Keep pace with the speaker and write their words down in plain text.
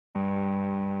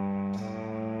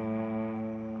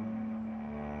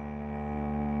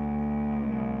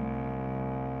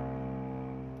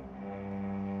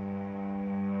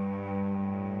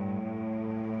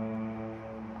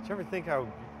you ever think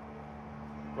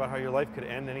about how your life could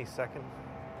end any second?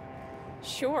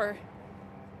 Sure.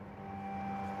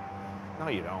 No,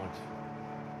 you don't.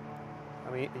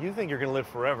 I mean, you think you're going to live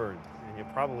forever, and you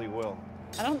probably will.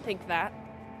 I don't think that.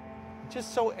 It's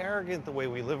just so arrogant the way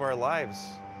we live our lives.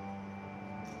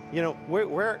 You know,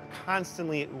 we're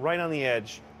constantly right on the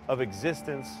edge of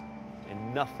existence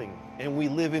and nothing, and we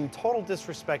live in total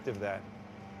disrespect of that.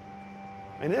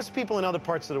 And there's people in other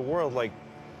parts of the world, like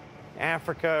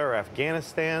Africa or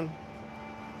Afghanistan,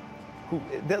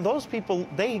 those people,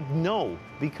 they know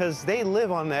because they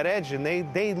live on that edge, and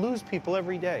they lose people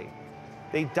every day.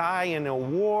 They die in a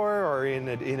war or in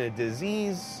a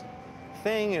disease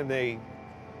thing,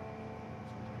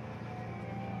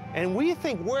 and we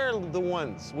think we're the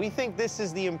ones. We think this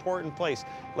is the important place.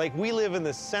 Like we live in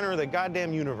the center of the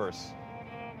goddamn universe.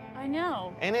 I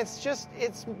know. And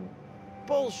it's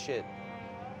bullshit.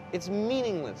 It's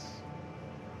meaningless.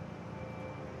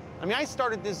 I mean, I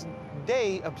started this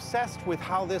day obsessed with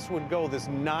how this would go, this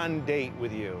non-date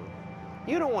with you.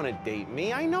 You don't want to date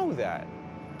me, I know that.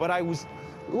 But I was,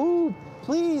 ooh,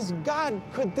 please, God,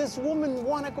 could this woman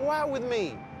want to go out with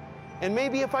me? And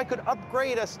maybe if I could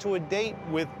upgrade us to a date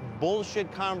with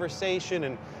bullshit conversation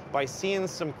and by seeing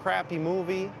some crappy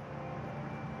movie.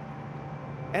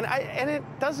 And it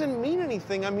doesn't mean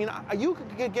anything. I mean, you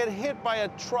could get hit by a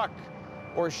truck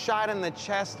or shot in the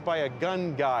chest by a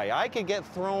gun guy. I could get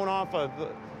thrown off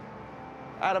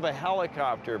out of a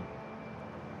helicopter.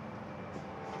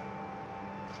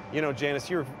 You know, Janice,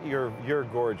 you're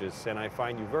gorgeous, and I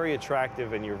find you very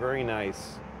attractive, and you're very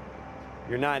nice.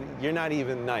 You're not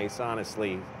even nice,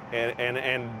 honestly.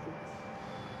 And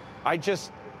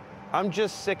I'm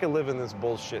just sick of living this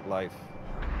bullshit life.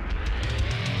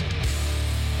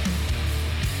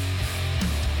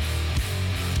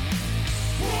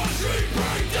 Wall Street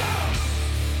breakdown.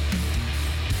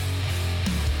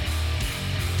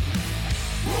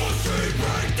 Wall Street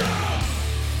breakdown.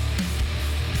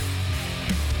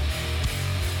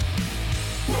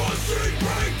 Wall Street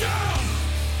breakdown.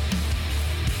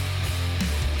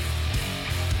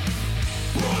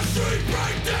 Wall Street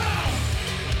breakdown.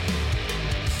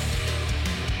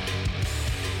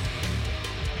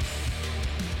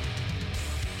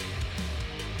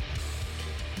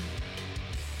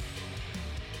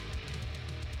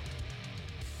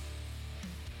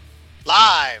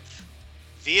 Live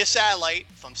via satellite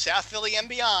from South Philly and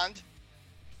beyond,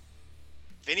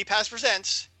 Vinny Paz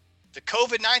presents the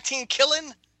COVID-19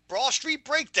 killing Broad Street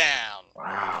Breakdown.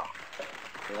 Wow.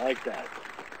 I like that.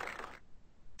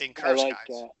 Didn't curse, I like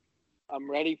guys. that.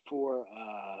 I'm ready for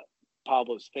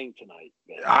Pablo's thing tonight.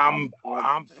 Man.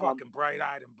 I'm fucking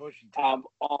bright-eyed and bushy. I'm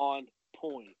on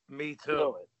point. Me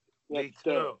too. Me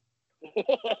too.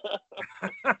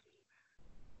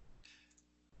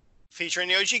 Featuring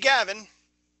the OG Gavin.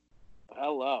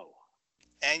 Hello.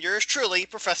 And yours truly,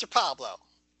 Professor Pablo.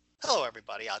 Hello,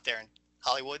 everybody out there in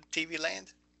Hollywood TV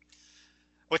land.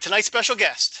 With tonight's special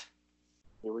guest.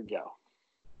 Here we go.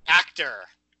 Actor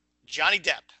Johnny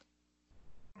Depp.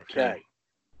 Okay.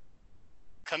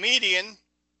 Comedian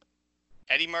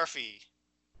Eddie Murphy.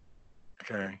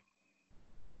 Okay.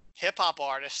 Hip-hop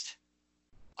artist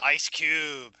Ice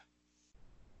Cube.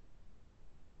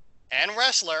 And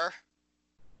wrestler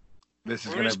This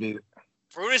is going to be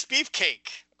Brutus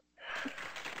Beefcake.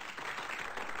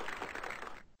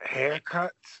 haircuts,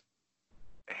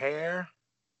 hair.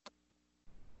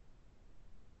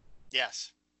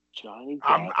 Yes. Johnny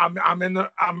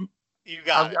Depp. You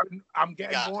got it. I'm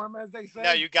getting warm, as they say.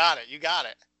 No, you got it. You got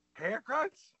it.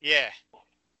 Haircuts? Yeah.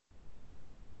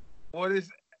 What is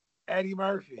Eddie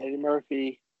Murphy? Eddie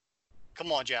Murphy.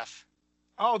 Come on, Jeff.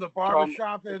 Oh, the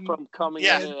barbershop from Coming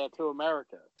to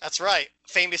America. That's right.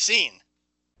 Famous scene.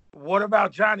 What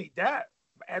about Johnny Depp?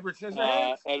 Edward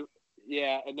Scissorhands? And he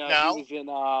was in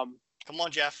Come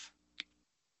on, Jeff.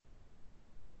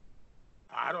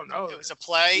 I don't know. It was a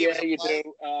play. Yeah, you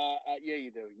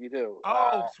do. You do.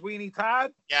 Oh, Sweeney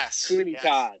Todd? Yes. Sweeney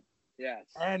Todd. Yes.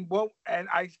 And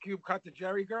Ice Cube cut the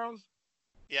Jerry Girls?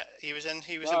 Yeah, he was in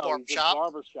Barbershop.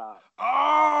 Barbershop.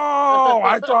 Oh,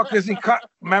 I thought because he cut.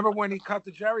 Remember when he cut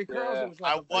the Jerry Curls? Yeah, It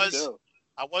was like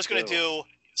I was going to do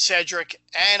Cedric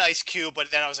and Ice Cube,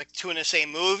 but then I was like, two in the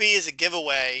same movie is a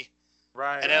giveaway.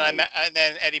 Right. And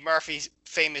then Eddie Murphy's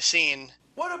famous scene.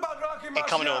 What about Rocky in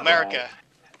Coming to America?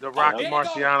 The Rocky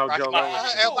Marciano Joe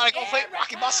Louis. Everybody go play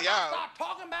Rocky Marciano.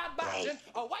 Right.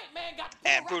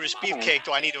 And Brutus Beefcake.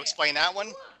 Do I need to explain that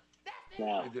one?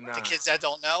 No. The kids that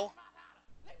don't know.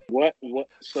 What?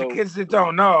 So the kids that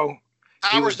don't know.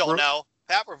 Powers don't know.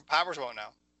 Powers won't know.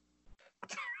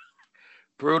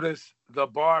 Brutus the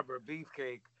Barber,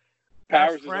 Beefcake.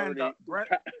 Powers is friend, already.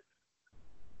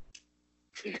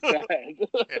 Go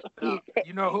ahead.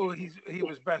 You know who he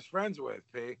was best friends with,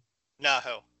 P? No,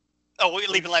 who? Oh, we're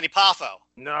leaving Lenny Poffo.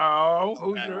 No.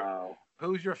 Wow.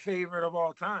 Who's your favorite of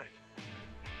all time?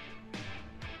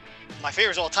 My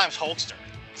favorite of all time is Hulkster.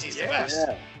 'Cause he's the Yeah. best.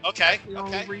 Yeah. Okay, The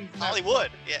only okay. reason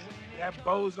Hollywood, yeah. That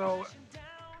bozo.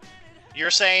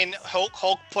 You're saying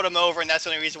Hulk put him over, and that's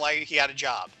the only reason why he had a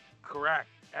job. Correct.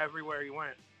 Everywhere he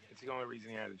went, it's the only reason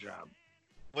he had a job.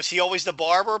 Was he always the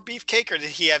barber Beefcake, or did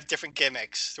he have different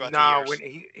gimmicks throughout the No, years? when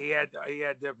he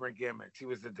had different gimmicks. He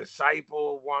was the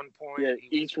disciple at one point. Yeah, He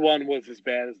each one was as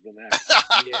bad as the next.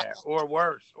 yeah, or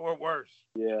worse.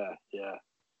 Yeah.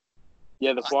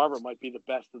 Yeah, the barber might be the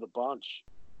best of the bunch.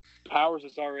 Powers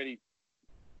is already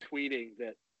tweeting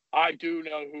that I do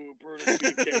know who Brutus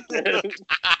Beefcake is.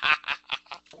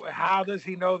 How does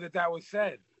he know that was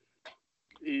said?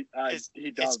 He It's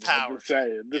does. I'm Powers. just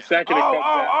saying. The Yeah. second it comes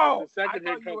out, the I second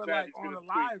thought it you were comes out, like he's on gonna a tweet.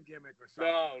 live gimmick or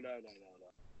something. No.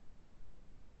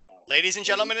 Ladies and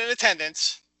gentlemen in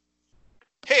attendance,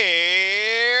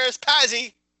 here's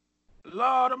Pazzy.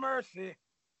 Lord of mercy.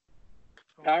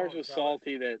 Powers was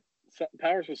salty that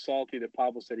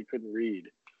Pablo said he couldn't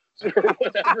read. Or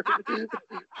whatever.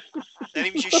 Then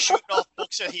he was just shooting off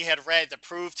books that he had read to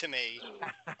prove to me.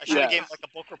 I should have gave him like a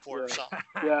book report or Yeah. something.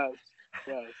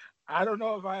 Yes. I don't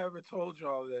know if I ever told you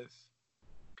all this.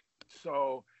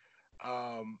 So,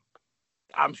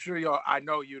 I'm sure I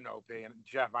know you know, P, and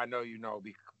Jeff, I know you know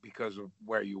because of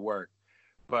where you work.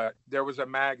 But there was a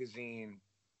magazine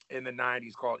in the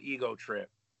 90s called Ego Trip.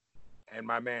 And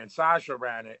my man Sasha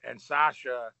ran it. And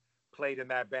Sasha played in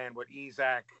that band with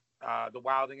Ezak, the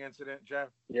Wilding Incident, Jeff.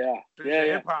 Yeah. So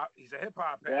Yeah. He's a hip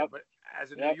hop head, Yep. but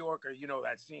as a Yep. New Yorker, you know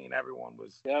that scene. Everyone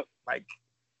was Yep. like,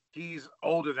 he's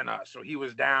older than us, so he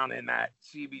was down in that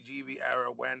CBGB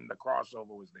era when the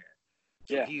crossover was there.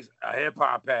 So Yeah. he's a hip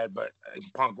hop head, but a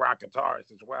punk rock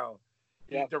guitarist as well.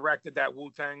 He Yep. directed that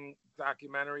Wu-Tang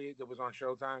documentary that was on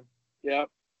Showtime. Yep.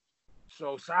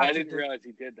 So I Sasha didn't realize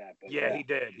he did that. But yeah, he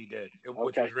did.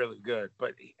 Which Okay. was really good.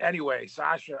 But anyway,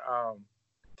 Sasha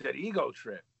did Ego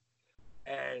Trip,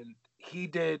 and he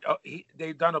did.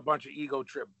 They've done a bunch of Ego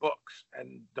Trip books,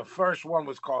 and the first one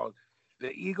was called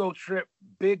 "The Ego Trip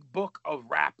Big Book of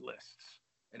Rap Lists,"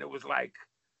 and it was like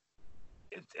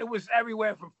it was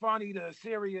everywhere from funny to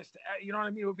serious. To, you know what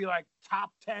I mean? It would be like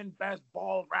top 10 best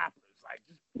bald rappers. Like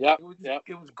just Yep.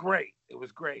 it was great. It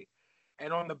was great.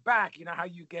 And on the back, you know how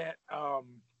you get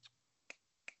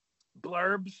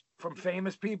blurbs from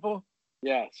famous people?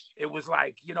 Yes. It was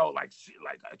like,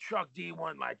 like a Chuck D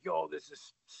one, like, yo, this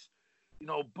is,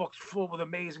 books full with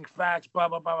amazing facts, blah,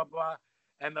 blah, blah, blah, blah.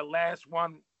 And the last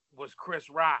one was Chris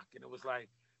Rock. And it was like,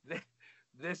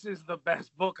 this is the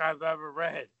best book I've ever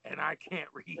read, and I can't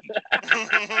read.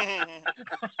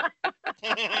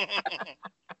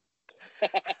 I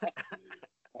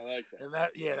like that. And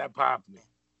that popped me.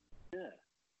 Yeah,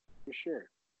 for sure.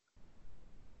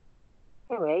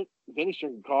 All right. Vinny's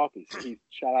drinking coffee, so he's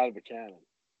shot out of a cannon.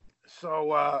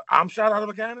 So I'm shot out of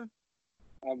a cannon?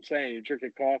 I'm saying you're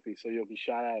drinking coffee, so you'll be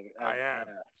shot out of it. I am.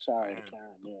 Shot out of a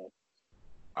cannon, yeah.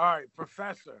 All right,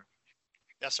 Professor.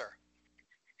 Yes, sir.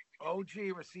 OG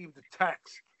received a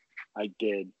text. I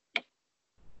did.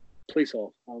 Please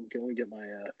hold. Let me get my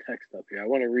text up here. I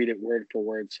want to read it word for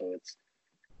word, so it's...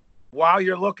 While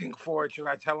you're looking for it, should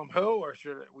I tell him who, or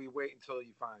should we wait until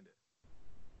you find it?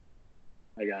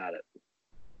 I got it.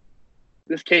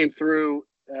 This came through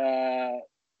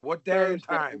What day and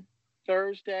time?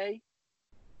 Thursday,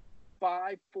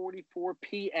 5:44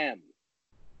 p.m.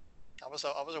 I was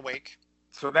awake.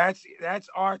 So that's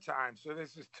our time. So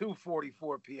this is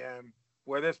 2:44 p.m.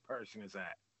 where this person is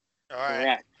at. All right.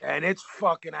 Correct. And it's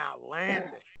fucking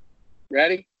outlandish.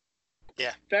 Ready?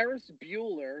 Yeah. Ferris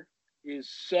Bueller is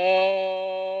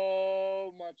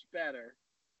so much better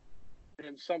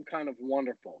than Some Kind of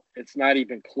Wonderful. It's not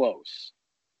even close.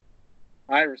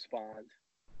 I respond,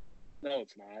 no,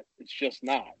 it's not. It's just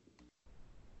not.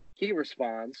 He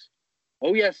responds,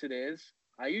 oh, yes, it is.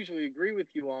 I usually agree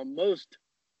with you on most,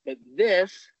 but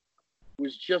this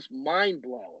was just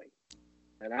mind-blowing.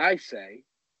 And I say,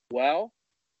 well,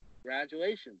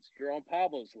 congratulations. You're on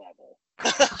Pablo's level.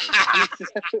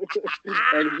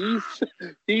 And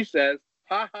he says,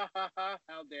 ha, ha, ha, ha,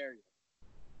 how dare you.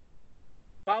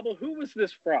 Pablo, who was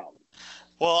this from?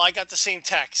 Well, I got the same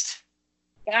text.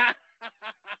 Fair.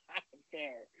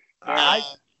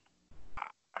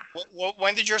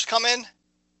 When did yours come in?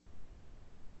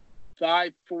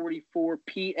 5:44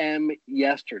 p.m.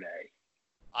 yesterday.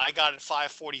 I got it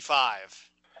 5:45.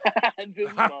 This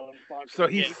motherfucker. So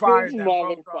he Yeah. fired This that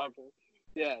motherfucker. motherfucker.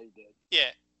 Yeah, he did.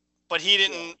 Yeah, but he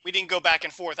didn't. We didn't go back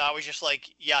and forth. I was just like,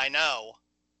 yeah, I know.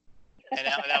 and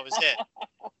that was it.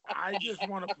 I just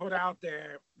want to put out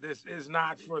there, this is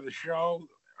not for the show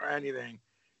or anything.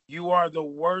 You are the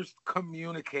worst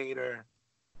communicator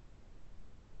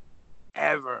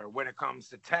ever when it comes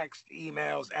to text,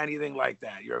 emails, anything like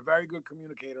that. You're a very good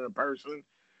communicator in person,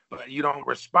 but you don't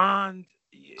respond.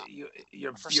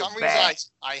 You're For some bad.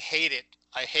 reason, I hate it.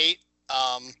 I hate,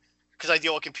 because I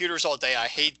deal with computers all day. I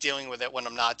hate dealing with it when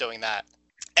I'm not doing that.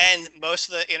 And most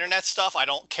of the internet stuff, I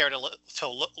don't care to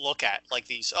look at. Like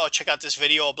these, oh, check out this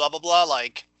video, blah, blah, blah.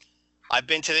 Like, I've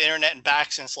been to the internet and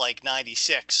back since like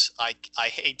 96. I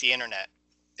hate the internet.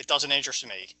 It doesn't interest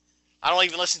me. I don't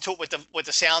even listen to it with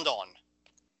the sound on.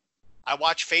 I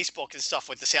watch Facebook and stuff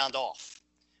with the sound off.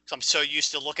 So I'm so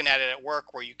used to looking at it at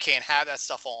work where you can't have that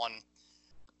stuff on.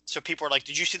 So people are like,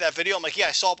 did you see that video? I'm like, yeah,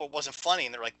 I saw it, but it wasn't funny.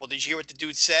 And they're like, well, did you hear what the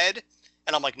dude said?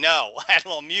 And I'm like, no, I had it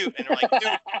on mute. And they're like,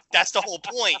 dude, that's the whole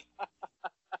point.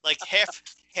 Like half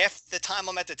the time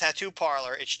I'm at the tattoo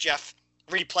parlor, it's Jeff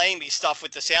replaying me stuff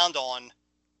with the sound on,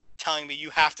 telling me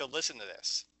you have to listen to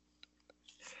this.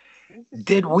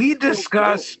 Did we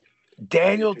discuss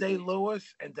Daniel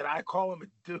Day-Lewis, and did I call him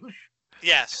a douche?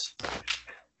 Yes.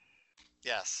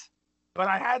 Yes. But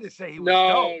I had to say he was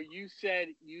No, dope.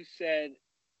 you said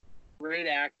great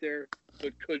actor,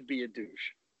 but could be a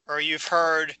douche. Or you've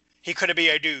heard he could be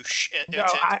a douche. No,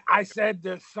 I said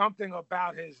there's something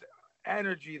about his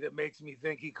energy that makes me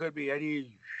think he could be a douche.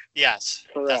 Yes.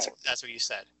 Correct. That's what you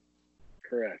said.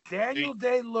 Correct. Daniel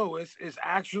Day-Lewis is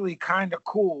actually kind of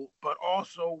cool, but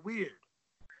also weird.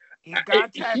 He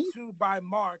got tattooed by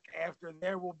Mark after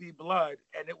There Will Be Blood,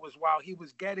 and it was while he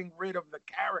was getting rid of the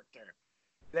character.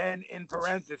 Then, in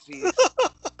parentheses,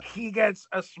 he gets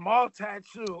a small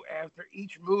tattoo after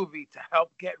each movie to help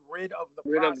get rid of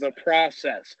the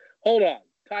process. Hold on.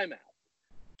 Time out.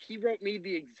 He wrote me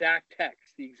the exact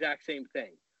text, the exact same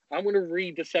thing. I'm going to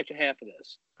read the second half of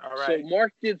this. All right. So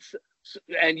Mark did,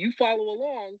 and you follow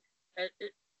along.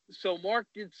 So Mark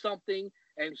did something,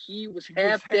 and he was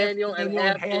half Daniel and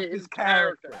half his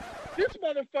character. This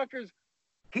motherfucker's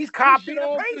he's copying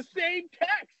and the pasting. same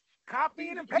text.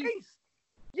 Copying and paste.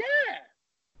 Yeah,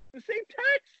 the same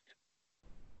text.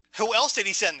 Who else did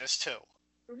he send this to?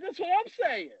 That's what I'm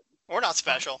saying. We're not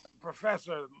special.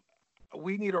 Professor,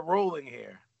 we need a ruling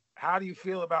here. How do you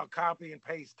feel about copy and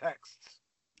paste texts?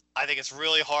 I think it's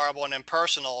really horrible and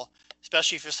impersonal,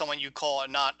 especially for someone you call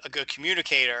not a good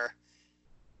communicator.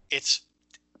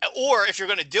 Or if you're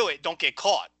going to do it, don't get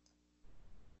caught.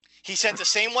 He sent the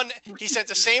same one. He sent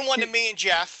the same one to me and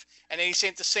Jeff, and then he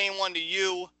sent the same one to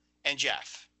you and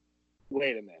Jeff.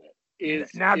 Wait a minute.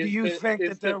 Do you think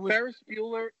that there was Ferris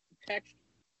Bueller text?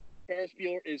 Ferris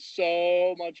Bueller is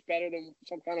so much better than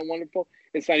Some Kind of Wonderful.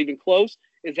 It's not even close.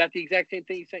 Is that the exact same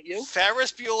thing he sent you?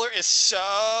 Ferris Bueller is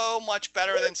so much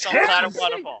better than Some Kind of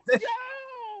Wonderful. Yo!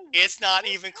 It's not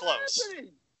even close.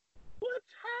 What's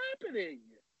happening?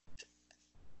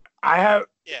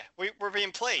 We're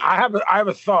being played. I have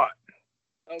a thought.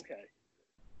 Okay.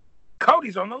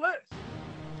 Cody's on the list.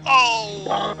 Oh!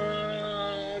 Wow.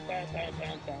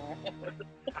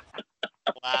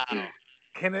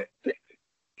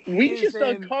 We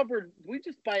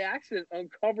just by accident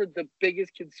uncovered the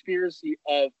biggest conspiracy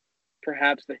of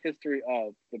perhaps the history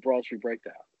of the Broad Street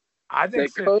Breakdown. I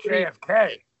think Cody,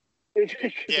 JFK.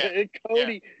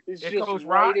 Cody is it just goes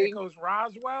writing. It goes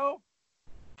Roswell,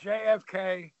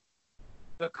 JFK,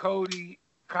 the Cody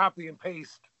copy and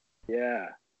paste. Yeah.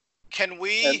 Can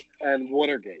we and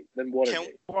Watergate? Then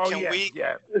Watergate.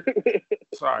 Yeah.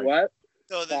 Sorry. What?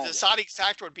 So the deciding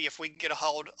factor would be if we can get a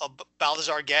hold of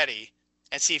Balthazar Getty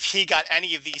and see if he got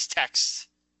any of these texts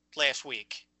last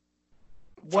week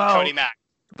from Cody Mack.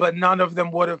 But none of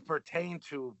them would have pertained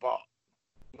to Balt.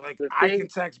 Like, I can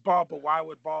text Balt, but why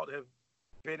would Balt have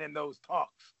been in those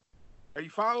talks? Are you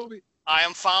following me? I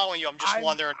am following you. I'm just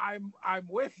wondering. I'm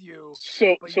with you.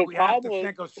 So we have to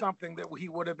think of something that he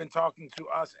would have been talking to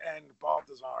us and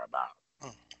Balthazar about.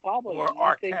 Pablo, or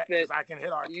Arquette, because I can hit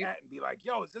Arquette and be like,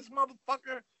 yo, is this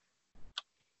motherfucker?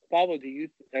 Pablo,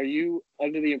 are you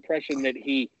under the impression that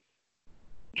he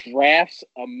drafts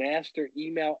a master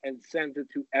email and sends it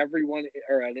to everyone,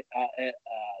 or a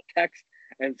text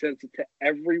and sends it to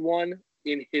everyone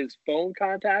in his phone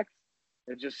contacts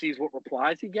and just sees what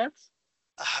replies he gets?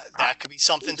 That could be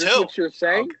something is this too. What you're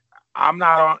saying? Okay. I'm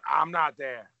not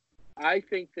there. I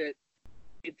think that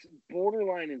it's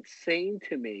borderline insane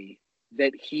to me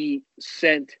that he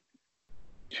sent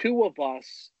two of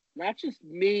us, not just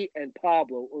me and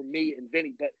Pablo or me and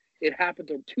Vinny, but it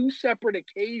happened on two separate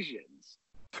occasions.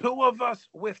 Two of us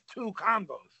with two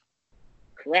combos.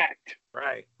 Correct.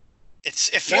 Right.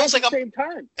 It Not feels at like the same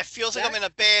time. it feels like I'm in a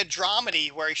bad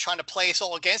dramedy where he's trying to play us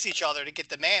all against each other to get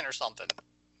the man or something.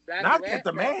 Not get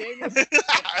the man. You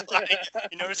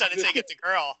notice I didn't say get the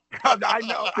girl. I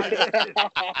know.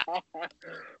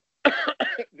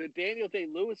 The Daniel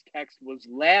Day-Lewis text was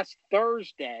last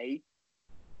Thursday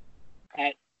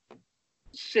at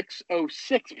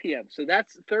 6:06 p.m. So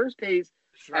that's Thursdays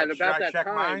at about that check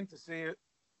time. mine to see it?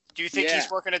 Do you think he's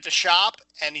working at the shop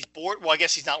and he's bored? Well, I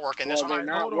guess he's not working. That's Well, why. they're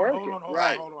not Hold working.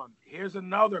 on. Here's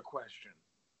another question.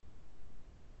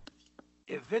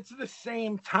 If it's the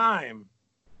same time,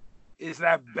 is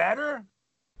that better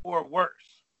or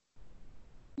worse?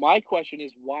 My question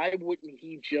is, why wouldn't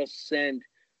he just send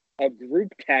a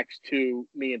group text to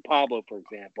me and Pablo, for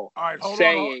example, All right, hold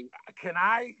saying, on.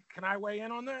 Can I weigh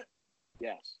in on that?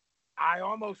 yes, I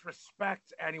almost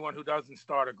respect anyone who doesn't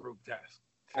start a group text.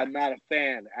 I'm not a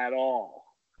fan at all.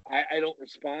 I don't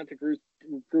respond to group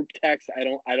text. I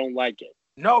don't like it.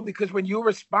 No, because when you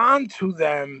respond to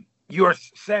them, you're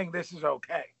saying this is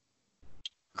okay.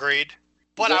 Agreed.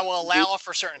 But I will allow it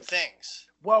for certain things.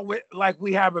 Well,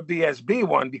 we have a BSB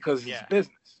one because it's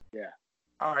business. Yeah.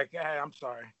 All right, go ahead. I'm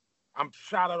sorry. I'm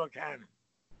shot out of cannon.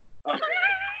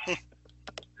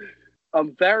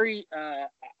 I'm very, I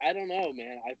don't know,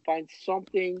 man. I find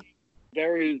something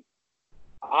very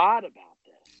odd about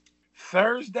this.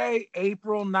 Thursday,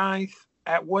 April 9th.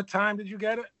 At what time did you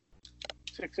get it?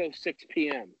 6:06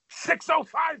 p.m. 6:05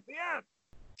 p.m.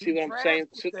 See what I'm saying?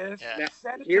 Now,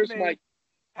 send it here's to me, my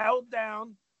held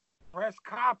down, press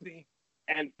copy,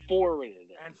 and forwarded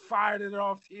it. and fired it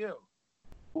off to you.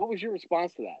 What was your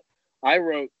response to that? I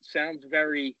wrote, sounds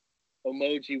very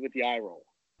emoji with the eye roll.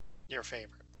 Your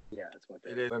favorite. Yeah, that's my It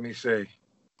favorite. is. Let me see.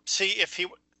 See if he.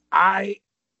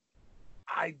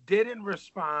 I didn't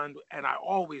respond, and I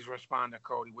always respond to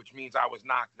Cody, which means I was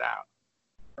knocked out.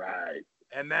 Right.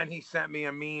 And then he sent me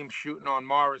a meme shooting on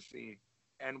Morrissey.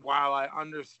 And while I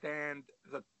understand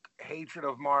the hatred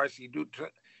of Morrissey due to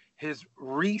his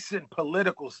recent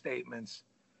political statements,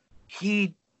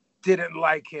 he didn't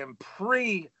like him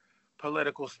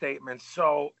pre-political statements.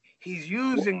 So he's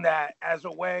using that as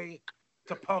a way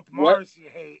to pump Morrissey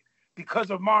hate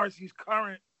because of Morrissey's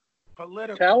current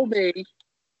political.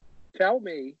 Tell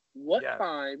me what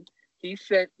time he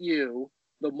sent you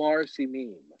the Morrissey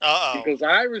meme. Uh-oh. Because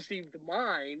I received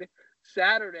mine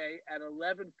Saturday at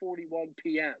 11:41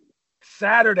 p.m.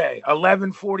 Saturday,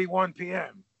 11:41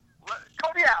 p.m.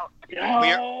 Cody out.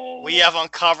 We have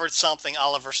uncovered something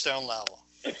Oliver Stone level.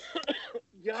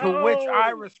 To which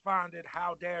I responded,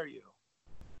 "How dare you?"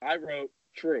 I wrote,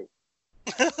 "True."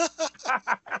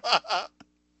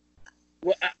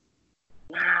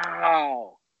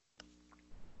 Wow.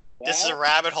 This is a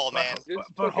rabbit hole, man.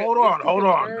 But hold on.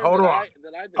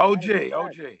 OG.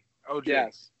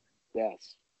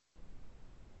 Yes.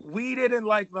 We didn't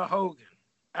like the Hogan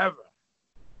ever.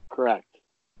 Correct.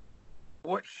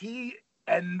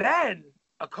 And then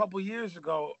a couple years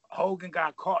ago, Hogan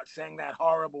got caught saying that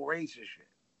horrible racist shit.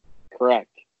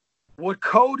 Correct. What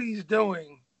Cody's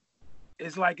doing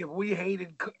is like if we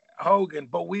hated Hogan,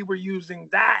 but we were using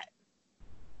that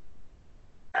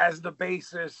as the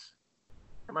basis.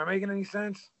 Am I making any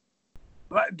sense?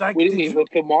 Like, what do you mean with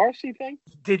the Morrissey thing?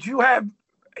 Did you have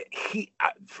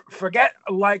forget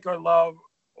like or love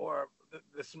or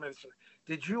the Smiths?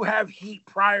 Did you have heat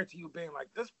prior to you being like,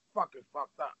 this fucking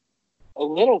fucked up? A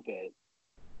little bit.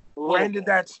 When did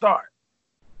that start?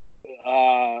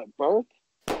 Birth.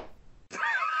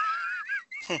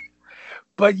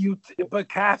 But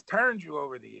Kath turned you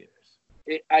over the years.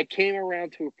 I came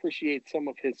around to appreciate some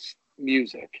of his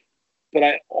music, but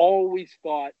I always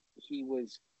thought he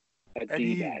was a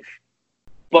D-bag.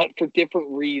 But for different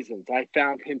reasons. I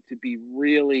found him to be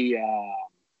really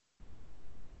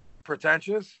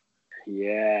pretentious.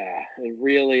 Yeah, and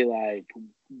really like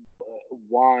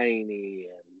whiny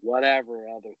and whatever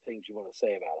other things you want to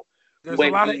say about him. There's a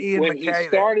lot of Ian McKay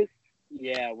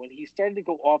when he started to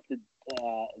go off the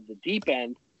deep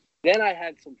end, then I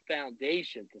had some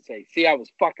foundation to say, see, I was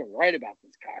fucking right about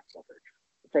this cocksucker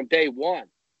from day one.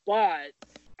 But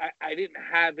I didn't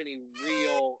have any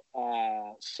real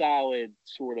solid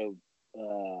sort of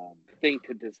thing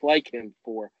to dislike him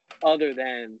for other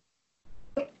than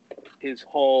his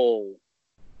whole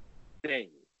thing.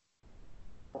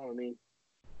 You know what I mean?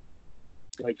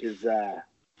 Like his whole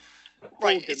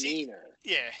demeanor.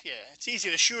 Yeah. It's easy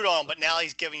to shoot on, but now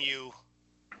he's giving you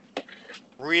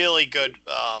really good.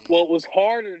 Well, it was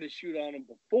harder to shoot on him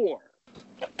before.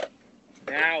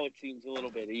 Now it seems a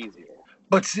little bit easier.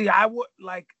 But see, I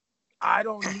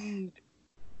don't need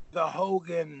the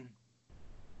Hogan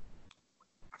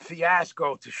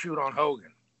fiasco to shoot on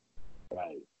Hogan.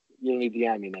 Right. You don't need the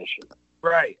ammunition.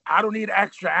 Right. I don't need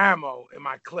extra ammo in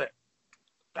my clip.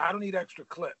 I don't need extra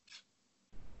clips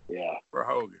Yeah. for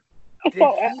Hogan.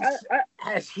 Oh,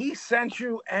 Has he sent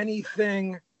you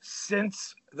anything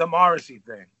since the Morrissey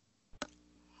thing?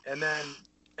 And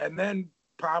then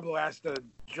Pablo has to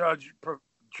judge /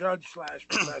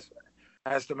 professor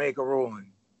has to make a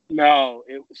ruling. No,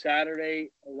 it was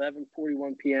Saturday,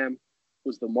 11:41 p.m.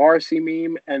 was the Morrissey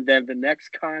meme, and then the next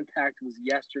contact was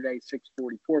yesterday,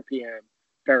 6:44 p.m.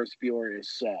 Ferris Bueller is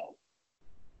so.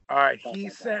 All right, he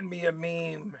sent me a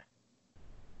meme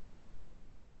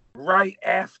right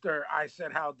after I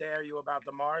said, "How dare you?" about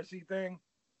the Morrissey thing.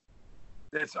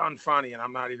 That's unfunny, and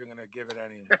I'm not even going to give it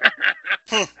any.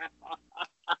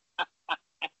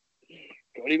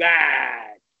 Cody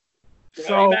back.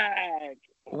 So back.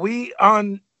 we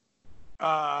what's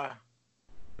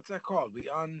that called?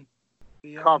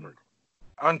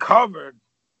 Uncovered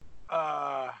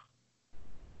a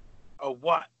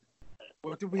what?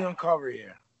 What did we uncover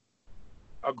here?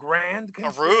 A grand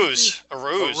conspiracy? A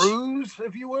ruse, a ruse,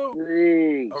 if you will.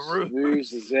 Ruse. A ruse.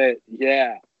 Ruse is it.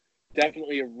 Yeah.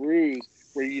 Definitely a ruse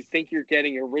where you think you're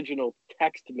getting original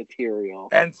text material.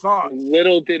 And thoughts.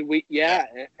 Little did we,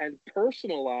 and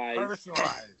personalized.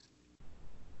 Personalized.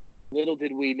 Little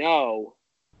did we know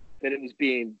that it was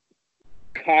being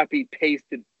copy,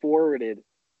 pasted, forwarded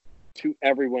to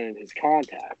everyone in his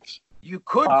contacts. You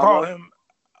could call him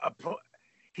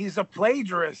he's a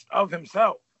plagiarist of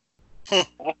himself.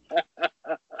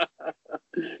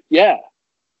 Yeah.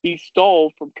 He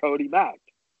stole from Cody Mack.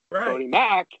 Right. Cody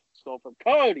Mack stole from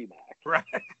Cody Mack. Right.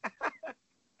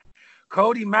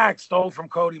 Cody Mack stole from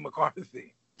Cody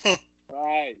McCarthy.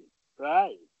 Right.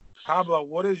 Pablo,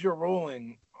 what is your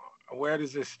ruling? Where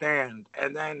does this stand?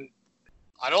 And then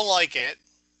I don't like it.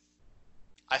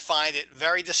 I find it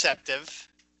very deceptive.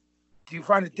 Do you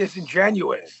find it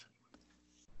disingenuous?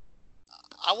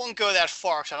 I won't go that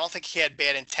far because I don't think he had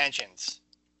bad intentions.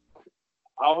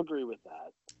 I'll agree with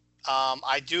that.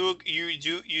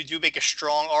 You do make a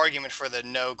strong argument for the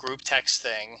no group text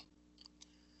thing,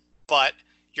 but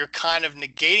you're kind of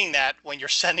negating that when you're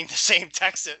sending the same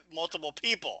text to multiple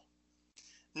people,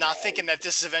 not thinking that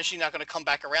this is eventually not going to come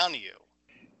back around to you.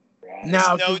 Right.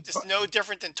 Now, It's no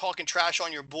different than talking trash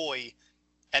on your boy,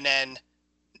 and then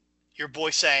your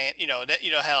boy saying, how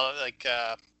like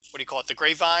what do you call it, the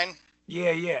grapevine?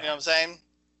 Yeah. You know what I'm saying?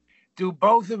 Do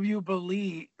both of you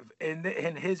believe in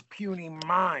his puny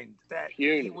mind that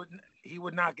he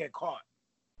would not get caught?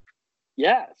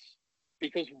 Yes,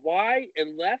 because why?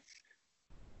 Unless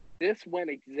this went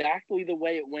exactly the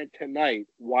way it went tonight,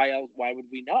 why else? Why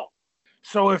would we know?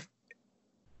 So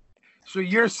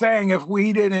you're saying if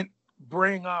we didn't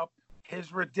bring up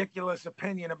his ridiculous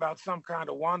opinion about some kind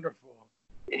of wonderful,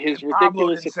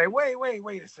 Pablo didn't say, wait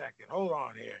a second, hold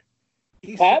on here.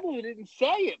 Pablo didn't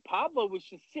say it. Pablo was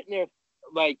just sitting there,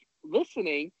 like,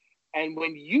 listening. And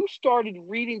when you started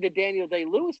reading the Daniel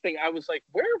Day-Lewis thing, I was like,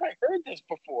 where have I heard this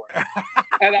before?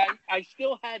 And I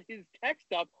still had his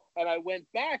text up, and I went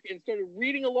back and started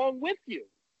reading along with you.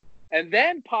 And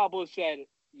then Pablo said,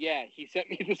 yeah, he sent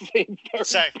me the same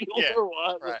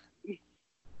one. Right.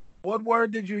 What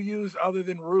word did you use other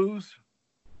than ruse?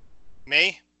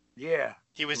 Me? Yeah.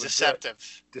 He was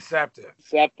deceptive. Deceptive.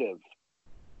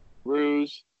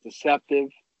 Ruse, deceptive,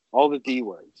 all the D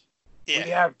words. Yeah.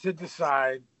 We have to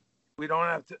decide. We don't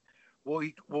have to.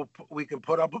 We can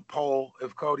put up a poll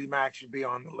if Cody Mack should be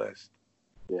on the list.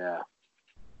 Yeah.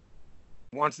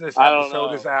 Once this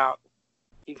episode is out.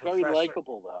 He's very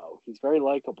likable, though. He's very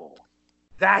likable.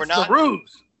 That's the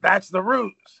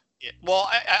ruse. Yeah. Well,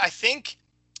 I think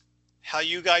how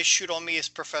you guys shoot on me is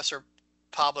Professor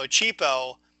Pablo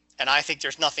Cheapo, and I think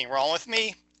there's nothing wrong with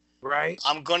me. Right.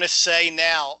 I'm going to say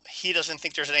now he doesn't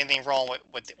think there's anything wrong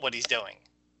with what he's doing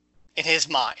in his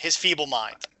mind, his feeble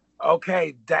mind.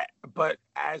 Okay, but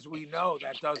as we know,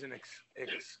 that doesn't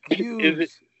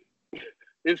excuse.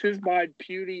 Is his mind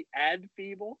puny and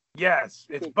feeble? Yes,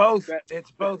 it's both.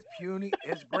 It's both puny.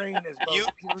 His brain is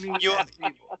both puny and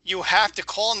feeble. You have to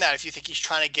call him that if you think he's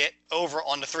trying to get over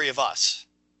on the three of us.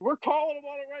 We're calling him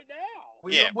on it right now.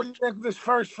 What do you think this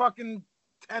first fucking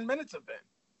 10 minutes have been?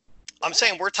 I'm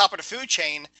saying we're top of the food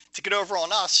chain. To get over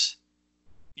on us,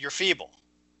 you're feeble.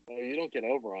 Well, you don't get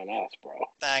over on us, bro.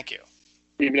 Thank you.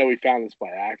 Even though we found this by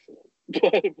accident.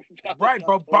 Right,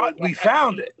 but we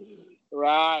found it.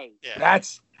 Right. Yeah.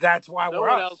 That's why no we're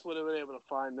one us. else would have been able to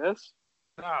find this.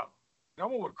 No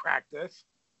one would crack this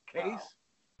case. No.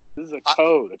 This is a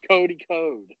code, a Cody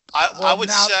code. I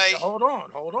would say. Hold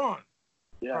on.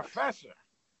 Yeah. Professor.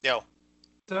 Yo.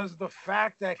 Does the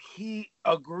fact that he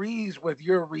agrees with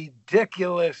your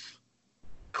ridiculous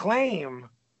claim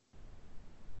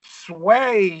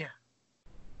sway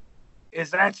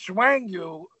swaying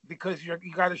you because you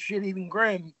got a shit-eating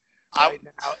grin right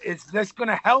now? Is this going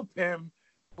to help him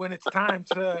when it's time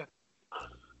to?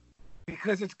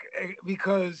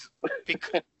 Because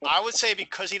I would say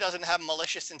because he doesn't have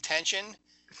malicious intention.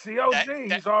 COG,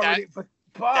 he's already, but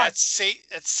that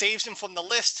saves him from the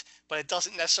list, but it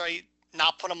doesn't necessarily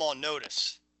not put him on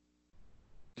notice.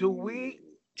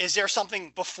 Is there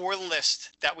something before the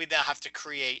list that we now have to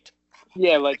create?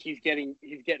 Yeah, like he's getting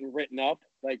written up.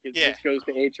 Like this goes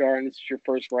to HR and this is your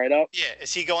first write up. Yeah,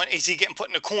 is he getting put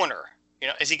in a corner? You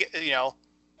know, is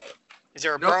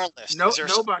there a burn list?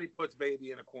 Nobody puts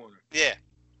baby in a corner. Yeah.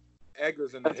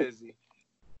 Edgar's in the hizzy.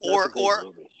 Or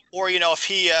if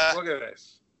he look at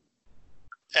this.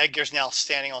 Edgar's now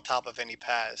standing on top of Vinny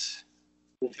Paz.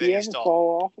 Does he ever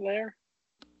fall off there?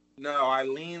 No, I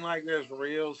lean like this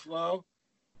real slow,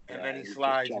 and then he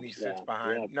slides and he sits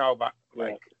behind. Yep. No, but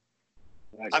like,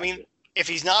 I mean, if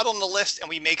he's not on the list and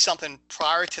we make something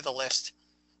prior to the list,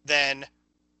 then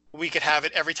we could have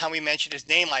it every time we mention his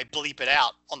name. I bleep it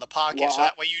out on the podcast, so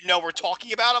that way we're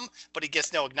talking about him, but he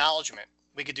gets no acknowledgement.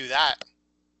 We could do that.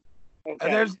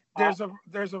 Okay. And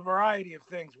there's a variety of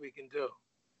things we can do.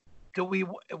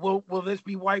 Will this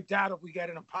be wiped out if we get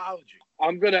an apology?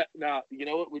 You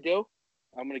know what we do?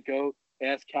 I'm gonna go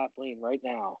ask Kathleen right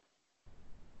now.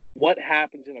 What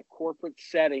happens in a corporate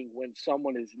setting when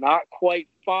someone is not quite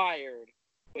fired,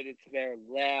 but it's their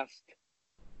last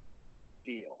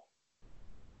deal?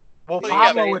 Well,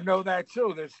 Pablo would know that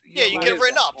too. You get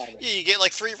written up. Yeah, you get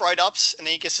like 3 write-ups, and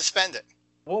then you get suspended.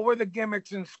 What were the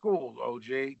gimmicks in school,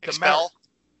 OG? Expel.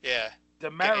 Yeah.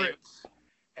 Demerits.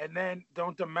 And then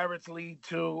don't demerits lead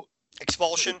to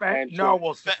expulsion?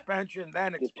 Suspension,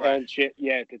 then expulsion.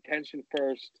 Detention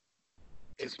first.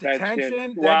 It's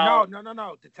detention.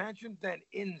 No. Detention, then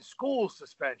in school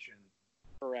suspension.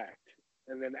 Correct.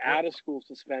 And then out of school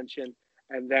suspension,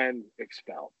 and then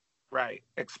expelled. Right.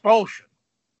 Expulsion.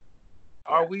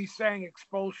 Are we saying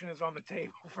expulsion is on the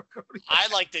table for Cody? I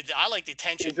like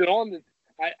detention. Is it on the?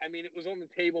 I mean, it was on the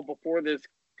table before this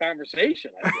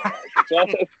conversation. I feel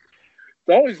like. It's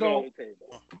always on the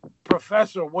table.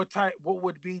 Professor, what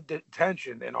would be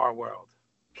detention in our world?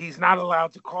 He's not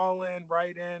allowed to call in,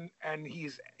 write in, and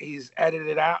he's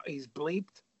edited out. He's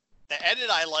bleeped. The edit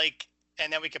I like,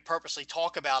 and then we could purposely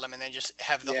talk about him, and then just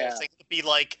have the whole thing be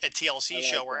like a TLC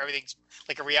show where everything's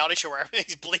like a reality show where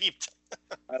everything's bleeped.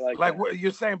 I like what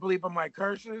you're saying, bleep on my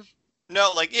curses?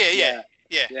 No, like yeah.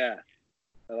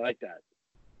 I like that.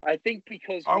 I think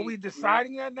because are we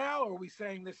deciding that now, or are we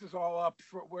saying this is all up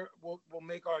for? We'll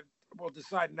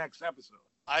decide next episode.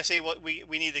 I say what we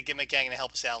need the gimmick gang to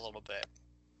help us out a little bit.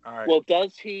 All right. Well,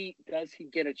 does he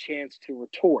get a chance to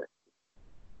retort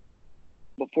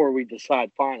before we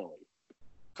decide finally?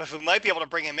 Because we might be able to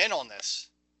bring him in on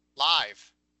this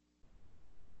live.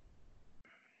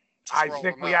 I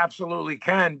think we absolutely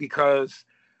can because.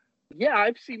 Yeah,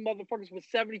 I've seen motherfuckers with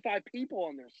 75 people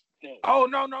on their stage. Oh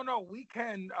no! We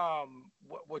can.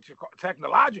 What you call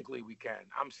technologically we can.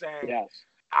 I'm saying. Yes.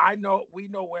 We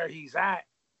know where he's at.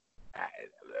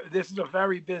 This is a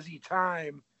very busy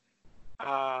time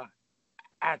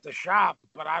at the shop,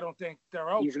 but I don't think they're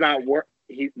open. He's not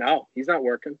he's not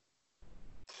working.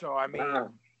 So I mean,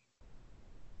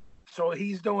 so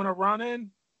he's doing a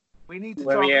run-in. We need to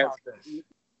talk about this.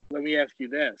 Let me ask you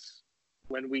this: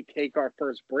 when we take our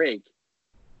first break,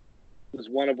 does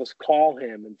one of us call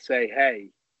him and say,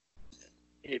 "Hey,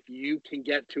 if you can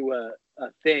get to a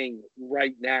thing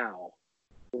right now,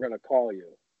 we're going to call you."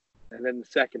 And then the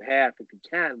second half, if you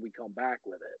can, we come back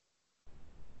with it.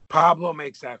 Pablo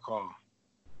makes that call.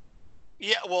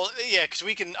 Yeah, well, because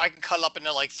I can cut up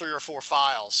into like 3 or 4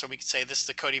 files, so we can say this is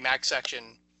the Cody Mack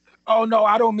section. Oh no,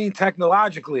 I don't mean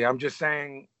technologically. I'm just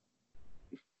saying,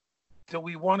 do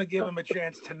we want to give him a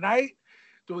chance tonight?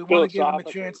 Do we want to give him a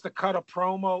chance to cut a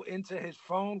promo into his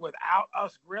phone without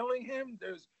us grilling him?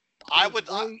 I would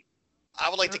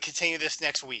like to continue this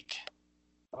next week.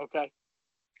 Okay.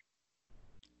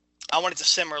 I want it to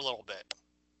simmer a little bit.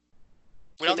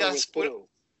 We don't have to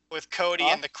with Cody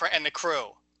and the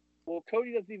crew. Well,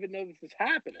 Cody doesn't even know this is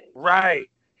happening. Right.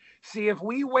 See, if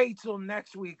we wait till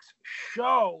next week's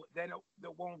show, then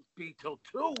it won't be till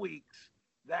 2 weeks.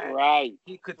 Right.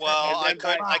 He could. Well,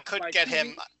 I could get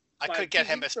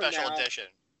him a special edition.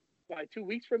 By 2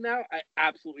 weeks from now, I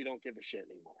absolutely don't give a shit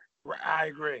anymore. I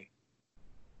agree.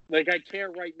 Like I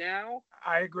care right now.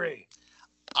 I agree.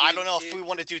 I don't know if we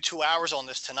want to do 2 hours on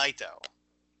this tonight, though.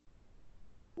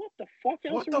 What the fuck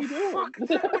else are we doing? What are you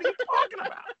talking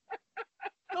about?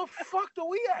 The fuck do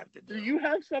we have to do? Do you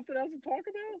have something else to talk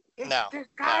about? No, This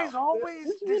guy's always.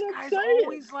 This is This what I'm guy's saying.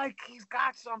 always like he's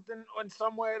got something on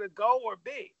somewhere to go or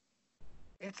be.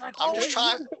 It's like I'm just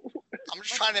always-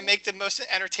 trying to make the most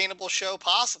entertainable show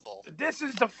possible. This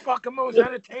is the fucking most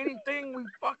entertaining thing we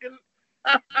fucking.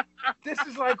 This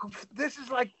is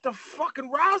like the fucking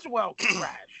Roswell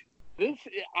crash.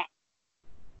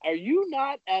 Are you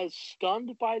not as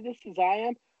stunned by this as I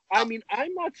am? I mean,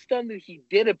 I'm not stunned that he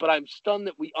did it, but I'm stunned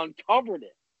that we uncovered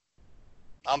it.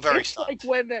 I'm very It's stunned. like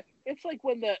when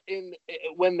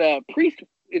the priest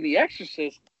in The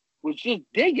Exorcist was just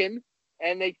digging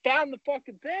and they found the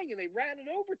fucking thing and they ran it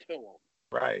over to him.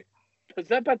 Right.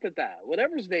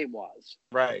 Whatever his name was.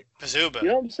 Right. Pazuba. You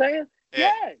know what I'm saying?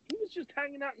 Yeah. Yeah, he was just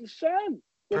hanging out in the sun.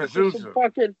 Looking for Pazuzu. some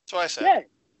fucking, That's what I said. yeah,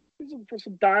 he was looking for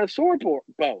some dinosaur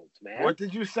bones, man. What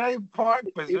did you say, Park?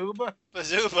 Pazuba?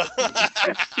 Pazuba.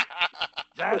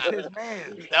 That's his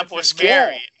man. That That's boy's his man.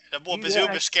 scary. That boy Yeah.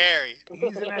 Pazuba's scary.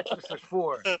 He's an Exorcist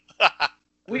 4.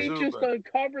 We Pazuba. just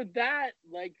uncovered that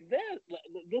like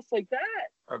this like that.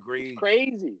 Agreed. It's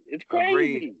crazy. It's crazy.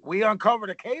 Agreed. We uncovered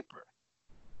a caper.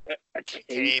 A caper.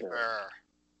 Caper.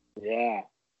 Yeah.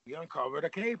 We uncovered a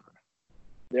caper.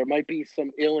 There might be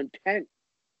some ill intent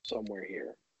somewhere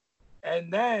here.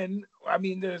 And then, I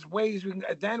mean, there's ways we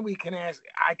can ask,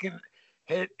 I can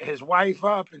hit his wife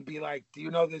up and be like, do you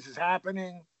know this is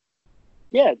happening?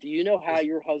 Yeah. Do you know how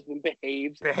your husband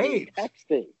behaves in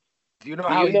texting? Do you know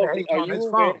how he behaves on his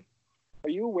phone? Are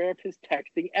you aware of his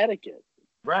texting etiquette?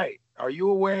 Right. Are you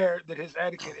aware that his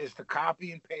etiquette is to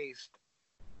copy and paste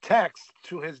text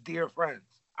to his dear friends?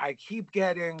 I keep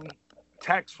getting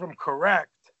texts from Correct,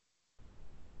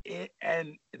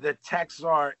 and the texts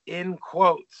are in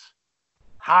quotes,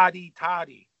 hottie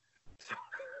toddy.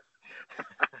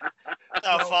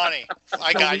 Oh, funny.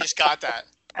 I just got that.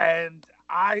 And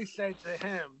I said to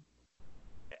him,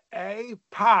 A,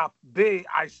 pop, B,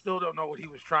 I still don't know what he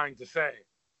was trying to say.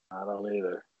 I don't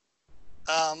either.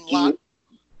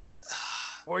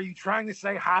 Were you trying to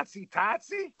say hotsy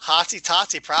totsy? Hotsy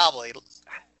totsy, probably.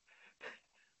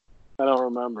 I don't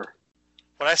remember.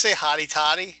 Would I say hotty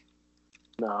toddy?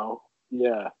 No.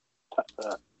 Yeah.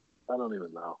 I don't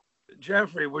even know.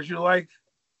 Jeffrey, would you like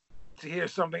to hear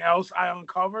something else I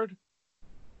uncovered?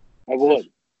 I would.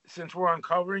 Since we're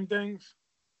uncovering things?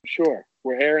 Sure.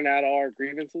 We're airing out all our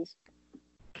grievances.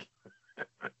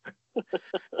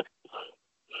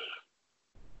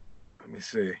 Let me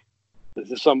see. Is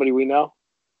this somebody we know?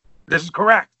 This is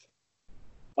correct.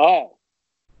 Oh.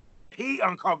 He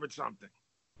uncovered something.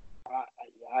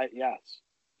 Yes.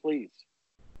 Please.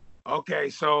 Okay,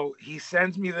 so he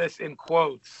sends me this in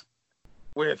quotes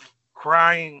with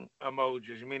crying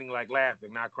emojis, meaning like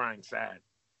laughing, not crying sad.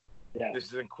 Yeah. This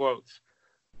is in quotes.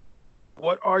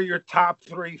 What are your top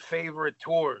 3 favorite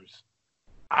tours?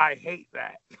 I hate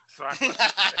that. So I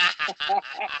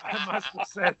must have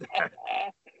said that.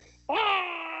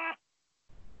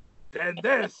 And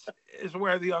this is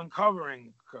where the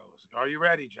uncovering goes. Are you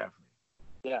ready, Jeffrey?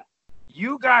 Yeah.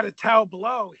 You got to tell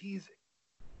Blow he's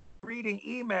reading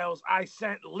emails I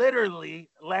sent literally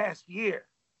last year.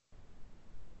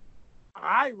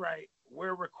 I write,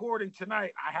 we're recording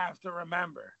tonight. I have to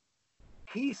remember.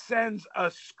 He sends a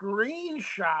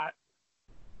screenshot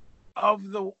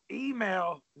of the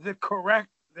email that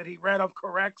he read of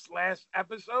Correct's last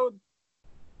episode.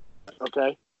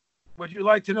 Okay. Would you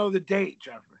like to know the date,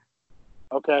 Jeffrey?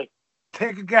 Okay.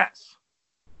 Take a guess.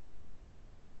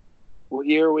 What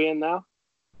year are we in now?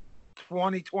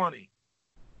 2020.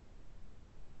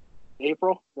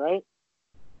 April, right?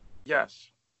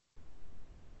 Yes.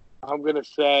 I'm going to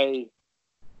say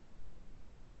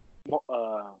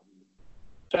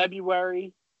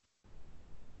February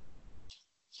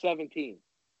 17.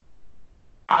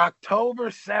 October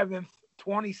 7th,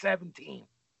 2017.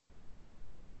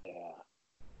 Yeah.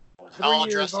 I'll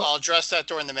address that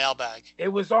during the mailbag. It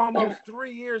was almost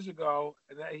 3 years ago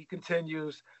that he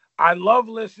continues. I love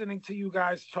listening to you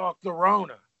guys talk the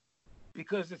Rona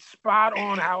because it's spot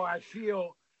on how I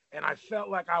feel, and I felt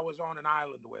like I was on an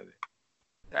island with it.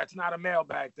 That's not a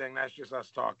mailbag thing. That's just us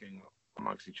talking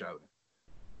amongst each other.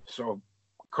 So,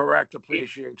 Correct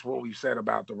appreciates what we said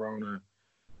about the Rona.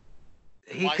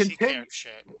 He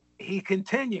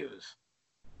continues.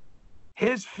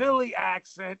 His Philly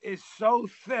accent is so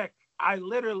thick, I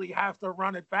literally have to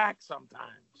run it back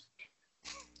sometimes.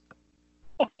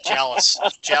 Jealous.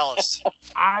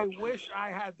 I wish I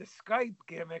had the Skype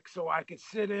gimmick so I could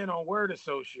sit in on word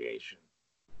association.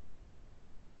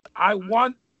 I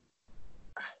want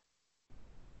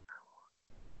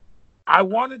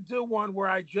to do one where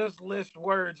I just list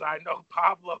words I know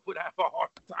Pablo would have a hard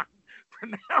time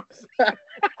pronouncing.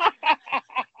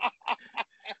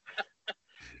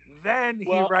 Then he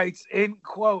Well- writes in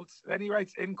quotes.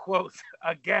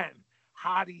 Again,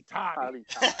 hottie toddy.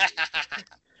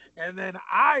 And then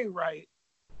I write,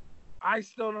 I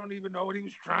still don't even know what he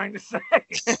was trying to say.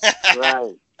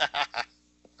 Right.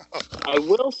 I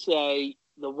will say,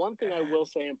 the one thing I will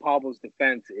say in Pablo's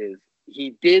defense is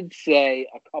he did say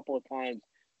a couple of times,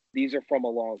 these are from a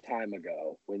long time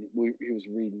ago when he was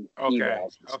reading emails and Okay.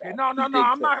 stuff. No. He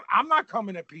did say- I'm not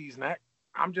coming at P's neck.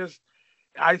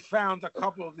 I found a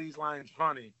couple of these lines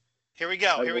funny. Here we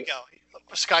go.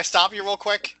 Sky, stop you real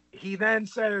quick. He then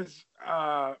says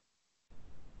a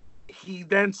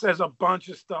bunch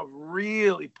of stuff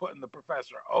really putting the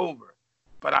professor over,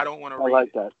 but I don't want to I read like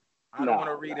it. that. I don't want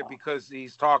to read it because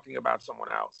he's talking about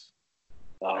someone else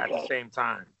at the Okay. same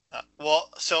time. Well,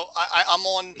 so I'm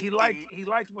on. He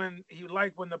liked when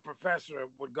the professor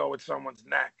would go with someone's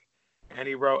neck, and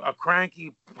he wrote, "A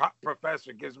cranky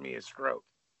professor gives me a stroke."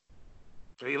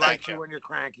 So he likes you when you're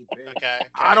cranky, Pig. Okay.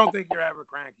 I don't think you're ever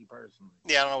cranky personally.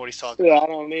 Yeah, I don't know what he's talking Yeah, about.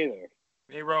 I don't either.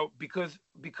 He wrote because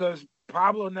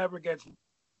Pablo never gets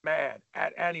mad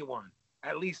at anyone,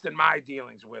 at least in my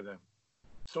dealings with him.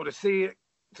 So to see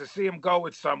him go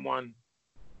with someone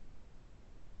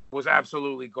was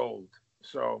absolutely gold.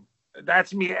 So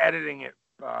that's me editing it.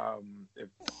 If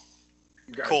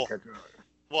you guys Cool. catch it.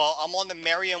 Well, I'm on the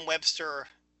Merriam-Webster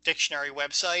dictionary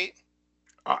website.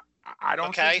 I don't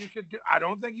Okay. think you should do. I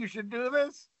don't think you should do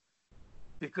this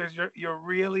because you're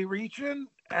really reaching,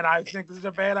 and I think this is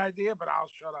a bad idea. But I'll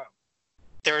shut up.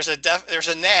 There's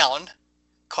a noun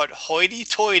called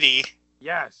hoity-toity.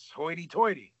 Yes,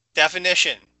 hoity-toity.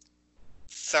 Definition: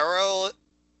 thorough.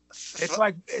 It's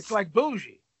like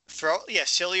bougie.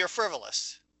 Silly or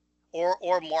frivolous,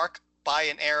 or mark by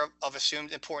an air of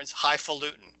assumed importance,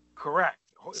 highfalutin. Correct.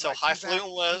 So Like, highfalutin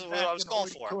he's was what I was acting going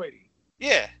for. hoity-toity.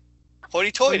 Yeah, So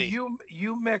hoity-toity.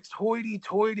 you mixed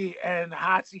hoity-toity and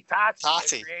hotsy-totsy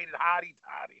Totsy. and created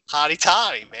hotty-toddy.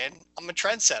 Hotty-toddy, man. I'm a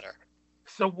trendsetter.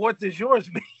 So what does yours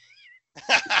mean?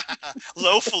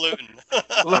 Low-falutin.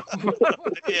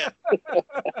 Yeah.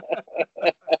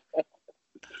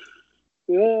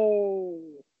 Oh.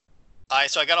 All right,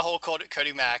 so I got a hold of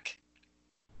Cody Mack.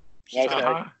 Okay.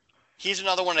 Uh-huh. He's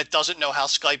another one that doesn't know how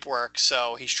Skype works,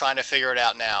 so he's trying to figure it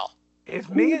out now. If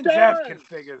Who me and Jeff does? can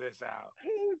figure this out,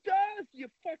 Who does? You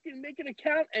fucking make an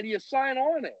account and you sign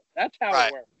on it. That's how Right.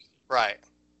 it works. Right.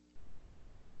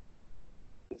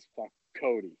 This fuck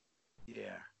Cody.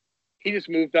 yeah. He just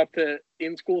moved up to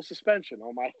in-school suspension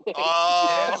on my list.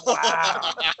 Oh.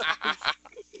 Wow.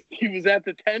 He was at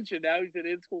detention. Now he's in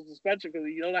in-school suspension because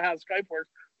you don't know how Skype works.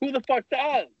 Who the fuck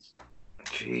does?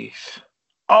 Jeez.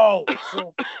 Oh,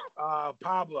 so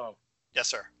Pablo, Yes,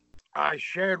 sir. I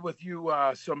shared with you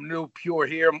some new Pure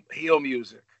Heel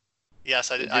music.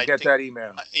 Yes, I Did did. you I get think- that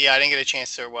email? Yeah, I didn't get a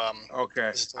chance to Okay.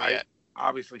 listen to it I yet.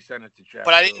 obviously sent it to Jeff.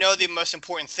 But I didn't too. know the most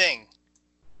important thing.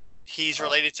 He's Oh.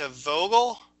 related to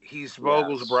Vogel. He's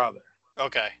Vogel's Yes. brother,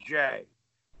 Okay. Jay.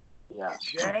 Yeah.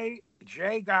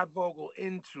 Jay got Vogel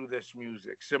into this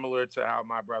music, similar to how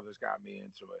my brothers got me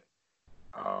into it.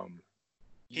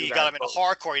 He you got guys him into both-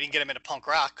 hardcore. He didn't get him into punk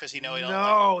rock because he know he don't like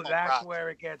No, punk that's rock. where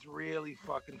it gets really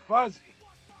fucking fuzzy.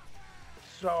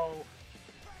 So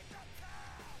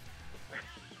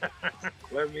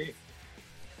let me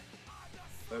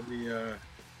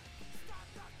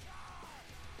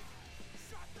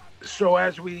so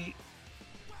as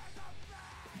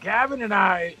Gavin and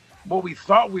I, what we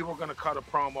thought we were going to cut a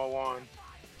promo on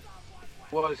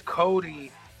was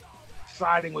Cody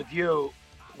siding with you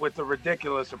with the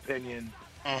ridiculous opinion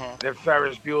Mhm. that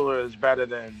Ferris Bueller is better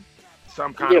than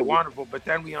Some Kind of Wonderful, but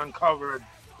then we uncovered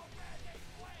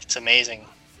It's amazing.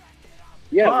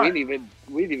 Yeah, But- we didn't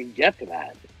even get to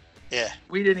that. Yeah.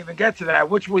 we didn't even get to that,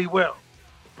 which we will.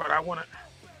 But I want to.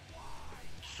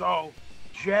 So,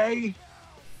 Jay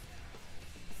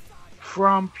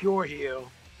from Pure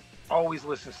Heel always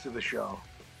listens to the show.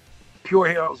 Pure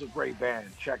Heel is a great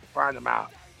band. Find them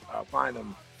out. Find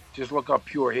them. Just look up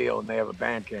Pure Heel, and they have a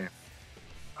band camp.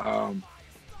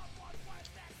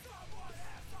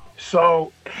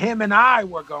 So him and I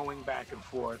were going back and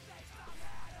forth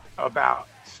about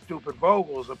Stupid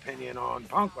Vogel's opinion on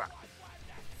punk rock.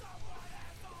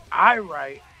 I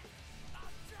write,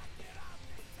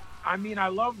 I mean, I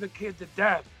love the kid to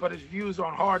death, but his views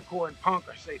on hardcore and punk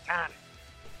are satanic.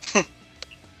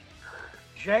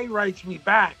 Jay writes me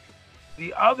back,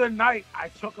 the other night I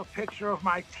took a picture of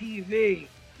my TV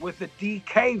with the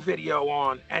DK video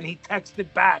on, and he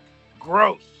texted back,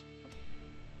 gross.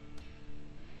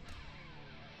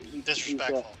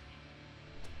 Disrespectful.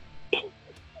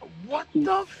 What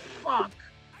the fuck?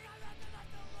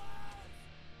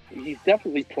 He's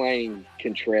definitely playing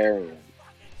contrarian.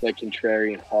 like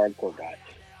contrarian hardcore guy.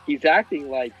 He's acting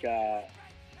like the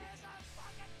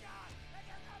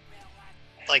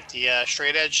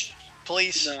straight edge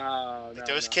police. no,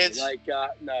 those kids? like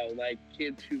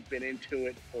kids who've been into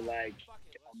it for like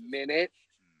a minute,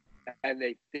 and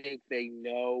they think they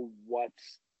know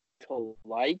what's to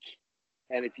like,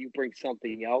 and if you bring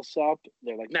something else up,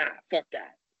 they're like, nah, fuck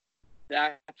that.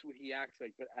 That's what he acts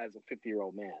like, but as a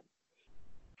 50-year-old man.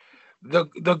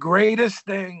 The greatest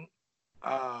thing,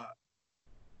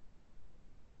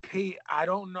 Pete, I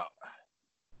don't know.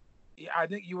 I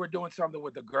think you were doing something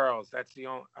with the girls. That's the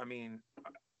only. I mean,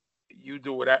 you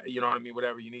do whatever, you know what I mean,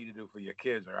 whatever you need to do for your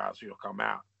kids, or else you'll come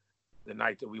out. The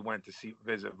night that we went to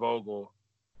visit Vogel.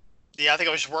 Yeah, I think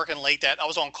I was working late I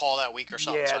was on call that week or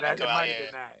something. Yeah, so it might have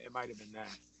been that. It might have been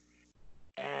that.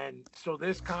 And so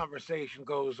this conversation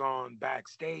goes on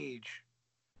backstage,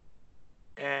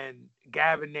 and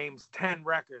Gavin names 10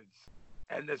 records,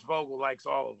 and this Vogel likes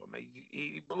all of them.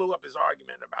 He blew up his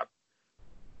argument in about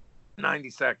 90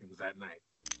 seconds that night.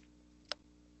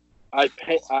 I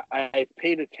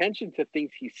paid attention to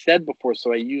things he said before,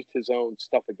 so I used his own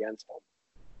stuff against him.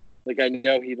 Like, I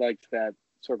know he likes that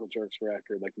Circle Jerks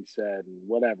record, like he said, and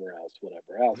whatever else.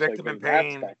 Victim in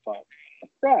Pain. That stuff up.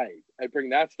 Right. I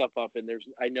bring that stuff up, and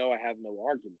I know I have no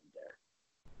argument there.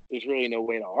 There's really no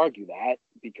way to argue that,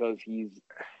 because he's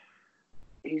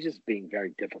just being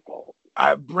very difficult.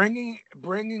 Bringing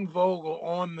Vogel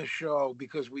on the show,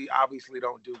 because we obviously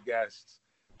don't do guests,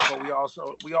 but we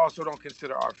also don't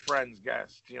consider our friends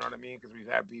guests. You know what I mean? Because we've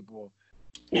had people.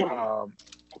 Well,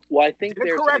 I think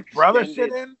did Correct Brother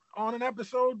sit in on an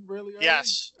episode really early?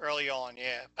 Yes, early on,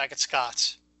 yeah, back at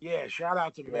Scott's. Yeah, shout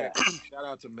out to Mick. Yeah. Shout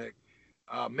out to Mick.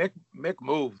 Mick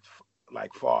moved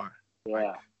like far. Yeah.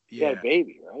 Like, Yeah,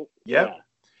 baby, right? Yep.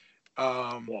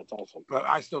 Yeah, it's awesome. But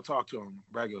I still talk to him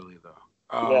regularly,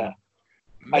 though. Yeah.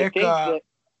 Mick, I think that,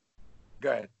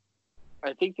 go ahead.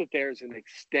 I think that there's an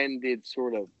extended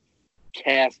sort of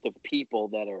cast of people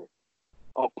that are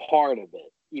a part of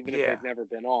it, even if they've never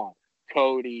been on.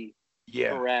 Cody,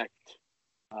 Correct,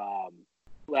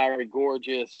 Larry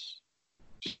Gorgeous,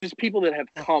 just people that have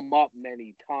come up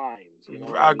many times. You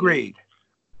know Agreed.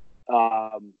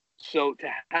 So to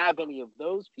have any of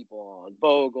those people on,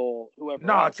 Vogel, whoever.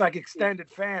 No, it's like extended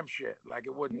fam shit. Like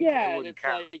it wouldn't. Yeah, it wouldn't it's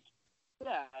count.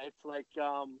 like,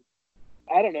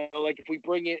 I don't know. Like if we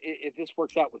bring it, if this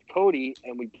works out with Cody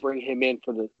and we bring him in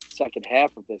for the second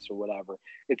half of this or whatever,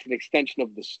 it's an extension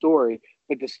of the story.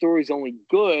 But the story's only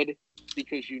good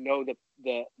because you know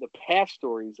the past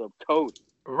stories of Cody.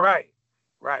 Right.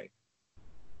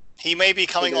 He may be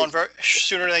coming on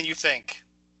sooner than you think.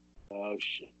 Oh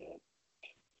shit!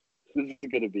 This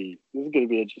is gonna be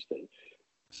interesting.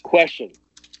 Question: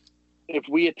 if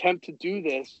we attempt to do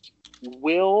this,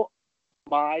 will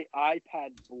my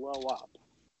iPad blow up?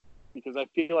 Because I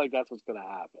feel like that's what's going to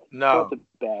happen. No. Something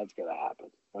bad's going to happen.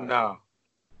 No.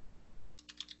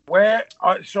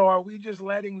 So are we just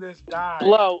letting this die?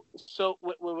 Blow. So,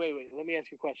 wait. Let me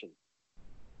ask you a question.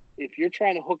 If you're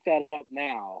trying to hook that up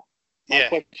now, my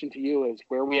question to you is,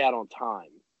 where are we at on time?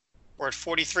 We're at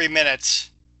 43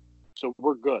 minutes. So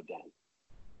we're good then.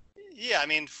 Yeah, I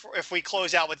mean, if we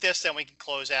close out with this, then we can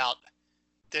close out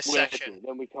this section.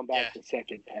 Then we come back to the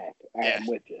second half. I'm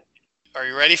with you. Are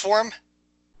you ready for him?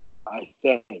 I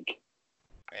think.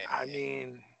 I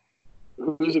mean,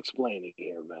 who's explaining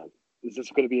here, man? Is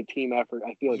this going to be a team effort?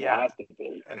 I feel like it has to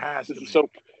be. It has to be.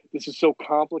 This is so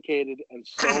complicated and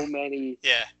so many.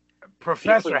 Yeah.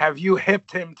 Professor, have you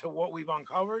hipped him to what we've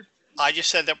uncovered? I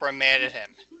just said that we're mad at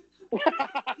him.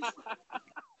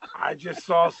 I just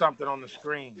saw something on the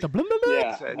screen.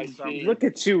 Yeah, look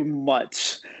at you,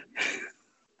 Mutt.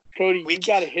 Cody, you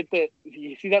got to hit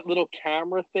you see that little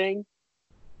camera thing?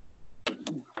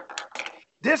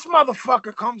 This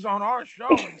motherfucker comes on our show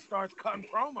and starts cutting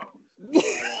promos.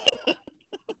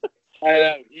 I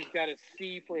know. He's got a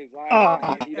C for his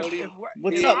eye.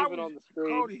 What's up? Even on the screen.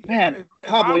 Cody, man,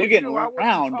 Pablo, you're getting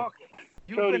around.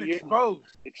 You've Cody, been exposed.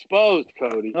 Exposed,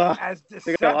 Cody. As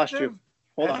deceptive. I lost you.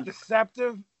 Hold on.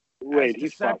 Deceptive. Wait,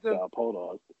 he's fucked up. Hold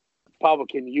on. Pablo,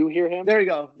 can you hear him? There you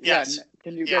go. Yes. Yeah.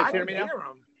 Can you guys hear me now?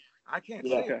 I can't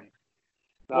see him.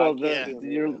 Well,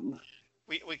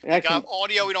 we got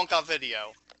audio, we don't got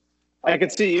video. I can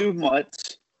see you,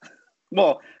 Mutt.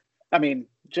 Well, I mean,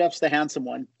 Jeff's the handsome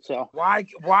one, so. Why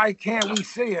can't we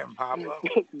see him, Pablo?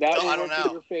 I don't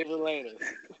know. Your favorite later.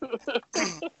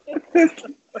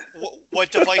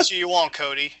 What device do you want,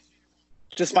 Cody?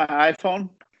 Just my iPhone.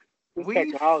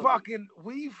 We've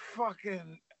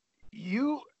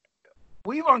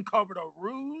uncovered a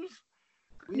ruse.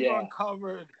 We've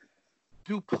uncovered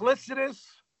duplicitous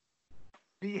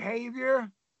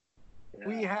behavior.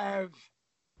 We have.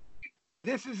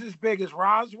 This is as big as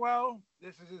Roswell.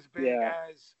 This is as big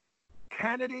as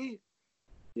Kennedy.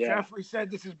 Yeah. Jeffrey said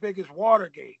this is big as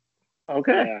Watergate.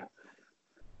 Okay. Yeah.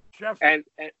 Jeffrey,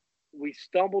 And we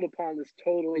stumbled upon this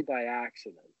totally by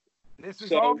accident. this is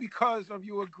so- all because of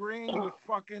you agreeing with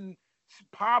fucking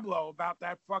Pablo about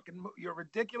that fucking your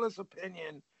ridiculous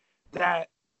opinion that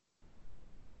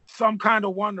Some Kind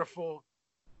of Wonderful.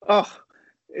 Oh,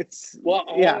 it's Well,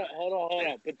 yeah. hold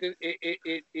on. But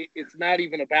it's not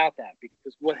even about that,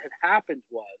 because what had happened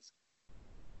was,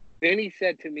 Vinny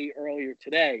said to me earlier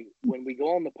today, when we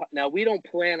go on the now we don't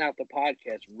plan out the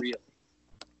podcast really.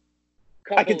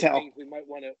 I can tell. We might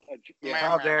want to.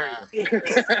 How dare you?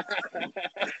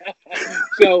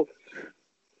 So,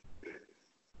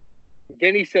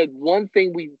 Vinny said one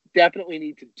thing we definitely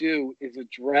need to do is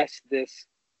address this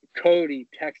Cody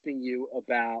texting you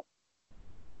about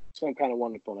Some Kind of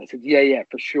Wonderful. And I said, yeah,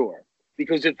 for sure.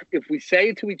 Because if we say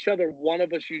it to each other, one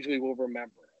of us usually will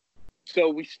remember it. So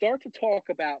we start to talk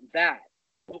about that,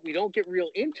 but we don't get real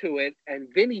into it. And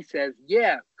Vinny says,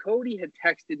 yeah, Cody had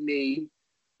texted me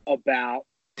about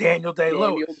Daniel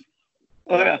Day-Lewis.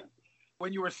 Oh, yeah.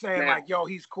 When you were saying, Now- like, yo,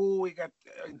 he's cool. He got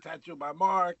tattooed by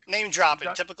Mark. Name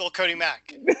dropping, typical Cody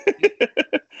Mack.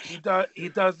 He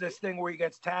does this thing where he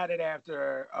gets tatted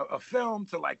after a film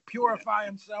to, like, purify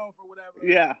himself or whatever.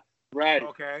 Yeah. right.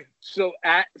 Okay. So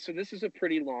this is a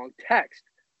pretty long text.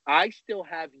 I still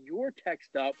have your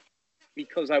text up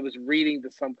because I was reading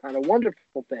the Some Kind of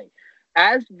Wonderful thing.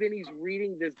 As Vinny's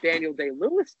reading this Daniel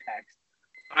Day-Lewis text,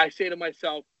 I say to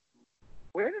myself,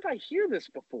 where did I hear this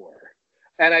before?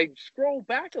 And I scroll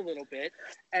back a little bit,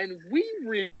 and we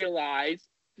realize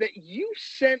that you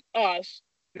sent us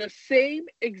the same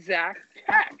exact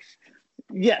text.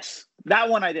 Yes. That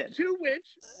one I did. To which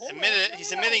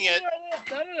He's admitting it.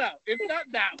 No. It's not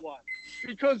that one.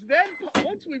 Because then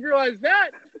once we realize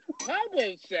that,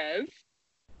 Pablo says,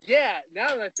 yeah, now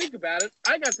that I think about it,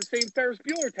 I got the same Ferris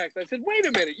Bueller text. I said, wait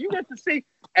a minute, you got the same.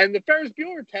 And the Ferris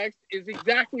Bueller text is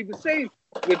exactly the same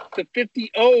with the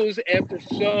 50 O's after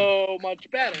so much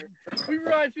better. We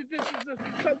realize that this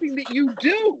is something that you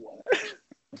do.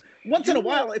 Once in a You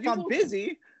while, will- if you I'm will-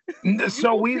 busy.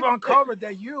 So we've uncovered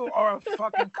that you are a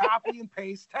fucking copy and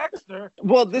paste texter.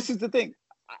 Well, this is the thing.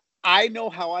 I know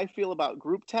how I feel about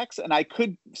group text, and I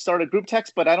could start a group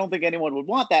text, but I don't think anyone would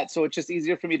want that. So it's just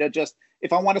easier for me to just,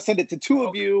 if I want to send it to two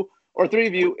of you or three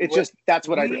of you, it's just, that's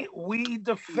what I do. We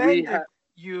defended have-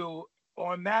 you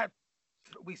on that.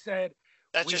 We said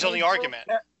That's we his hate only group argument.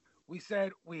 We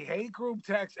said we hate group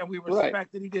text, and we Right.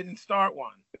 respect that he didn't start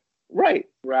one. Right.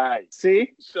 Right.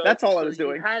 See? So That's all I so was you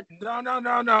doing. had-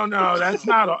 No. That's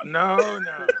not all. No.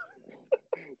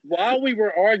 while we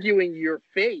were arguing your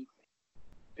fate,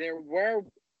 there were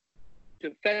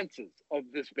defenses of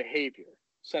this behavior,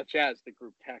 such as the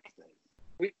group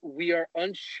texting. We are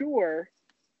unsure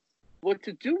what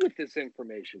to do with this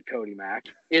information, Cody Mack.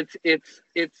 It's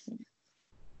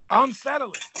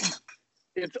Unsettling.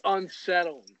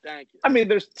 unsettling. Thank you. I mean,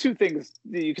 there's two things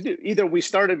that you can do. Either we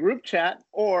start a group chat,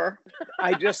 or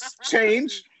I just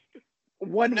change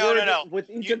one word with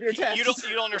each of your texts. You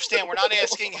don't understand. We're not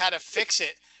asking how to fix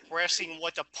it. We're asking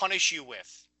what to punish you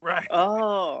with. Right.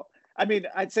 Oh, I mean,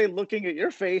 I'd say looking at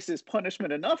your face is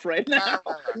punishment enough right now.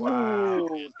 Wow.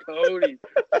 Ooh, Cody,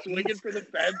 swinging for the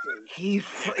fences. He's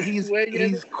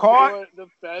Swinging caught. for the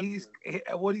fences.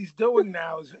 What he's doing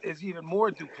now is even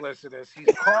more duplicitous.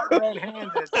 He's caught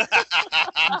red-handed.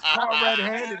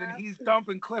 And he's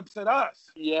dumping clips at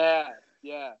us. Yeah.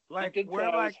 Like He did we're say I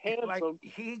was like handsome.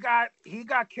 he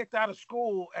got kicked out of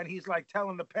school, and he's like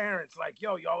telling the parents, like,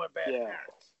 "Yo, y'all are bad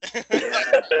Yeah.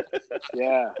 parents."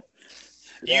 Yeah.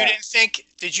 You didn't think?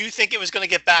 Did you think it was going to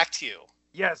get back to you?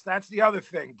 Yes, that's the other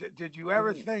thing. Did you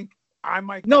ever think I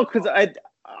might? No, because I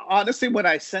honestly, when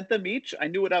I sent them each, I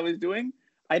knew what I was doing.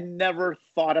 I never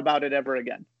thought about it ever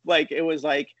again. Like, it was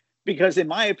like, because in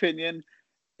my opinion,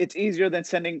 it's easier than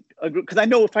sending a group. Because I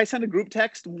know if I send a group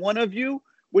text, one of you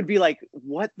would be like,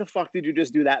 what the fuck did you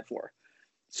just do that for?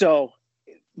 So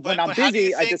when I'm But how do you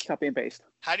busy, I think- just copy and paste.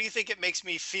 How do you think it makes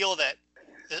me feel that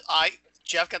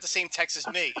Jeff got the same text as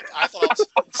me? I thought it was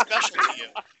special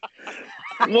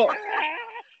to you. Well,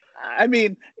 I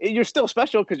mean, you're still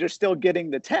special because you're still getting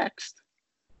the text.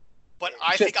 But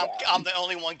I think I'm the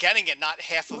only one getting it, not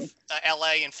half of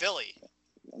LA and Philly.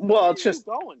 Well, it's just,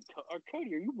 Where are you going?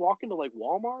 Cody, are you walking to like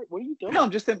Walmart? What are you doing? no,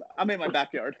 I'm in my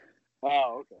backyard.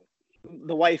 Oh, okay.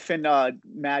 The wife and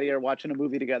Maddie are watching a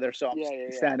movie together, so I'm standing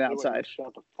They wouldn't outside.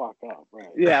 Shut the fuck up, right?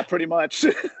 Yeah, pretty much.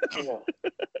 Yeah.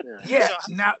 Yeah. So-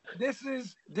 Now this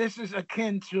is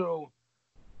akin to.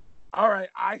 All right,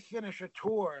 I finish a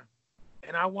tour,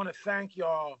 and I want to thank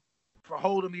y'all for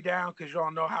holding me down because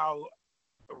y'all know how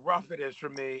rough it is for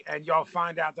me, and y'all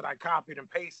find out that I copied and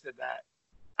pasted that.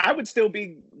 I would still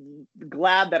be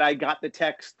glad that I got the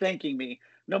text thanking me,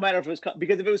 no matter if it was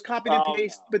because if it was copied and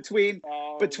paste between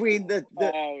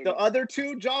the other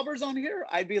two jobbers on here,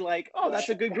 I'd be like, oh, that's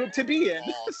a good group to be in.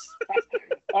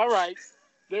 All right,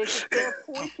 there's a fair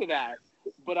point to that,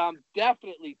 but I'm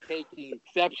definitely taking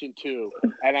exception to,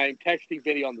 and I'm texting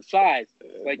Vinny on the side,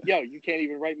 like, yo, you can't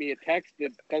even write me a text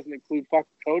that doesn't include fucking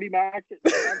Cody Mack. What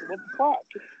the fuck?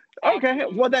 Okay,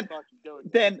 well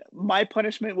then my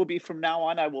punishment will be from now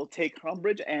on, I will take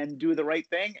umbrage and do the right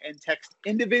thing and text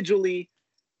individually,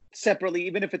 separately,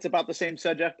 even if it's about the same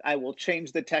subject. I will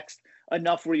change the text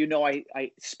enough where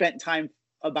I spent time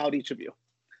about each of you.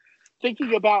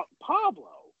 Thinking about Pablo,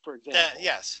 for example.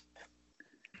 Yes.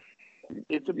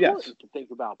 It's important to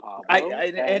think about Pablo.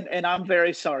 And I'm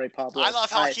very sorry, Pablo. I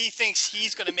love how he thinks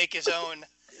he's going to make his own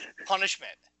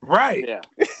punishment. Right. Yeah.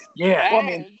 Yeah. Well, I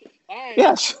mean,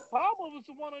 yes. Pablo was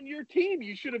the one on your team.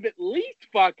 You should have at least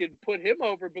fucking put him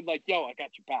over and been like, yo, I got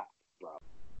your back, bro.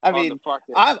 I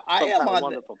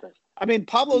mean,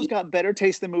 Pablo's got better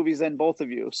taste in movies than both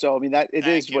of you. So, I mean, what it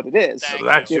is.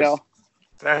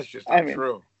 That's just not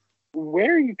true.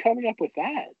 Where are you coming up with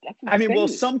that? That's insane. I mean, well,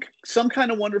 some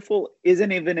Kind of Wonderful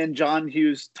isn't even in John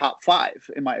Hughes' top 5,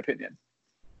 in my opinion.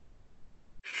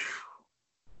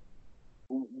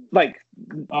 Like,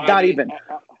 not even.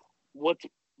 What's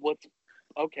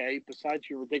okay? Besides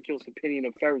your ridiculous opinion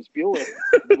of Ferris Bueller,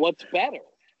 what's better?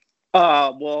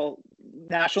 Well,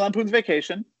 National Lampoon's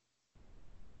Vacation.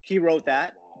 He wrote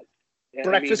that.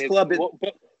 Breakfast Club is.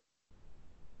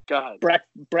 Go ahead.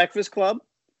 Breakfast Club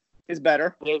is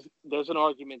better. There's an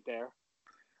argument there.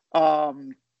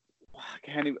 Home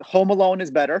Alone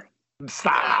is better.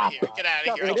 Stop. Get out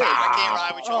of here. I can't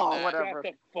ride with you on that. Whatever.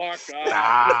 Shut the fuck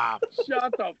up. Stop.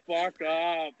 Shut the fuck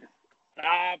up.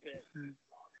 Stop it.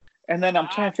 And then I'm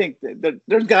trying to think.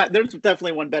 There's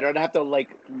definitely one better. I'd have to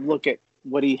look at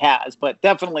what he has, but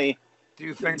definitely. Do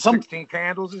you think 16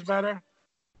 Candles is better?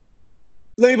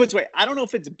 Let me put it this way. I don't know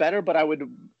if it's better, but I would,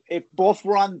 if both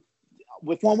were on,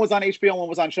 if one was on HBO and one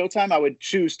was on Showtime, I would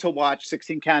choose to watch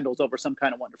 16 Candles over Some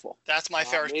Kind of Wonderful. That's my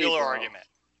Ferris Bueller argument.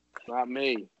 Not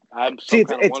me. I'm Some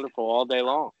Kind of Wonderful all day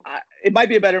long. It might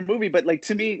be a better movie, but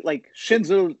to me,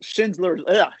 Schindler's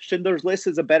List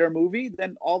is a better movie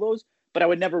than all those, but I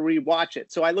would never rewatch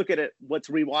it. So I look at it, what's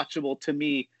rewatchable to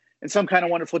me, and Some Kind of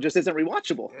Wonderful just isn't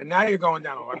rewatchable. And now you're going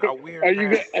down a weird. Are you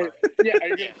gonna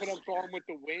put up Gone with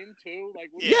the Wind too?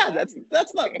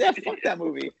 That's not fuck that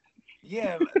movie.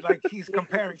 Yeah, like he's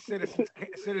comparing Citizen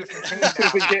Kane.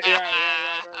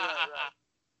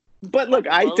 But look,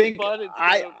 I think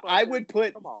I would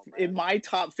put in my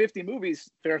top 50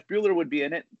 movies, Ferris Bueller would be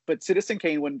in it, but Citizen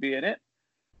Kane wouldn't be in it.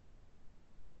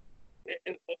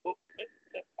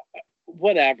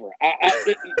 Whatever.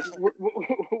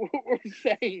 We're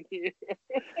saying here,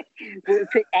 we're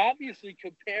obviously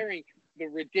comparing the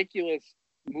ridiculous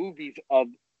movies of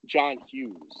John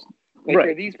Hughes. Right.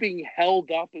 Are these being held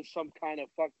up as some kind of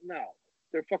No,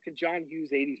 they're fucking John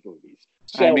Hughes 80s movies.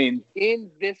 So, I mean,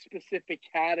 in this specific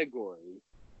category,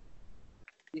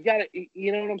 you got to,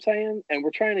 you know what I'm saying? And we're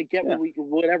trying to get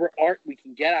whatever art we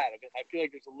can get out of it. I feel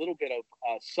like there's a little bit of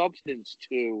substance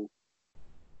to.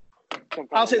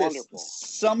 I'll say this: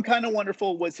 Some Kind of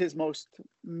Wonderful was his most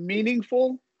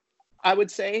meaningful, I would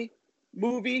say,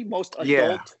 movie, most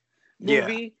adult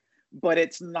movie, but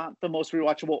it's not the most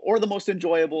rewatchable or the most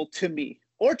enjoyable to me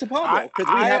or to Pablo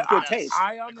because we have good taste.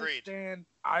 I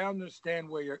understand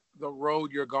where the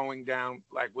road you're going down,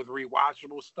 like with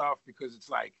rewatchable stuff, because it's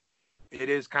like it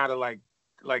is kind of like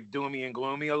doomy and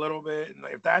gloomy a little bit. And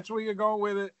if that's where you're going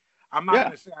with it, I'm not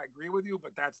going to say I agree with you,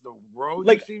 but that's the road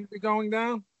you seem to be going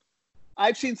down.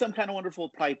 I've seen Some Kind of Wonderful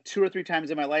probably 2 or 3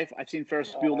 times in my life. I've seen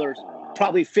Ferris Bueller's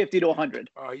probably 50 to 100.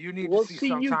 You need to see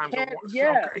Sometimes.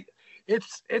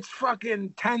 It's fucking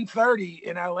 10:30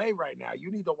 in LA right now.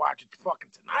 You need to watch it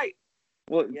fucking tonight.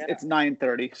 Well, it's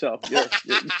 9:30, so fuck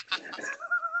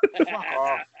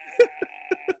off.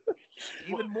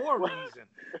 Even more reason.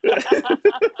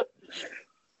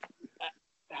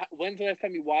 When's the last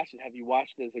time you watched it? Have you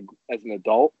watched it as an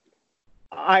adult?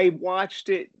 I watched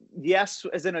it, yes,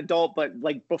 as an adult, but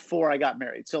before I got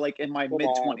married. So in my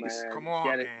mid-20s. Come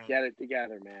on, get it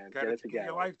together, man. Get it together.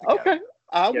 Your life together. Okay,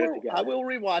 I will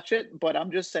rewatch it, but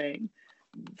I'm just saying,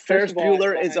 Ferris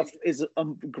Bueller is a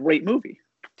great movie.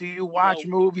 Do you watch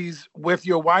movies with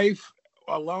your wife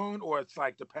alone, or it's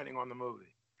depending on the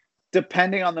movie?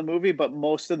 Depending on the movie, but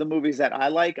most of the movies that I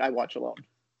watch alone.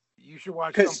 You should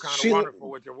watch Some Kind of Wonderful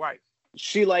with your wife.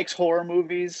 She likes horror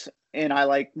movies, and I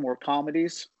like more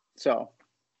comedies. So,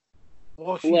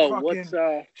 Well, she Hello, fucking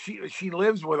what's she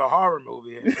lives with a horror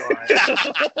movie. And so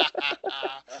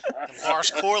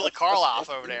Lars Karloff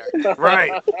over there.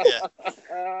 right. Yeah.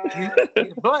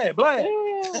 Blay.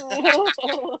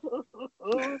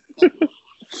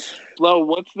 Flo,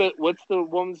 what's the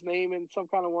woman's name in Some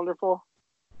Kind of Wonderful?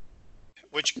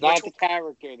 Which Not the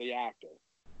character, the actor.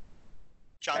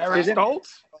 John Harry Kramer? Stoltz?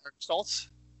 Stoltz?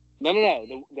 No.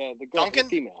 The girl, Duncan? the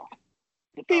female.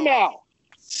 The female.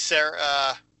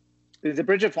 Sarah. Is it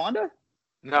Bridget Fonda?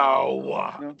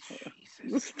 No. No.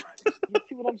 Jesus. You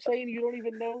see what I'm saying? You don't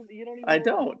even know. You don't even. I know the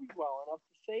don't. movie well enough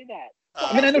to say that.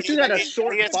 I mean, I know she's got a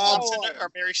short Leah bob. Thompson or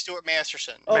Mary Stuart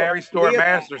Masterson. Oh, Mary Stuart Leah-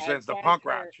 Masterson's the I punk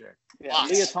find rock her- chick. Yeah,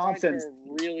 Lots. Leah I find Thompson's. her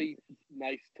really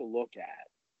nice to look at.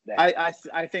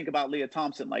 I think about Leah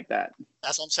Thompson like that.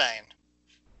 That's what I'm saying.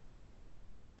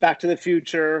 Back to the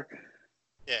Future.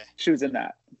 Yeah. She was in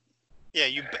that. Yeah,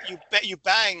 you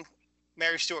bang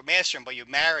Mary Stuart Masterson, but you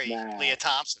marry Nah. Leah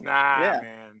Thompson. Nah, Yeah.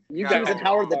 man. You She guys was in are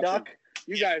Howard the fucking- Duck.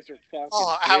 You guys are fucking.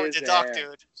 Oh, Howard the squiz Duck, air.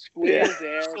 dude. Squiz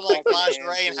air. I feel like fucking lingerie and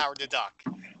answers. Howard the Duck.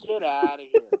 Get out of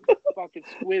here. Fucking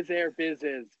squiz air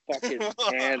business. Fucking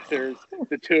answers.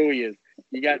 The two of you.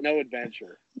 You got no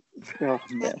adventure. Oh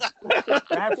man.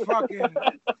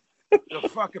 That the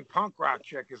fucking punk rock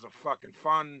chick is a fucking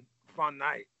fun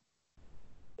night.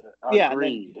 Yeah,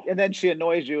 Agreed. and then she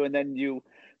annoys you, and then you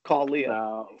call Leah.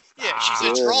 No. Yeah,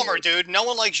 she's a drummer, dude. No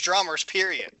one likes drummers,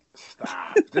 period.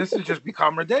 Stop. This has just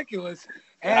become ridiculous.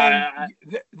 And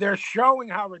they're showing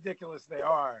how ridiculous they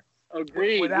are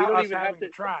Agreed. without we don't us even having have to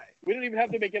try. We don't even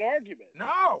have to make an argument.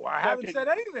 No, I haven't Fucking- said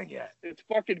anything yet. It's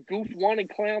fucking Goof 1 and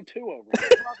Clown 2 over here.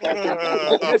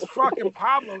 This fucking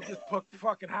Pablo just put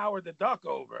fucking Howard the Duck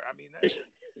over. I mean,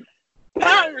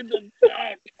 Howard the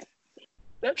Duck.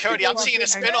 That's Cody, I'm the seeing a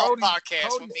fucking- spin-off Cody's- podcast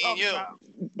with Cody's me and talking you. about-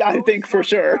 I Cody's think for talking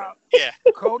sure. about- Yeah.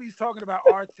 Cody's talking about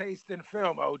our taste in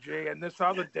film, OG, and this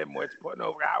other dimwit's putting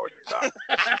over Howard the Duck.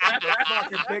 The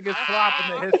fucking biggest flop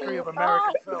in the history of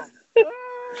American film.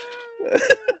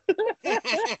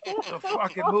 The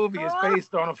fucking movie is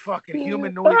based on a fucking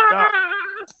humanoid duck.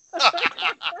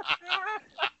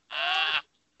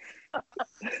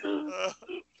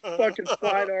 Fucking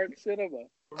fine art cinema.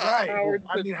 Right. Howard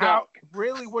I the mean, Duck.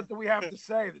 really, what do we have to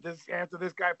say that after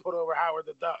this guy put over Howard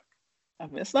the Duck? I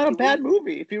mean, it's not a bad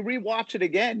movie. If you rewatch it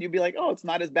again, you'd be like, "Oh, it's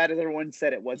not as bad as everyone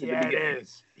said it was at Yeah, the it beginning."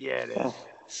 is. Yeah, it is.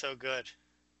 So good.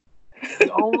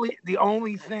 The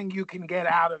only thing you can get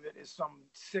out of it is some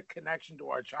sick connection to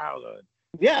our childhood.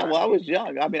 Yeah, well, I was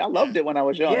young. I mean, I loved it when I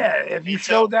was young. Yeah, if you Me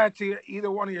showed too. that to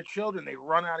either one of your children, they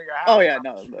run out of your house. Oh yeah, down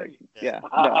no, the like, street. yeah, no.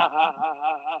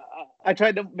 I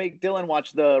tried to make Dylan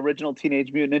watch the original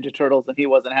Teenage Mutant Ninja Turtles, and he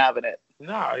wasn't having it.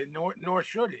 No, nor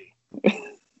should he.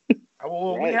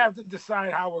 Well, we Right. have to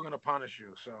decide how we're going to punish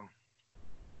you. So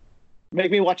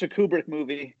Make me watch a Kubrick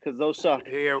movie because those suck.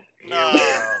 here we No.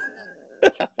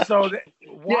 go. So one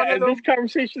Yeah, of and them, this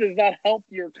conversation does not help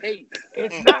your case.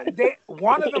 it's not.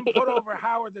 One of them put over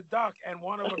Howard the Duck, and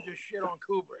one of them just shit on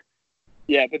Kubrick.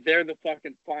 Yeah, but they're the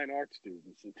fucking fine art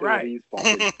students. The two of Right. these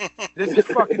fucking, This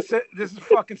is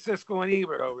fucking Siskel and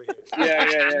Ebert over here.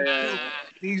 yeah.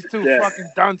 These two Yeah.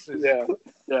 fucking dunces. Yeah.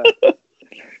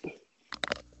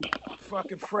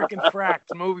 Fucking frickin'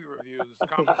 fracked movie reviews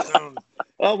coming soon.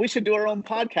 Well, we should do our own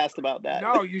podcast about that.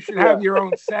 No, you should have your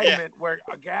own segment where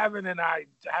Gavin and I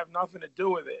have nothing to do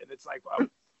with it, and it's like a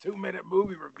 2-minute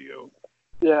movie review.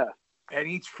 Yeah. And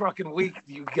each fucking week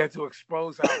you get to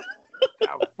expose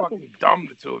how fucking dumb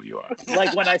the two of you are.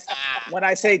 Like when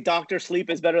I say Doctor Sleep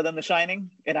is better than The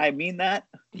Shining, and I mean that.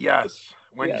 Yes,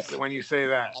 Yes. when you say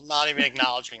that. I'm not even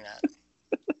acknowledging that.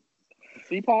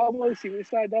 See, Pablo? See what you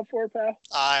signed up for, pal?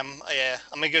 I'm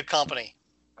in good company.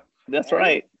 That's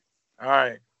right. All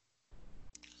right.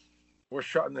 We're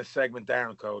shutting this segment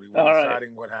down, Cody. We're All right.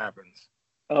 deciding what happens.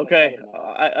 Okay.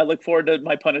 I look forward to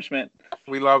my punishment.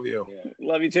 We love you. Yeah.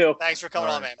 Love you too. Thanks for coming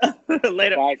All on, man.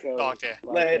 Later. Bye, Cody. Talk to you.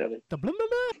 Bye, Later.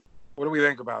 Cody. What do we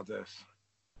think about this?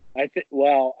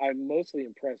 Well, I'm mostly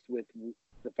impressed with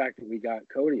the fact that we got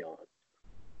Cody on.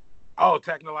 Oh,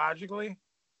 technologically?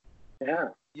 Yeah.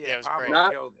 Yeah, it was Pablo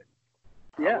great. killed it.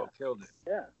 Yeah. Pablo killed it.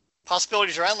 Yeah.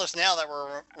 Possibilities are endless now that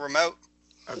we're remote.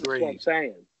 That's what I'm Agreed.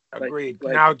 saying. Agreed.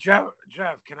 like- Now, Jeff,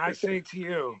 can I say to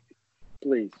you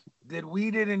Please. that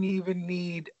we didn't even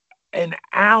need an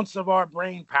ounce of our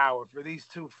brain power for these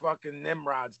two fucking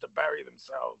Nimrods to bury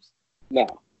themselves? No.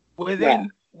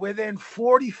 Within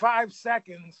 45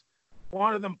 seconds,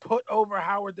 one of them put over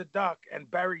Howard the Duck and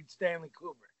buried Stanley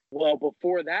Kubrick. Well,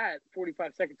 before that,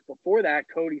 45 seconds before that,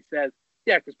 Cody says,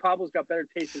 yeah, because Pablo's got better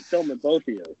taste in film than both of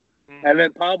you. Mhm. And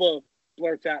then Pablo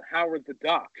blurts out Howard the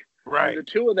Duck. Right. And the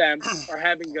two of them are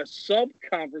having a sub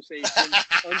conversation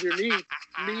underneath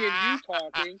me and you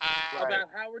talking about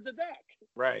Howard the Duck.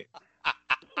 Right.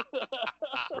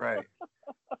 Right.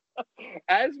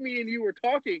 As me and you were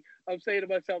talking, I'm saying to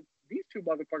myself, these two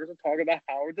motherfuckers are talking about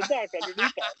Howard the Duck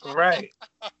underneath us. Right.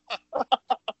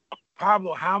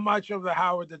 Pablo, how much of the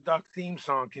Howard the Duck theme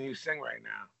song can you sing right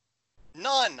now?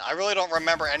 None. I really don't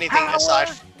remember anything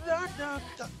aside. The Duck.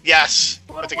 Yes,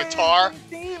 with the guitar.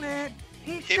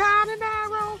 He shot an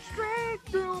arrow straight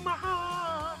through my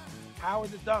heart.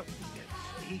 Howard the Duck.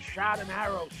 He shot an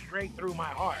arrow straight through my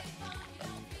heart.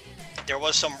 There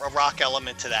was some rock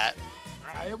element to that.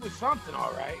 It was something,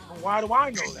 all right. But why do I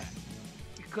know that?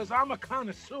 Because I'm a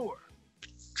connoisseur.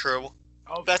 True.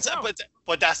 But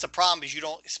that's the problem, is you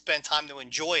don't spend time to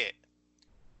enjoy it.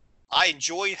 I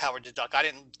enjoyed Howard the Duck. I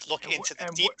didn't look into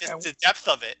the depth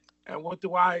of it. And what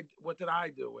did I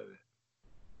do with it?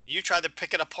 You tried to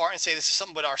pick it apart and say this is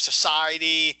something with our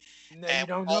society. No, and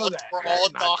you don't know that. We're all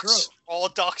ducks. All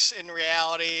ducks in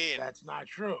reality. And that's not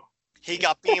true. He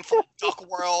got beamed from duck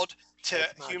world to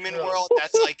human world.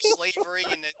 That's like slavery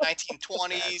in the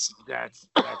 1920s. That's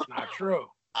not true.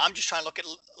 I'm just trying to look at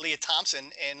Leah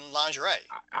Thompson in lingerie.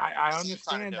 I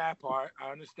understand that part.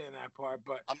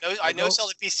 But I know it's all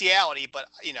the bestiality, but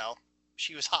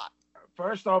she was hot.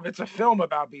 First off, it's a film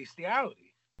about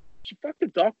bestiality. She fucked a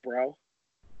duck, bro.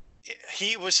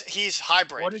 He's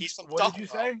hybrid. What He's from what duck, did you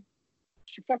bro. say?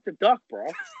 She fucked a duck, bro.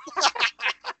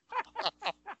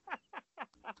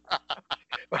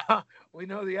 we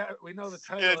know the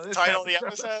title. Yeah, of this title of the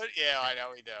episode. Yeah, I know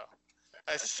we do.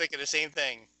 I was thinking the same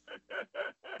thing.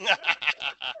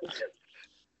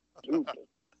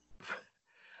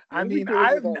 I mean,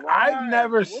 I've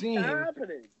never seen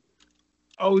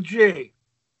OG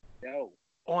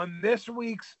on this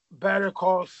week's Better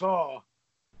Call Saul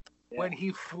when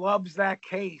he flubs that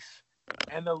case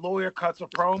and the lawyer cuts a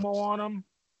promo on him.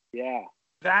 Yeah,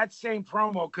 that same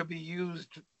promo could be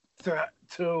used to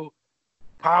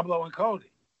Pablo and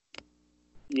Cody.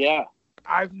 Yeah,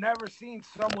 I've never seen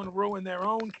someone ruin their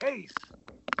own case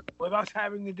with us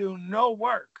having to do no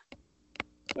work.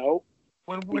 Nope.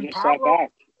 When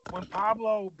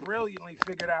Pablo brilliantly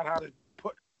figured out how to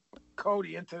put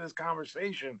Cody into this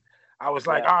conversation, I was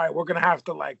like, all right, we're gonna have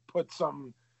to lay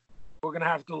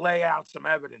out some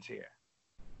evidence here.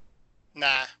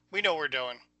 Nah, we know what we're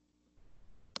doing.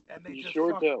 And they you just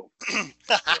sure do. You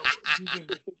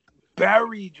just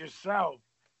buried yourself.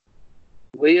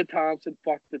 Leah Thompson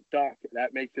fucked the duck.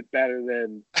 That makes it better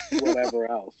than whatever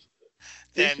else.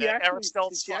 Then Eric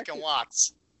Stoltz fucking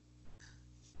Watts.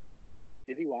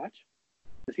 Did he watch?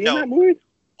 Is he in that movie?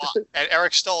 And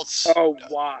Eric Stoltz. Oh,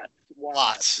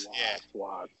 Watts. Yeah.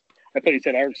 Watts. I thought you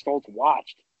said Eric Stoltz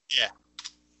watched. Yeah.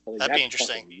 That'd be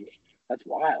interesting. That's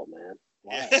wild, man.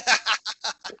 Wow.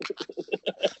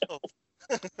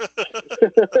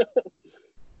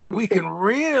 We can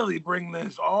really bring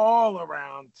this all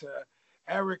around to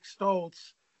Eric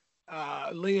Stoltz,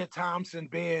 Leah Thompson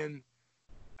being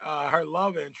her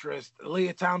love interest,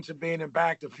 Leah Thompson being in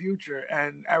Back to the Future,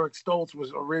 and Eric Stoltz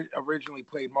was originally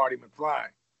played Marty McFly.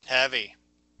 Heavy.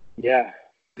 Yeah.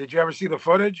 Did you ever see the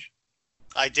footage?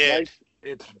 I did.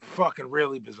 It's fucking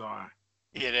really bizarre.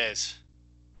 It is.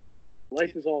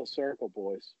 Life is all a circle,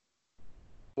 boys.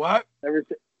 What?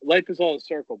 Life is all a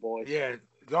circle, boys. Yeah,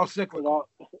 it's all cyclical.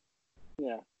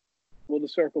 Yeah. Will the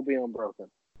circle be unbroken?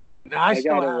 Now I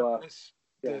still have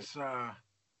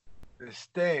this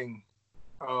thing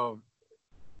of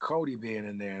Cody being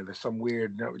in there. There's some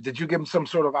weird. Did you give him some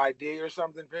sort of ID or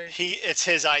something, Pete? It's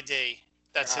his ID.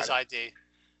 That's his ID.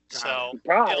 So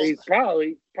he's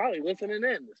probably listening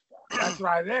in. That's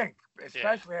what I think,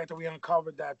 especially after we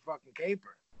uncovered that fucking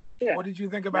caper. Yeah. What did you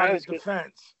think about his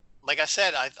defense? Like I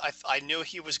said, I knew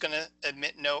he was going to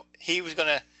admit he was going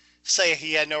to say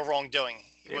he had no wrongdoing.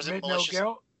 He wasn't malicious. No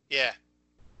guilt? Yeah.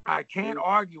 I can't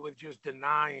argue with just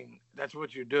denying that's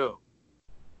what you do.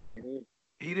 Mm-hmm.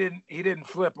 He didn't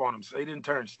flip on him, so he didn't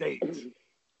turn states.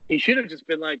 He should have just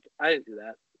been like, I didn't do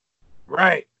that.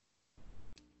 Right.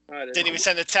 Didn't even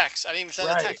send a text. I didn't even send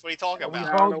a text. What are you talking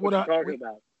about? I don't know what you're talking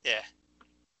about. Yeah.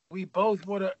 We both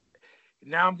would have.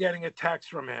 Now I'm getting a text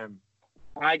from him.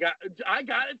 I got it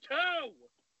too.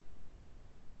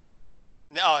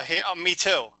 No, me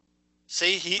too.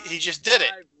 See, he just did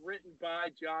it. Written by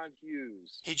John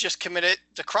Hughes. He just committed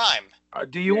the crime.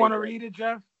 Do you want to read it,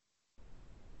 Jeff?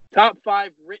 Top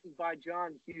 5 written by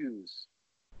John Hughes.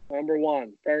 Number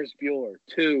 1, Ferris Bueller.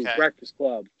 2, Breakfast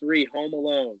Club. 3, Home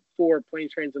Alone. 4,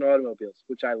 Planes, Trains, and Automobiles,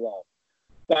 which I love.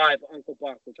 5, Uncle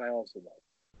Buck, which I also love.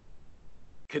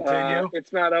 Continue.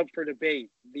 It's not up for debate.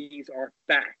 These are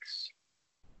facts.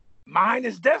 Mine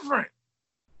is different.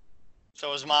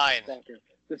 So is mine.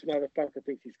 This motherfucker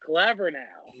thinks he's clever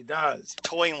now. He does.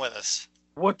 Toying with us.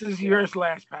 What does yours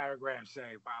last paragraph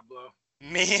say, Pablo?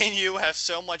 Me and you have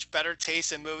so much better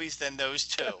taste in movies than those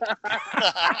two.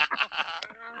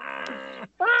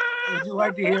 Would you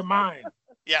like to hear mine?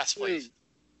 Yes, please.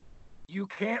 You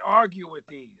can't argue with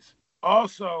these.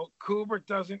 Also, Kubrick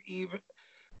doesn't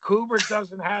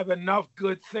have enough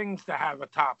good things to have a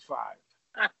top 5.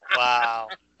 Wow.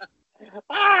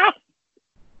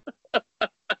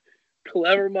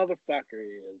 Clever motherfucker he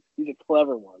is. He's a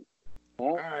clever one. Huh?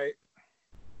 All right.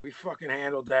 We fucking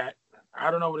handled that. I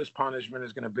don't know what his punishment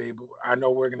is going to be, but I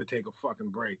know we're going to take a fucking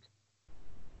break.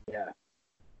 Yeah.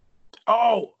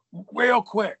 Oh, real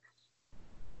quick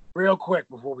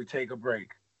before we take a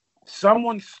break.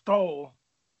 Someone stole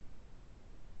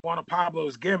one of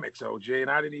Pablo's gimmicks, OG,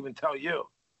 and I didn't even tell you.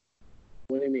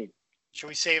 What do you mean? Should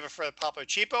we save it for the Papo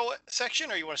Cheapo section,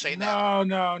 or you want to say it now?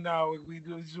 No. We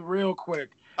do this real quick.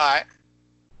 All right.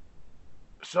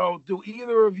 So, do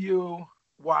either of you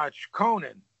watch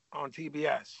Conan on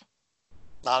TBS?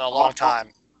 Not in a long time.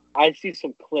 I see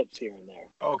some clips here and there.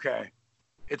 Okay.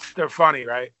 They're funny,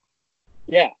 right?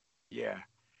 Yeah. Yeah.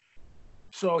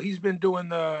 So he's been doing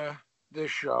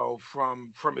this show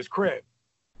from his crib.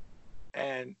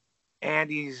 And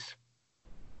Andy's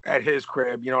at his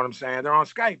crib, you know what I'm saying? They're on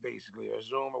Skype basically, or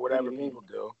Zoom, or whatever people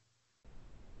do.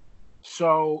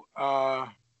 So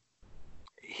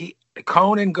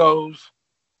Conan goes,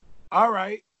 all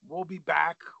right, we'll be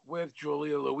back with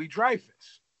Julia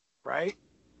Louis-Dreyfus, right?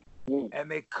 And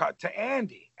they cut to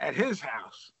Andy at his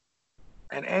house.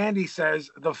 And Andy says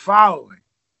the following.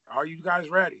 Are you guys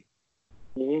ready?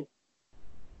 Mm-hmm.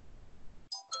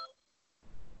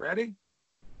 Ready?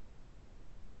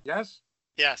 Yes?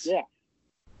 Yes. Yeah.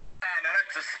 Now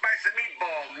that's a spicy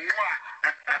meatball.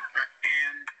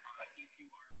 And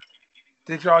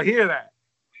Did y'all hear that?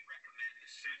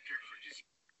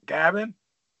 Gavin?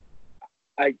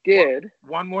 I did.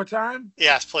 One more time?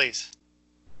 Yes, please.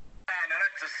 now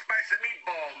that's a spicy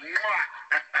meatball.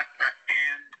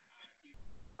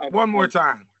 And One more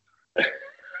time. now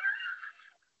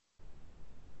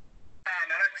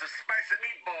that's a spicy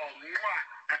meatball.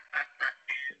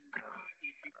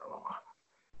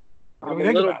 What do we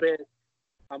think about it?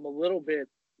 I'm a little bit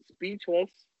speechless.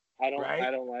 I don't Right.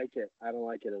 I don't like it. I don't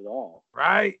like it at all.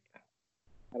 Right?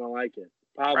 I don't like it.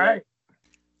 Pablo, Right?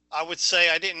 I would say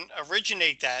I didn't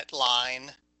originate that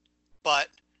line, but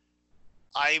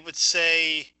I would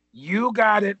say You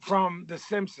got it from The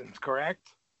Simpsons,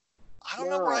 correct? I don't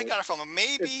know where I No. got it from.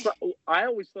 Maybe I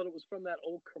always thought it was from that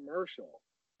old commercial.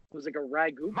 It was like a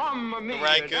ragu. Mamma the mia,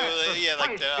 ragu, that's a yeah,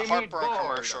 like the spicy heartburn meatball.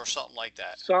 commercial or something like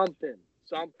that. Something.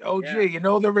 OG, yeah. you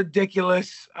know the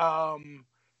ridiculous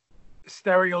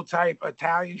stereotype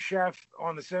Italian chef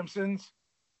on The Simpsons?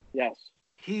 Yes.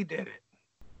 He did it.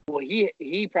 Well, he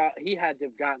had to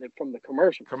have gotten it from the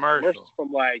commercial. Commercial. Commercials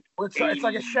from like. It's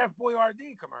like a 80s. Chef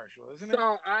Boyardee commercial, isn't it?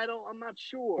 So I'm not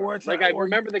sure. Or it's like like- I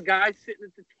remember the guy sitting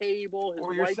at the table. His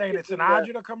Or you're wife saying gets it's an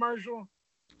in the- agita commercial?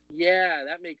 Yeah,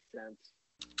 that makes sense.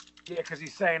 Yeah, because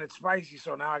he's saying it's spicy,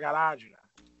 so now I got agita.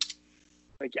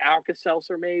 Like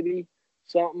Alka-Seltzer, maybe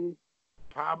something.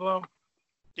 Pablo?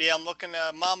 Yeah, I'm looking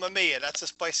at Mamma Mia. That's a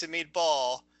spicy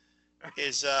meatball.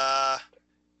 That's a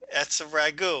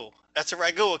ragu. That's a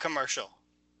ragu commercial.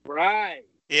 Right.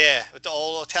 Yeah, with the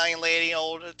old Italian lady,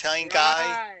 old Italian guy.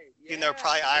 Right. Even though they're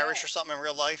probably Irish or something in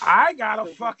real life. I got a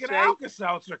Does it fucking say-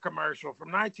 Alka-Seltzer commercial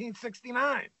from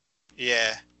 1969.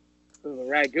 Yeah. So the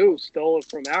ragu stole it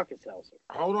from Alka-Seltzer.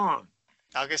 Hold on.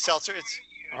 Alka-Seltzer, it's...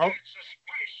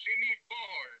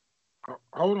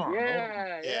 Hold on.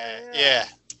 Yeah. Yeah.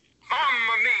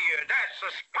 Mamma mia, that's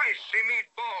a spicy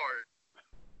meatball.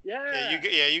 Yeah.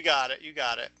 You got it. You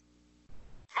got it.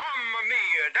 Mamma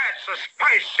mia, that's a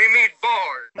spicy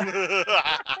meatball.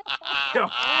 Yo,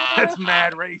 that's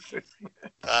mad racist.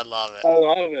 I love it. I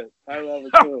love it. I love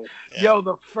it too. Yeah. Yo,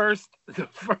 the first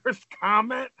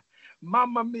comment,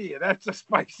 Mamma Mia, that's a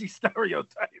spicy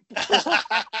stereotype.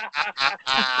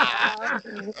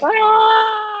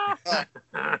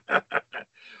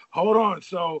 Hold on.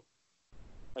 So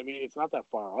I mean, it's not that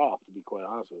far off, to be quite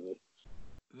honest with you.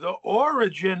 the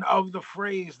origin of the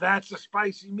phrase "that's a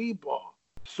spicy meatball."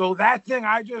 So that thing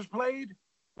I just played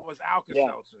was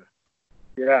Alka-Seltzer,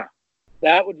 Yeah.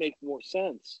 That would make more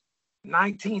sense.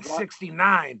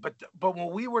 1969. But when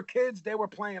we were kids, they were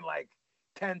playing like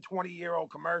 10,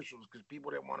 20-year-old commercials because people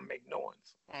didn't want to make new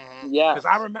ones. Mhm. Yeah. Because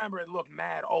I remember it looked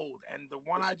mad old, and the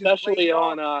one I just Especially played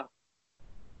on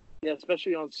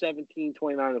especially on 17,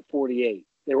 29, and 48.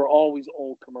 They were always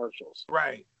old commercials.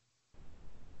 right.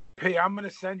 Hey, I'm gonna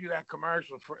send you that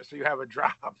commercial so you have a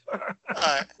drop. All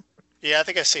right. Yeah, I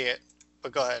think I see it.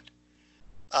 but go ahead.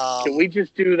 Can we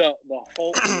just do the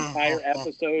whole entire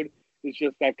episode? Is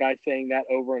just that guy saying that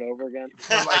over and over again?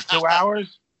 For like 2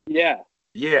 hours? Yeah.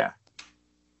 Yeah.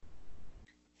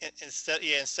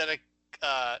 Instead of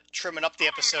trimming up the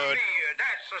episode. Mia,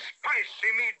 that's a spicy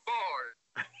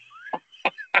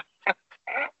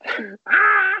meatball.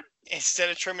 Instead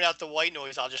of trimming out the white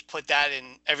noise, I'll just put that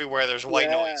in everywhere there's white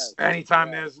noise.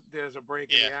 Anytime there's a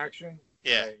break in the action.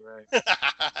 Yeah. Right.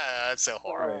 That's so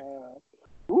horrible.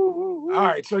 All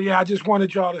right, so yeah, I just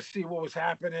wanted y'all to see what was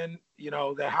happening. You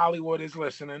know that Hollywood is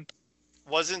listening.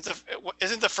 Isn't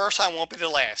the first time, won't be the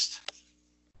last.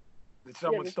 That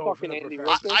someone stole from the Andy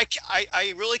professor.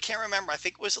 I really can't remember. I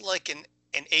think it was like in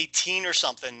 18 or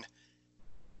something.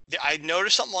 I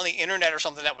noticed something on the internet or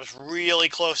something that was really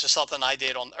close to something I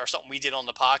did or something we did on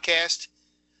the podcast,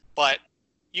 but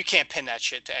you can't pin that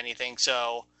shit to anything.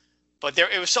 So, but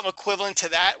it was something equivalent to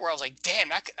that where I was like, damn,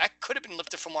 that could have been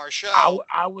lifted from our show.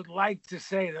 I would like to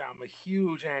say that I'm a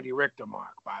huge Andy Richter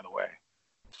mark, by the way.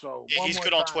 So yeah, he's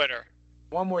good on Twitter.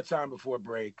 One more time before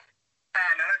break. Now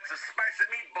that's a spicy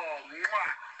meatball.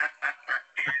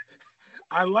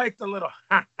 I like the little.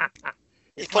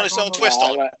 He put his own twist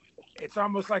on it. It's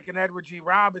almost like an Edward G.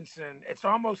 Robinson. It's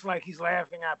almost like he's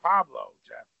laughing at Pablo,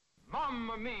 Jeff.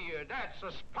 Mamma mia, that's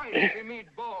a spicy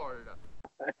meatball.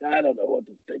 I don't know what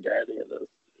to think of any of this.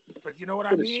 But you know what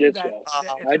I It's a mean? shit show.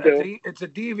 I do. It's a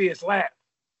devious laugh.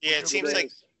 Yeah, it seems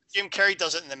like Jim Carrey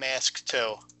does it in The Mask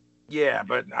too. Yeah,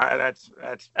 but that's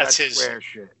his square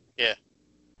shit. Yeah.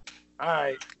 All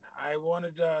right. I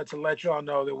wanted to let y'all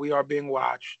know that we are being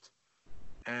watched.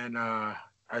 And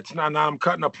it's not I'm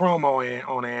cutting a promo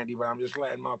on Andy, but I'm just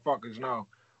letting motherfuckers know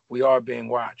we are being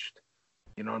watched.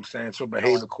 You know what I'm saying? So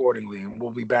behave accordingly, and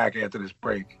we'll be back after this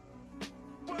break.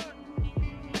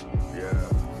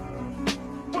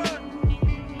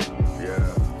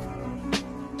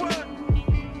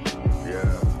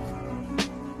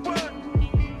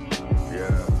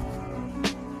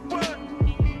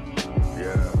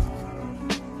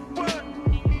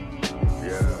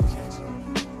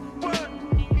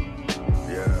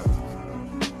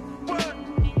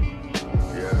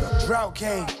 Drought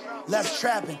came, less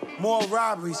trapping, more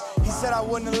robberies. He said I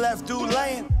wouldn't have left dude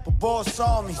laying, but boss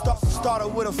saw me. Started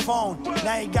with a phone,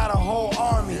 now he got a whole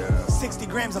army. 60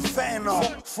 grams of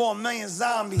fentanyl, 4 million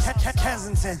zombies.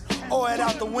 Kensington, or head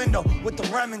out the window with the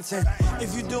Remington.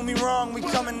 If you do me wrong, we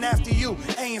coming after you.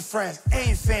 Ain't friends,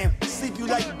 ain't fam. Sleep you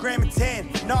like a gram of 10.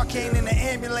 Narcan in the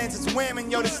ambulance, it's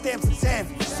whamming, yo, the stamp's a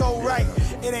 10. So right,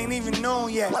 it ain't even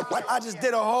known yet. I just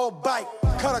did a whole bite.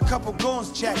 Cut a couple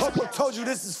goons check. Told you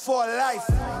this is for life.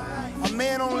 A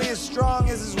man only as strong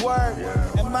as his word.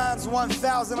 And mine's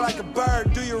 1,000 like a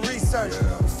bird. Do your research.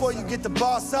 Before you get the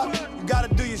boss up, you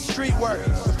gotta do your street work.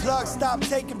 The plug stopped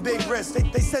taking big risks.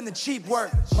 They send the cheap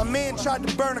work. My man tried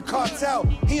to burn a cartel.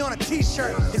 He on a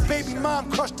t-shirt. His baby mom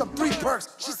crushed up 3 perks.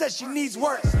 She said she needs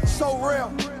work. So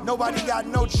real. Nobody got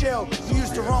no chill. He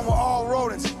used to run with all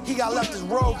rodents. He got left as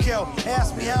roadkill.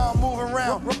 Asked me how I'm moving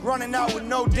around. Running out with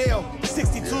no deal.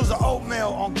 62s of oatmeal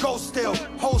on Ghost Still.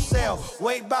 Wholesale.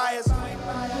 Weight buyers.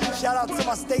 Shout out to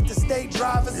my state-to-state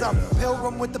drivers. I'm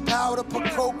pilgrim with the power to put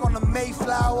coke on the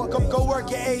Mayflower. Go work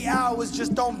your 8 hours.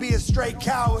 Just don't be a straight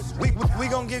coward. We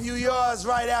gon' give you yours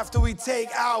right after we take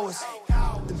ours.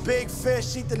 The big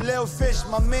fish eat the little fish.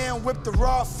 My man whipped the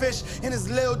raw fish in his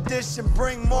little dish and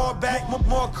bring more back.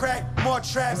 More crack, more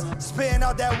traps. Spitting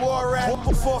out that war rat.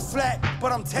 4 flat,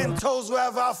 but I'm 10 toes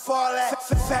wherever I fall at.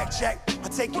 Fact check. I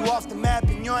take you off the map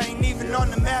and you ain't even on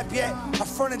the map yet. I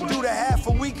fronted dude a half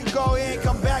a week ago, he ain't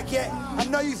come back yet. I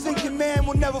know you think your man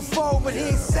will never fold, but he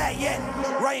ain't sat yet.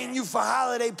 Writing you for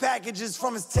holiday packages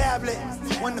from his tablet.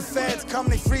 When the feds come,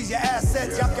 they freeze your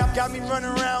assets. Got me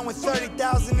running around with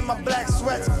 30,000 in my black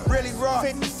sweats. Really raw.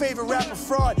 Favorite rapper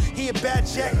fraud, he a bad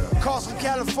check. Calls from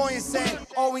California saying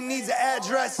all we need's an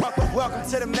address. Welcome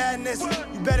to the madness.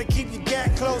 You better keep your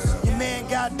gat close. Your man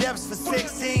got depths for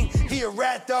 16. He a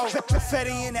rat though.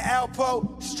 Fetty in the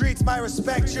Alpo. Streets might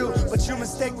respect you, but you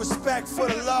mistake respect for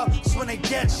the love. It's when they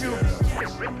get you.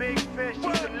 Big fish,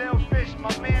 the little fish.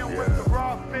 My man with the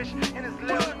raw fish in his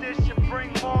little dish and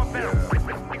bring more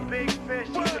back. Big fish,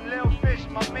 the little fish.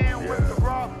 My man with the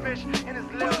raw fish in his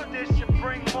little dish and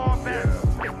bring more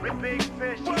back. Big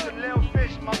fish, the little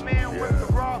fish. My man with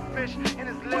the raw fish in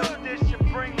his little dish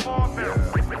and bring more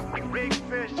back. Big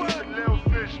fish, the little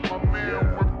fish. My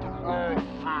man with the raw fish.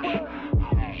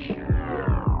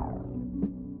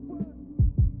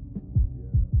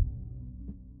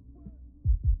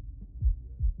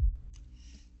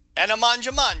 And a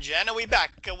manja, and we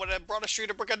back with a broader street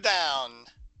to break it down.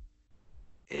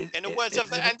 In the words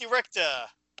of Andy Richter,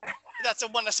 that's the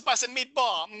one, a spicy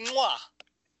meatball. Mwah.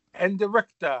 Andy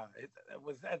Richter.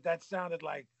 That sounded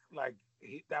like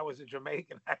that was a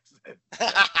Jamaican accent.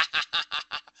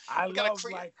 I love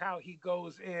like how he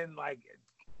goes in, like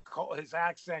his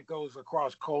accent goes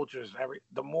across cultures.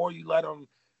 The more you let him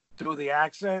do the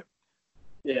accent,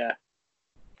 Yeah.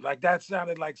 like that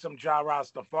sounded like some Ja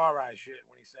Rastafari shit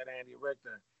when he said Andy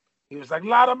Richter. He was like,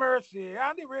 "Lot of mercy,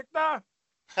 Andy Richter."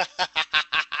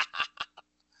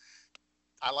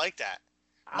 I like that.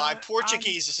 My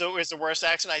Portuguese is the worst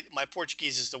accent. My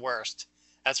Portuguese is the worst.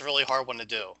 That's a really hard one to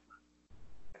do.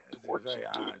 Very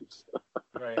odd.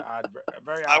 Very odd.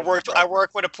 Very I odd.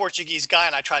 worked with a Portuguese guy,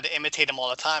 and I tried to imitate him all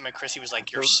the time. And Chrissy was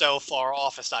like, "You're so far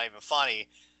off. It's not even funny."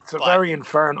 It's a very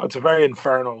infernal. It's a very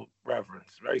infernal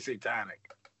reference. Very satanic.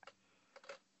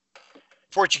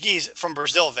 Portuguese from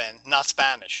Brazil, Vin, not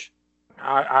Spanish.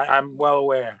 I'm well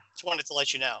aware. Just wanted to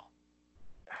let you know.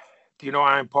 Do you know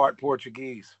I'm part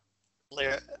Portuguese?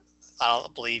 I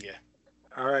don't believe you.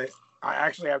 All right. I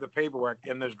actually have the paperwork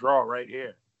in this drawer right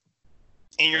here.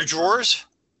 In your drawers?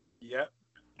 Yep.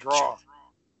 Drawer.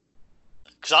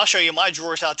 Because I'll show you my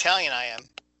drawers how Italian I am.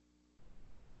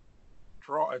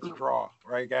 Drawer. It's a drawer,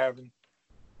 right, Gavin?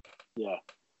 Yeah.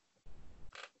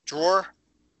 Drawer?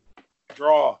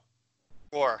 Drawer.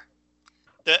 Drawer.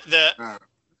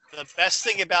 The best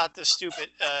thing about the stupid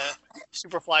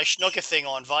Superfly Schnucka thing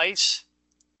on Vice.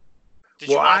 Did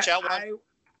you watch that one?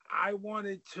 I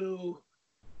wanted to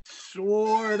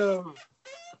sort of.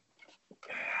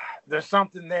 There's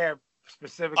something there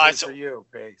specifically for you,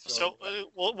 Pig. So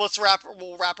let's wrap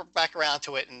it back around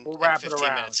to it in 15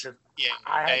 minutes. Yeah,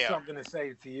 I had something to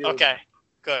say to you. Okay,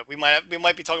 good. We might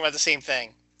be talking about the same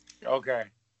thing. Okay.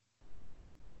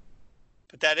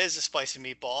 But that is a spicy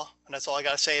meatball, and that's all I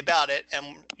got to say about it.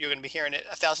 And you're going to be hearing it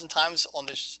 1,000 times on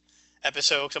this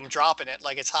episode because I'm dropping it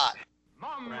like it's hot.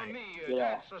 Mamma mia,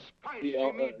 Yeah. that's a spicy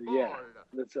Yeah. meatball.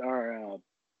 That's our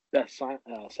best sound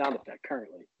effect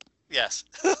currently. Yes.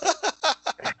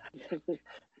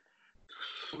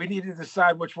 We need to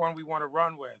decide which one we want to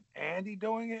run with. Andy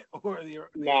doing it or the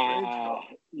original?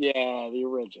 Yeah, the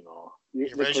original. The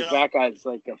original? Because that guy's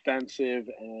like offensive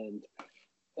and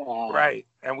right,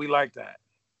 and we like that.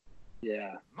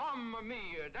 Yeah. Mamma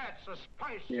mia, that's a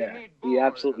spicy Yeah. meatball. He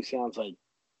absolutely sounds like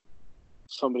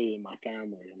somebody in my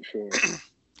family, I'm sure.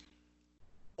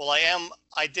 Well,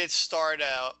 I did start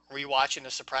rewatching The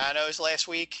Sopranos last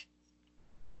week.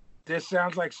 This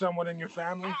sounds like someone in your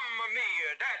family? Mamma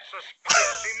mia, that's a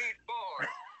spicy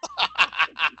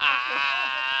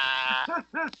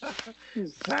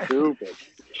meatball. Stupid.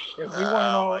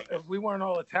 If we weren't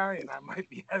all Italian, I might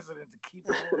be hesitant to keep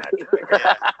it in that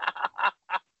trigger.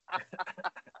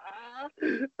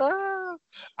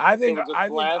 I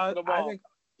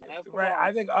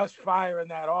think us firing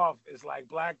that off is like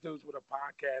black dudes with a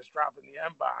podcast dropping the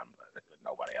M-bomb, but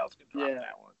nobody else can drop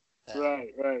that one.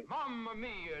 Right. Mamma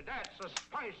mia, that's a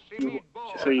spicy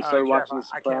meatball. So you started watching The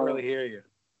Sopranos? I can't really hear you.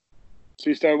 So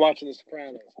you started watching The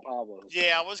Sopranos, Pablo?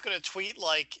 Yeah, I was going to tweet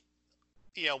like,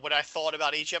 what I thought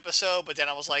about each episode, but then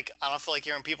I was like, I don't feel like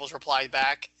hearing people's replies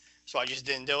back, so I just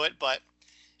didn't do it. But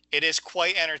it is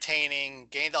quite entertaining.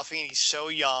 Gandolfini's so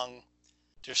young.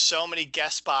 There's so many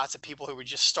guest spots of people who were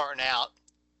just starting out,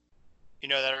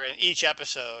 that are in each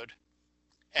episode.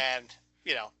 And,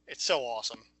 it's so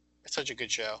awesome. It's such a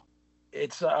good show.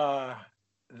 It's I'm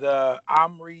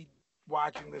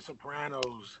watching The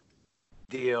Sopranos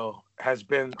deal has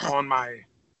been on my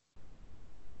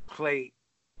plate.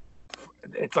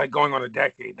 It's like going on a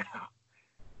decade now.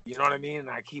 You know what I mean? And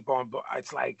I keep on.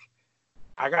 It's like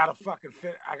I gotta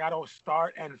I gotta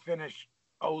start and finish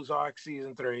Ozark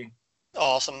season 3.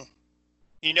 Awesome.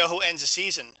 You know who ends the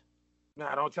season? No,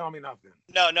 don't tell me nothing.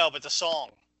 No, but the song.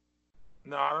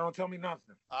 No, don't tell me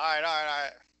nothing. All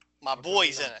right. My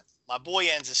boy's in it. My boy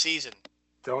ends the season.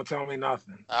 Don't tell me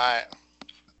nothing. All right.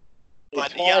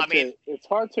 But it's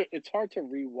hard to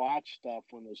rewatch stuff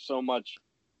when there's so much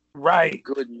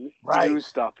good new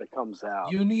stuff that comes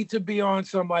out. You need to be on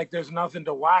some there's nothing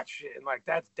to watch shit, and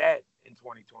that's dead in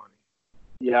 2020.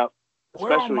 Yep.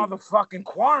 We're on motherfucking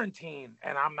quarantine,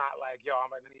 and I'm not like, I'm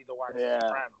gonna need to watch The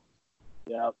Sopranos.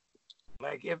 Yep.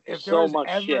 Like if there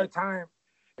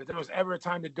was ever a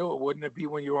time to do it, wouldn't it be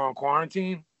when you were on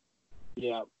quarantine?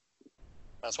 Yeah.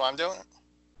 That's why I'm doing it.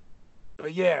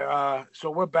 But yeah, so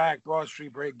we're back. Broad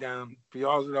Street Breakdown. For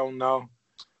y'all who don't know,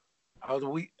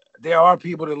 there are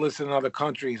people that listen in other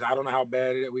countries. I don't know how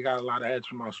bad it is. We got a lot of heads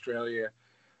from Australia.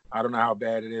 I don't know how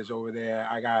bad it is over there.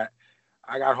 I got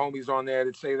homies on there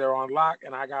that say they're on lock,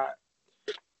 and I got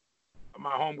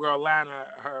my homegirl Lana,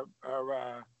 her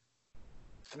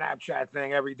Snapchat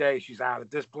thing every day. She's out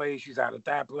at this place. She's out at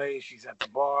that place. She's at the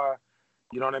bar.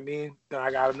 You know what I mean? Then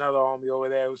I got another homie over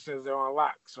there who says they're on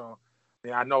lock. So,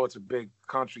 yeah, I know it's a big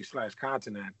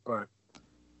country/continent, but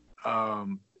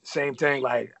same thing.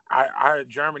 Like I heard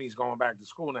Germany's going back to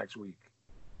school next week.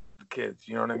 The kids,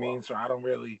 you know what I mean? So I don't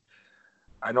really.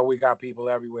 I know we got people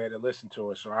everywhere that listen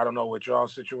to us, so I don't know what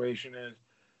y'all's situation is,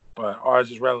 but ours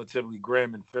is relatively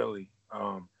grim in Philly.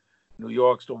 New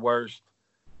York's the worst.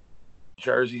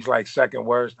 Jersey's like second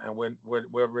worst, and we're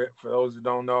for those who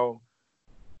don't know,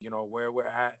 you know where we're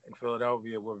at in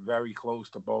Philadelphia, we're very close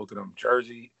to both of them.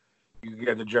 Jersey, you can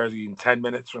get to Jersey in 10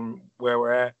 minutes from where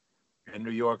we're at, and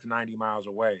New York's 90 miles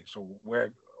away. So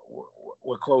we're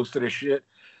close to this shit.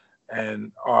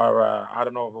 And our I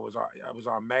don't know if it was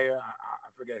our mayor. I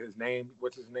forget his name.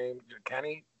 What's his name?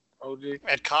 Kenny? OG?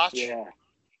 Ed Koch? Yeah.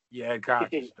 Yeah, Ed Koch.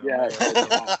 Yeah.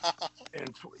 In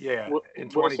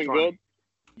 2020. Wilson good?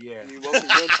 Yeah. You Wilson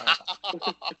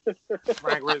good?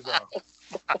 Frank Rizzo.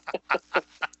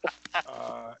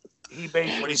 He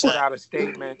basically put out a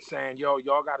statement saying, "Yo,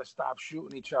 y'all got to stop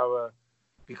shooting each other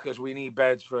because we need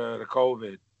beds for the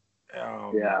COVID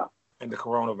and the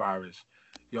coronavirus.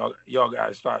 Y'all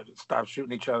got to stop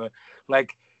shooting each other."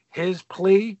 Like his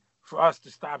plea for us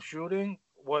to stop shooting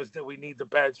was that we need the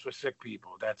beds for sick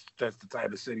people. That's the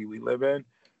type of city we live in.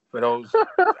 For those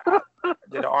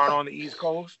that aren't on the East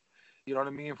Coast, you know what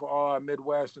I mean? For all our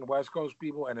Midwest and West Coast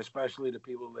people, and especially the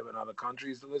people who live in other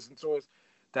countries to listen to us,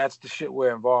 that's the shit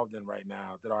we're involved in right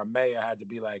now. That our mayor had to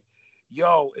be like,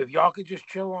 yo, if y'all could just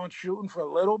chill on shooting for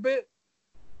a little bit,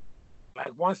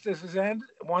 like once this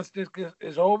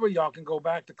is over, y'all can go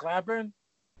back to clapping.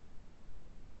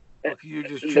 Or can you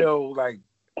just chill? Like,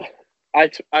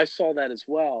 I saw that as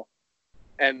well,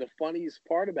 and the funniest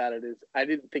part about it is I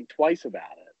didn't think twice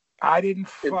about it. I didn't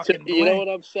fucking. You know what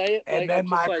I'm saying? And then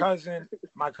my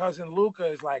cousin Luca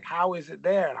is like, "How is it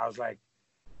there?" And I was like,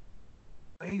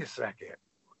 "Wait a second,"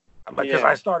 because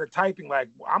I started typing like,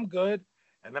 "I'm good,"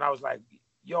 and then I was like,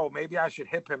 "Yo, maybe I should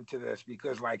hip him to this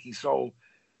because like he's so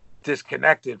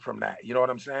disconnected from that." You know what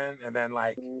I'm saying? And then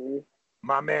like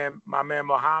my man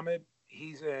Mohammed,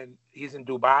 he's in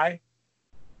Dubai.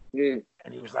 Mm.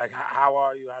 And he was like, "How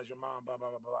are you? How's your mom?" Blah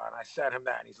blah blah blah. And I sent him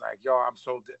that, and he's like, "Yo, I'm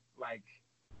so like,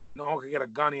 no one could get a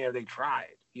gun here. They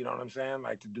tried. You know what I'm saying?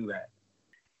 Like to do that."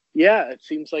 Yeah, it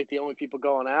seems like the only people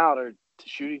going out are to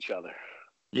shoot each other.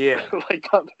 Yeah. Like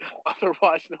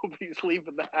otherwise, nobody's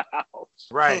leaving the house.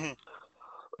 Right.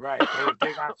 Right.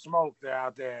 They got smoke. They're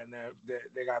out there, and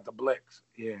they got the blicks.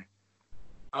 Yeah.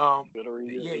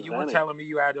 Yeah. You were telling me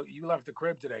you left the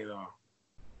crib today, though.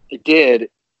 I did.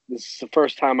 This is the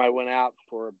first time I went out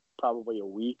for probably a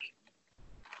week.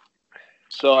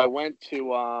 So I went to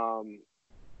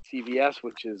CVS,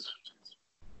 which is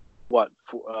what,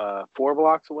 4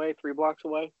 blocks away, 3 blocks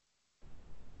away.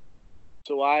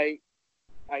 So I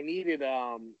needed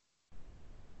a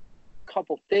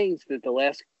couple things that the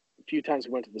last few times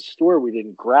we went to the store we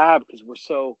didn't grab because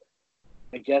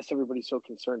I guess everybody's so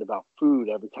concerned about food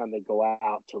every time they go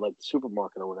out to like the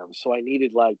supermarket or whatever. So I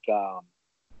needed like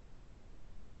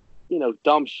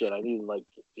dumb shit. I needed like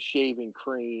shaving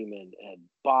cream and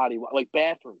body, like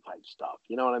bathroom type stuff.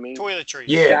 You know what I mean? Toiletries.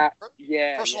 Yeah.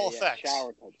 Personal effects.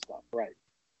 Shower type stuff. Right.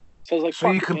 So I was like,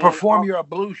 so you can perform your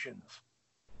ablutions.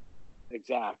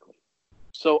 Exactly.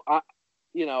 So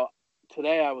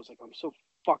today I was like, I'm so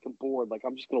fucking bored. Like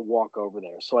I'm just gonna walk over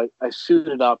there. So I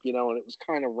suited up, and it was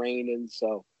kind of raining,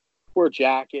 so wore a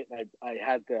jacket, and I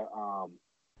had the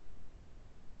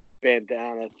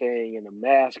bandana thing and a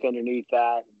mask underneath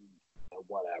that.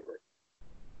 Whatever.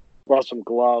 Brought some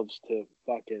gloves to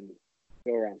fucking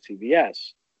go around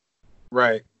CVS.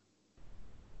 Right.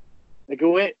 I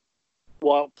go in.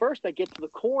 Well, first I get to the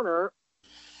corner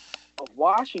of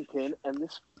Washington, and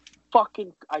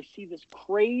I see this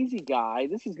crazy guy.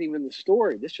 This isn't even the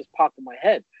story. This just popped in my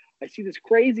head. I see this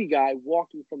crazy guy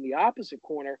walking from the opposite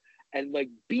corner and like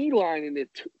beelining it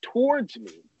towards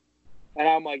me. And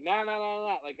I'm like,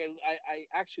 no. Like I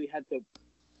actually had to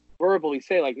verbally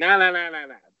say like, no.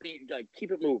 Like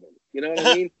keep it moving. You know what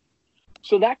I mean?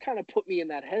 So that kind of put me in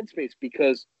that headspace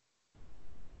because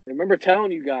I remember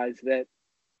telling you guys that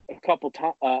a couple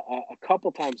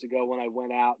times ago when I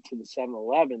went out to the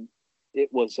 7-Eleven,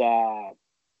 it was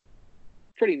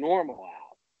pretty normal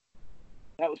out.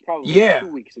 That was probably 2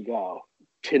 weeks ago.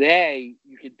 Today,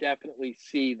 you could definitely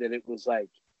see that it was like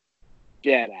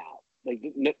dead out. Like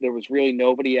there was really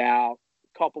nobody out.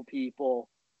 A couple people.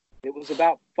 It was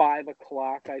about 5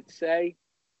 o'clock, I'd say.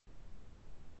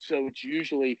 So it's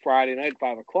usually Friday night,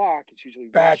 5 o'clock. It's usually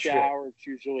rush hour. It's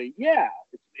usually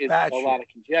it's a lot of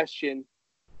congestion.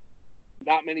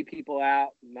 Not many people out.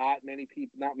 Not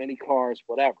many cars.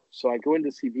 Whatever. So I go into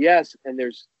CVS and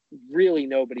there's really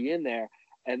nobody in there.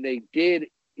 and they did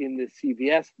in the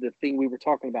CVS the thing we were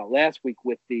talking about last week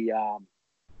with the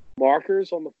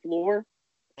markers on the floor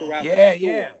throughout the store.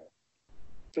 Yeah.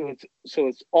 So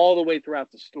it's all the way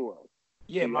throughout the store.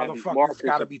 Yeah, You have these motherfuckers markers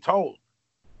got to of- be told.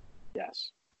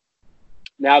 Yes.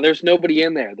 Now there's nobody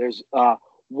in there. There's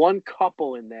one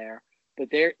couple in there, but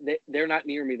they're not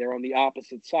near me. They're on the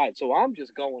opposite side. So I'm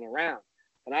just going around,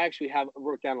 and I actually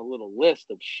wrote down a little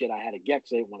list of shit I had to get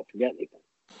because I didn't want to forget anything.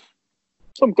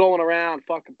 So I'm going around,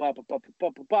 fucking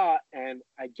and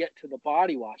I get to the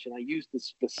body wash, and I use the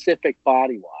specific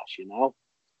body wash, you know.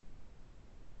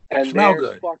 And Smell there's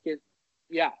good. fucking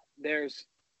there's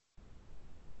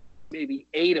maybe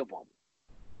 8 of them.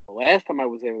 The last time I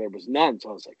was there was none, so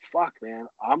I was like, "Fuck, man,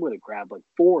 I'm gonna grab like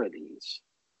 4 of these."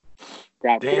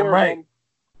 Grab Damn 4 right. of them.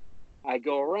 I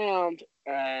go around,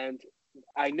 and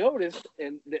I noticed,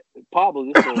 and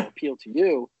Pablo, this will appeal to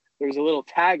you. There was a little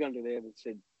tag under there that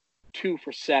said 2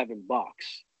 for $7.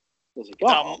 I was like,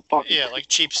 "Oh, fucking Yeah, like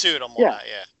cheap suit. I'm on Yeah. that.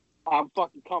 Yeah. I'm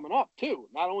fucking coming up too.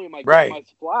 Not only am I Right. getting my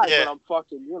supplies, Yeah. but I'm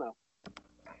fucking,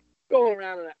 going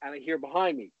around and I hear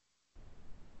behind me,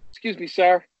 "Excuse me,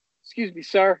 sir. Excuse me,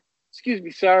 sir. Excuse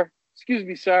me, sir. Excuse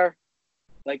me, sir."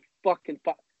 Like fucking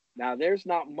Now there's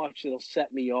not much that'll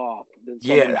set me off than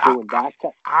someone Yeah, doing that.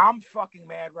 I'm fucking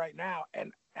mad right now,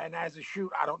 and as a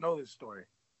shoot, I don't know this story.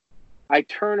 I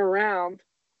turn around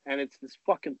and it's this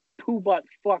fucking poo butt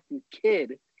fucking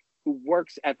kid who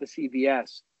works at the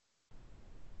CVS,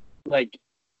 like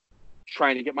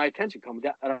trying to get my attention, coming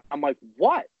down. And I'm like,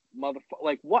 "What, motherfucker?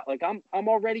 Like what?" Like I'm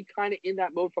already kind of in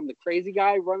that mode from the crazy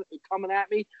guy coming at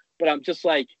me, but I'm just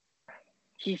like,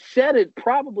 he said it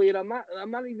probably, and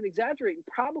I'm not even exaggerating,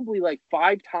 probably like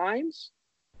 5 times,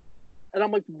 and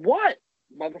I'm like, "What,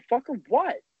 motherfucker?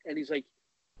 What?" And he's like,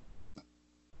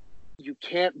 "You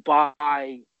can't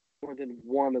buy more than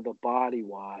one of the body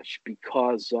wash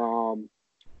because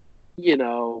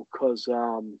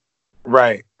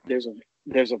Right. there's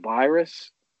a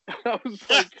virus." I was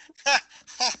like,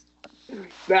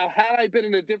 now had I been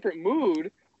in a different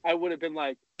mood, I would have been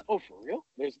like, "Oh, for real?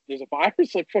 There's a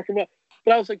virus?" Like fucking about.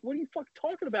 But I was like, "What are you fucking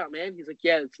talking about, man?" He's like,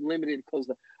 "Yeah, it's limited because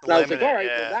the." And I was like, "All right,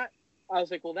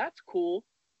 well that's cool,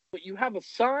 but you have a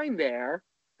sign there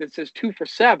that says 2 for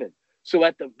 $7. So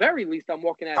at the very least, I'm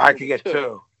walking out. I could get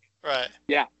 2. Right.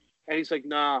 Yeah. And he's like,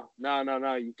 no,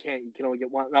 you can't. You can only get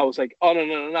 1. And I was like, "Oh,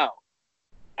 no.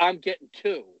 I'm getting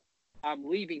 2. I'm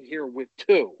leaving here with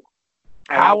 2.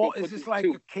 And How I'm gonna old is put this? these Like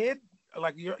 2 a kid?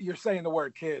 Like you're saying the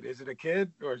word kid? Is it a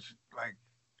kid or is it like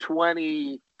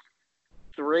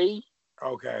 23,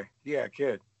 okay? Yeah,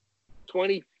 kid.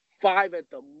 25 at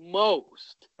the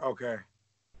most. Okay.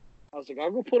 I was like,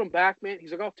 "I'll go put them back, man."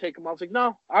 He's like, "I'll take them." I was like,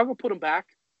 "No, I'll go put them back.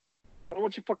 I don't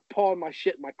want you fucking pawing my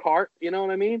shit in my cart." You know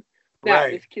what I mean? Now,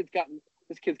 Right. this kid's got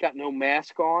no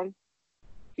mask on.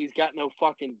 He's got no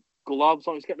fucking gloves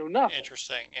on. He's got no nothing.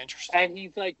 Interesting. And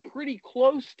he's like pretty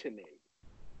close to me.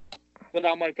 But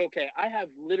I'm like, okay, I have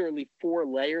literally 4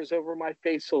 layers over my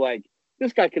face. So like,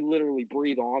 this guy can literally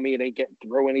breathe on me and ain't getting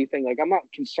through anything. Like, I'm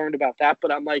not concerned about that.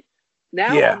 But I'm like,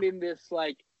 now Yeah. I'm in this,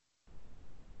 like,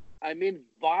 I'm in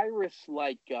virus,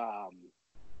 like,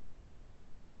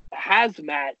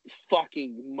 hazmat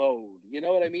fucking mode. You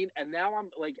know what I mean? And now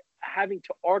I'm like having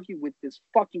to argue with this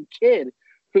fucking kid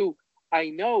who I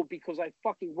know because I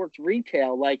fucking worked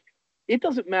retail. Like, it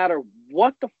doesn't matter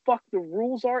what the fuck the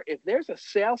rules are. If there's a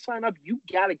sale sign up, you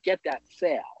gotta get that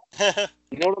sale.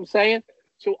 You know what I'm saying?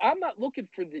 So I'm not looking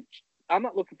for the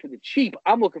cheap.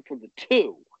 I'm looking for the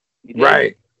 2. You dig?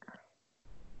 Right.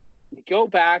 You go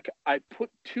back, I put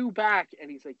 2 back,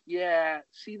 and he's like, "Yeah,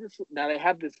 see this?" Now they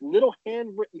have this little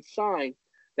handwritten sign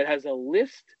that has a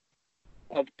list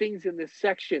of things in this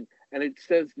section, and it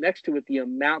says next to it the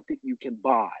amount that you can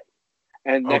buy.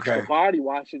 And next to Okay. body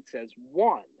wash, it says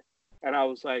 1. And I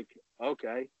was like,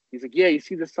 "Okay." He's like, "Yeah, you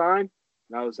see the sign?"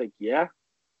 And I was like, "Yeah."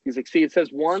 He's like, "See, it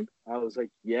says 1." I was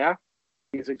like, "Yeah."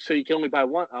 He's like, "So you can only buy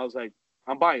 1?" I was like,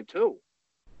 "I'm buying 2.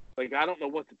 Like, I don't know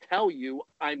what to tell you.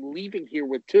 I'm leaving here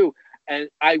with 2, and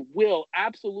I will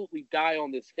absolutely die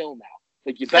on this hill now.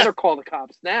 Like, you better call the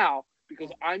cops now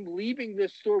because I'm leaving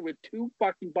this store with 2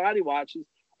 fucking body washes.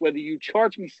 Whether you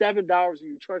charge me $7 or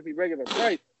you charge me regular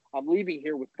price, I'm leaving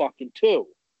here with fucking 2.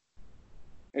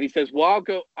 And he says, "Well,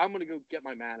 I'm going to go get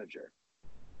my manager."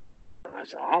 And I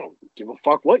said, "I don't give a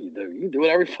fuck what you do. You can do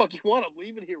whatever the fuck you want. I'm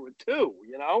leaving here with 2,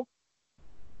 you know?"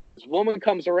 This woman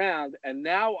comes around, and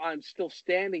now I'm still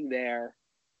standing there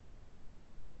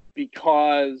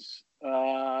because,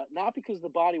 not because of the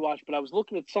body wash, but I was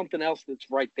looking at something else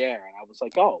that's right there. And I was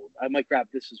like, "Oh, I might grab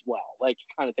this as well." Like,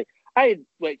 kind of thing. I had,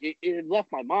 like, it had left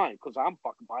my mind because I'm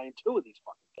fucking buying 2 of these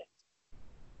fucking things.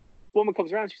 Woman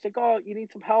comes around. She's like, "Oh, you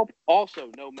need some help?" Also,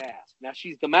 no mask. Now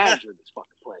she's the manager of this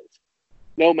fucking place.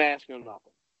 No mask, no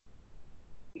nothing.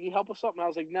 Can you help with something? I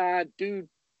was like, "Nah, dude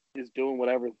is doing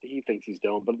whatever he thinks he's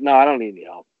doing, but no, I don't need any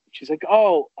help." She's like,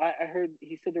 "Oh, I heard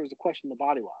he said there was a question in the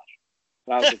body wash."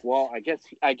 And I was like, "Well, I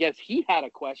guess he had a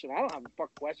question. I don't have a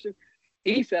fucking question."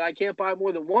 He said I can't buy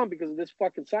more than one because of this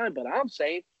fucking sign, but I'm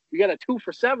saying you got a 2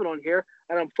 for $7 on here,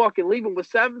 and I'm fucking leaving with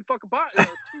 7 fucking body, 2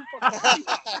 fucking body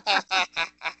washes.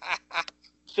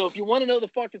 So if you want to know the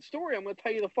fucking story, I'm going to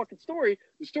tell you the fucking story.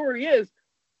 The story is,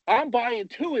 I'm buying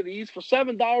 2 of these for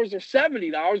 $7 or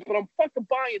 $70, but I'm fucking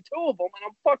buying 2 of them, and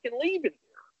I'm fucking leaving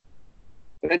here.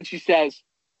 And then she says,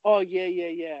 "Oh,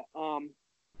 yeah.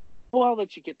 Well, I'll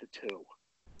let you get the 2.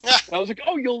 I was like,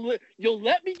 "Oh, you'll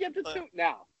let me get the 2?"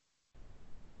 Now,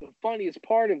 the funniest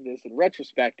part of this, in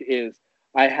retrospect, is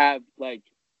I have like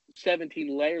 17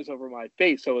 layers over my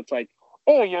face, so it's like,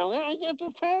 "Oh, you let me get the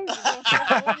 10?" Like,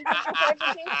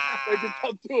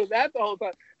 I'm doing that the whole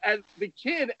time. And the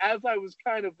kid, as I was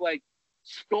kind of like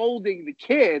scolding the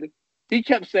kid, he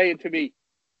kept saying to me,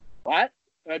 "What?"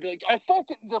 And I'd be like,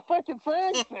 the fucking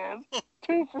sign says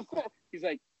 2 for $7. He's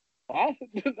like, "What?"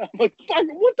 I'm like,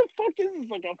 "What the fuck is this?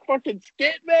 Like a fucking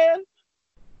skit, man?"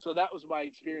 So that was my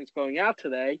experience going out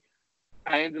today.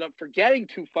 I ended up forgetting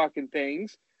 2 fucking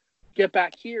things. Get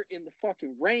back here in the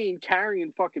fucking rain,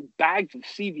 carrying fucking bags of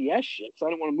CVS shit. So I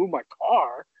didn't want to move my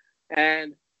car,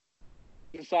 and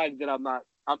decided that I'm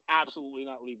absolutely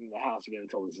not leaving the house again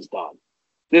until this is done.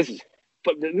 This is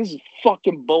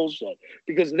fucking bullshit.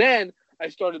 Because then I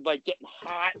started like getting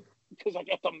hot because I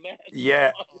got the mask.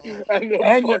 Yeah. and you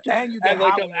get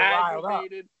hot when you're riled up.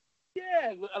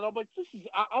 Yeah, and I'm like,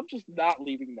 I'm just not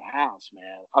leaving the house,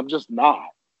 man. I'm just not.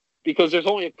 Because there's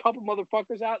only a couple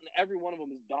motherfuckers out, and every one of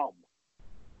them is dumb.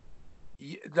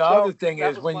 The other thing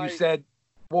is when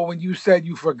you said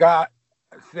you forgot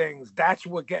things, that's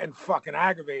what getting fucking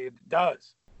aggravated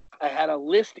does. I had a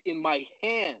list in my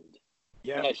hand,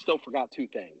 and I still forgot 2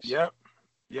 things. Yep,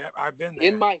 I've been there.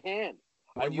 In my hand.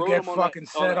 When you get fucking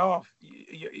set off,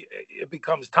 it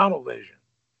becomes tunnel vision.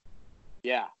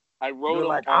 Yeah, I wrote You're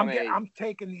like, on I'm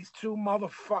taking these 2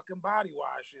 motherfucking body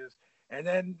washes, and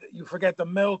then you forget the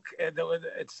milk, and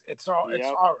it's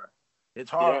horror. It's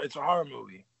horror. It's a horror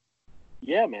movie.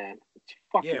 Yeah, man. It's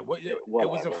fucking, it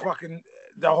was a fucking.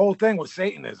 The whole thing was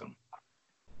Satanism.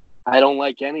 I don't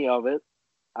like any of it.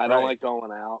 I don't like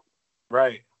going out.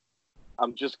 Right.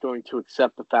 I'm just going to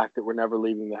accept the fact that we're never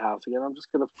leaving the house again. I'm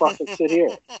just going to fucking sit here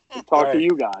and talk to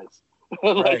you guys.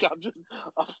 Like,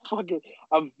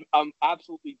 I'm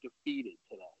absolutely defeated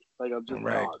today. Like, I'm just done.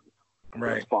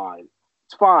 Right. It's fine.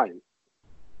 It's fine.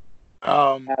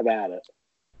 Have at it.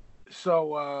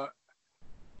 So,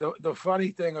 the funny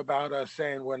thing about us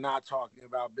saying we're not talking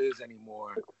about biz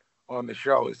anymore on the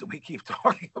show is that we keep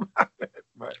talking about it,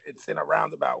 but it's in a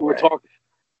roundabout way.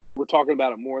 We're talking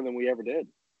about it more than we ever did.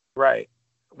 Right.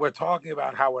 We're talking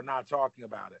about how we're not talking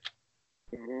about it.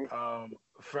 Mm-hmm.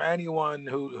 For anyone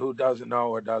who doesn't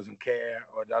know or doesn't care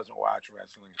or doesn't watch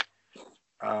wrestling,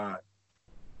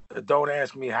 don't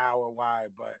ask me how or why,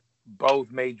 but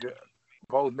both major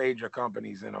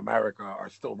companies in America are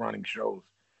still running shows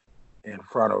in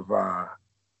front of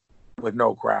with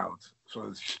no crowds. So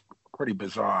it's pretty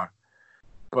bizarre.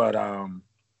 But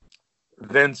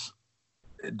Vince,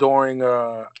 during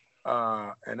a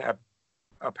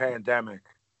pandemic,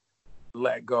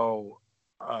 let go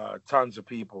tons of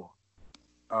people.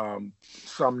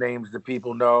 Some names that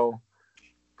people know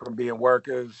from being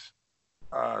workers,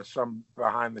 some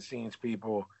behind the scenes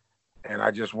people, and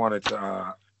I just wanted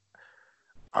to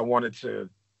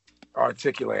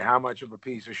articulate how much of a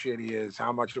piece of shit he is,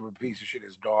 how much of a piece of shit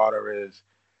his daughter is,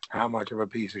 how much of a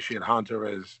piece of shit Hunter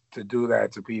is, to do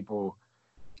that to people,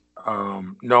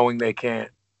 knowing they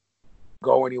can't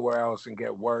go anywhere else and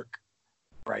get work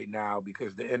right now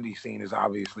because the indie scene is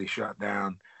obviously shut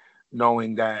down,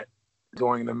 knowing that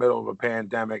during the middle of a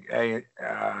pandemic,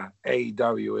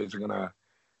 AEW isn't going to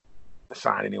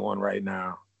sign anyone right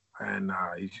now. And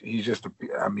he's just,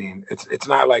 it's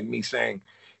not like me saying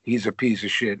he's a piece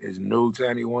of shit is new to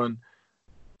anyone,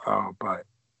 but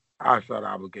I felt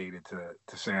obligated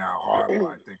to say how horrible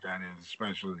I think that is,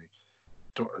 especially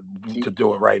to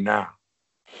do it right now.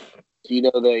 Do you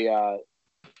know the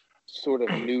sort of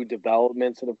new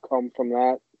developments that have come from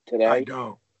that today? I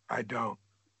don't.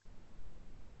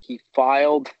 He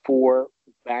filed for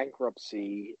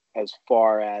bankruptcy as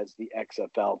far as the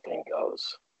XFL thing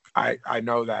goes. I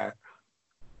know that.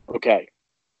 Okay.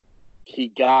 He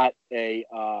got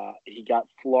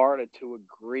Florida to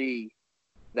agree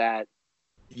that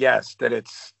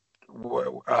it's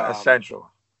essential.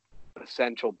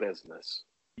 Essential business.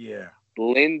 Yeah.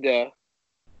 Linda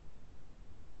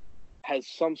has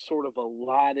some sort of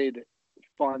allotted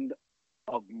fund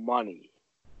of money.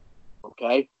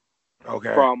 Okay?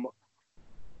 Okay. From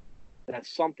it has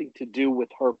something to do with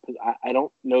her. I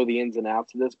don't know the ins and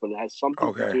outs of this, but it has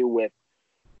something to do with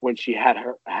when she had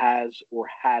her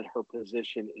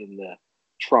position in the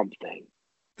Trump thing.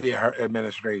 Yeah, her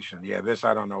administration. Yeah, this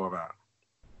I don't know about.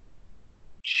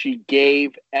 She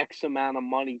gave X amount of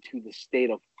money to the state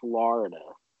of Florida.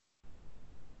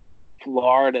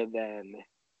 Florida then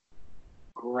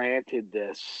granted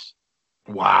this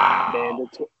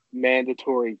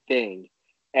mandatory thing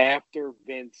after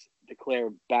Vince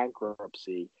declared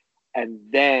bankruptcy, and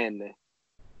then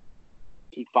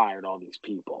he fired all these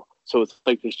people. So it's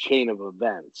like this chain of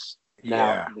events.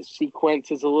 Now, the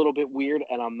sequence is a little bit weird,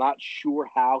 and I'm not sure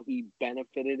how he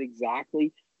benefited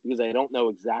exactly because I don't know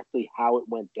exactly how it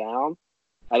went down.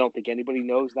 I don't think anybody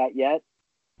knows that yet.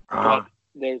 But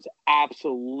there's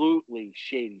absolutely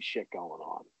shady shit going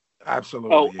on.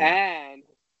 Absolutely. Oh, and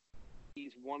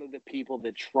he's one of the people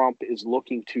that Trump is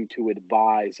looking to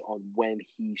advise on when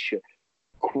he should,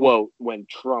 quote, when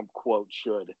Trump, quote,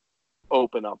 should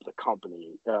open up the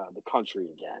country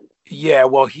again. Yeah,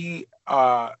 well,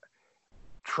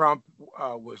 Trump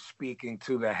was speaking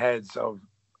to the heads of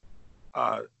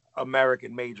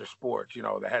American major sports, you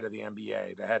know, the head of the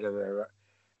NBA, the head of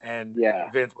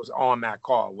Vince was on that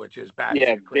call, which is bad.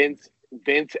 Yeah,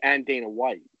 Vince and Dana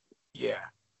White. Yeah.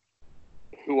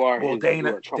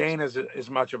 Dana's as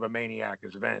much of a maniac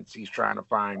as Vince. He's trying to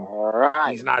find.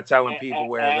 Right. He's not telling people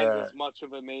where as much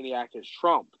of a maniac as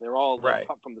Trump. They're all right.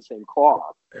 cut from the same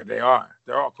cloth. They are.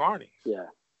 They're all carnies. Yeah.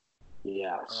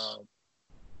 Yes.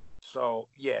 So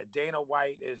yeah, Dana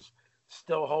White is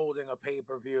still holding a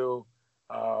pay-per-view.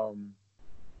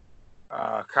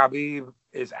 Khabib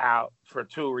is out for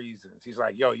two reasons. He's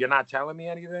like, yo, you're not telling me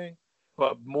anything.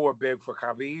 But more big for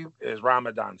Khabib is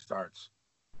Ramadan starts.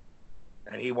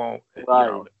 And he won't,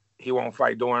 he won't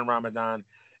fight during Ramadan,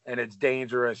 and it's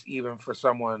dangerous even for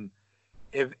someone.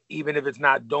 Even if it's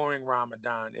not during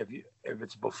Ramadan, if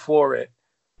it's before it,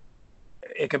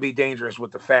 it can be dangerous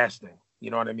with the fasting.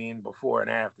 You know what I mean? Before and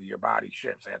after, your body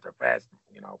shifts after fasting.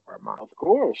 You know, for a month. Of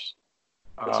course,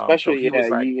 especially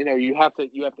you have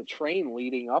to train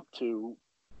leading up to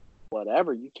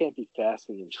whatever. You can't be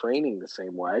fasting and training the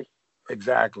same way.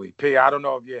 Exactly. P, I don't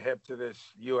know if you're hip to this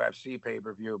UFC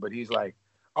pay-per-view, but he's like,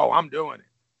 oh, I'm doing it.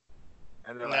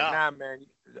 And they're like, nah, man.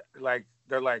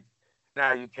 They're like,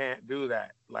 nah, you can't do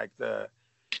that. Like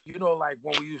like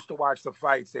when we used to watch the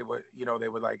fights, they would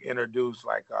like introduce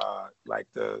like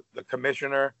the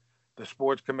commissioner, the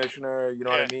sports commissioner, you know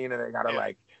what I mean? And they got to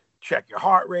like check your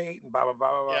heart rate and blah, blah,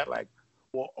 blah, blah, blah. Like,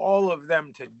 well, all of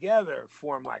them together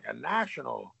form like a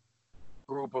national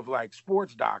group of like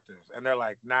sports doctors, and they're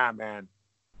like, nah, man,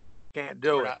 can't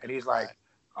do it. And he's like,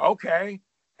 okay,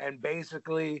 and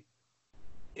basically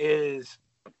is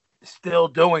still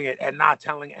doing it and not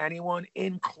telling anyone,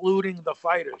 including the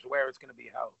fighters, where it's going to be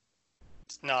held.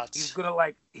 It's nuts.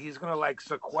 He's gonna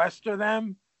sequester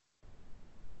them,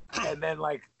 and then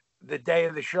like the day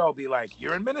of the show be like,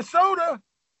 you're in Minnesota.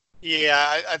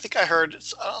 Yeah, I think I heard,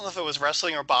 I don't know if it was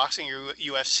wrestling or boxing or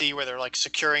UFC, where they're like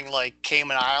securing like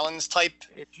Cayman Islands type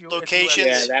locations.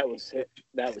 Yeah, that was it.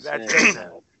 That's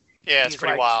yeah, it's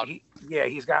pretty wild.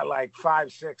 He's got like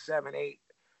 5, 6, 7, 8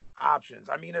 options.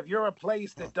 I mean, if you're a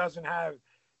place that doesn't have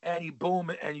any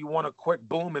boom and you want a quick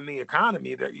boom in the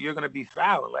economy, that you're going to be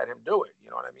foul and let him do it.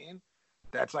 You know what I mean?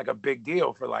 That's like a big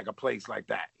deal for like a place like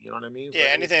that. You know what I mean? Yeah,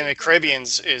 anything in the Caribbean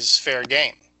is fair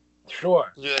game.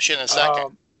 Sure. We'll do that shit in a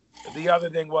second. The other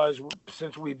thing was,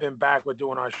 since we've been back with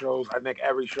doing our shows, I think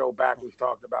every show back we've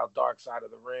talked about Dark Side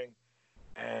of the Ring.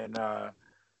 And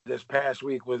this past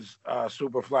week was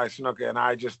Superfly Snooker, and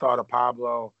I just thought of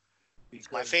Pablo.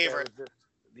 It's my favorite.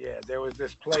 There was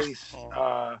this place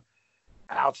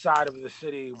outside of the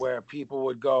city where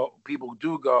people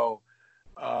do go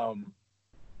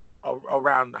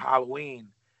around Halloween.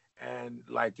 And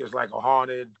like there's like a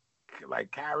haunted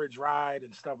like carriage ride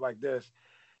and stuff like this.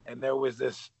 And there was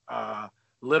this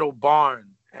little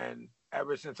barn, and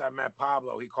ever since I met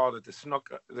Pablo, he called it the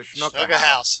Snooker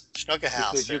House. Snooker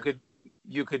House. Because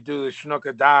you could do the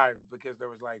Snooker dive because there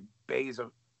was like bays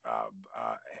of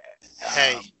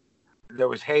hay. There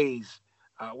was haze.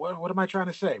 What am I trying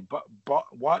to say?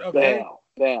 What of hay?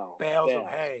 Bales of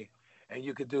hay, and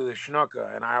you could do the Snooker.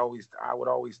 And I would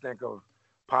always think of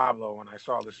Pablo when I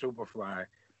saw the Superfly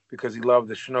because he loved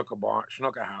the Snooker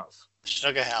House.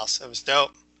 Snooker House. It was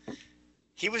dope.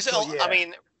 He was, I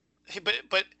mean,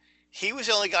 but he was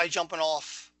the only guy jumping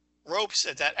off ropes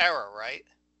at that era, right?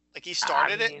 Like he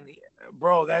started it.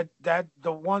 Bro, that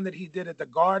the one that he did at the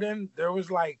Garden, there was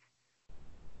like,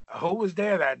 who was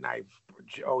there that night?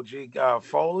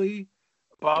 Foley,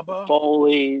 Bubba,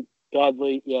 Foley,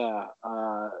 Dudley, yeah.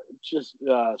 Just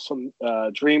some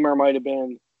Dreamer might have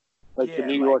been, like the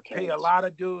New York Hey, heads. a lot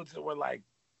of dudes that were like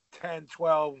 10,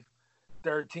 12,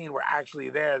 13 were actually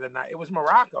there the night. It was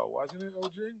Morocco, wasn't it,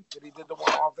 OG? That he did the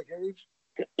one off the cage?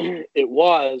 It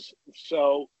was.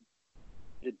 So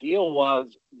the deal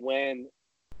was, when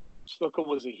Snuka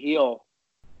was a heel,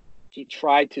 he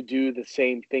tried to do the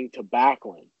same thing to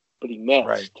Backlund, but he missed.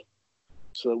 Right.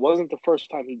 So it wasn't the first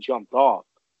time he jumped off.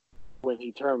 When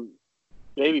he turned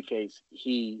babyface,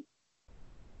 he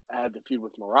had the feud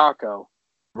with Morocco.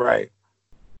 Right.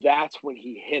 That's when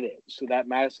he hit it. So that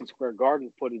Madison Square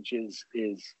Garden footage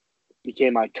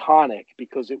became iconic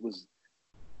because it was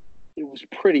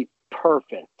pretty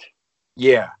perfect.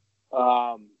 Yeah.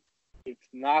 It's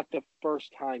not the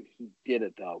first time he did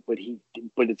it though, but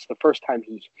it's the first time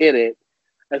he hit it.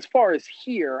 As far as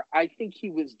here, I think he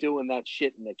was doing that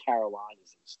shit in the Carolinas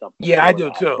and stuff. Yeah, I do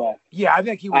that, too. but Yeah, I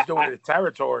think he was doing it in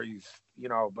territories,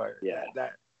 but Yeah.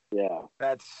 that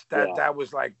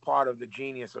was like part of the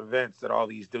genius events that all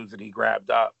these dudes that he grabbed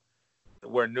up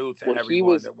were new to Well,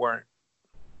 everyone that weren't.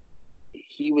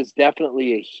 He was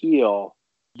definitely a heel.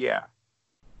 Yeah.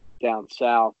 Down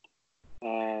south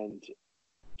and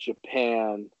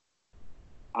Japan.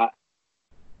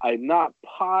 I'm not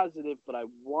positive, but I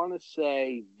want to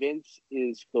say Vince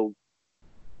is the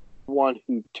one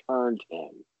who turned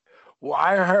him. Well,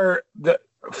 I heard that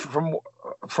from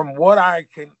what I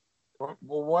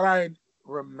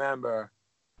remember,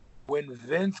 when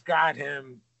Vince got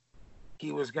him,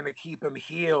 he was going to keep him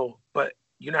heel, but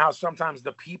you know how sometimes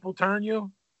the people turn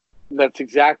you? That's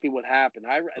exactly what happened.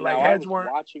 I was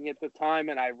watching it at the time,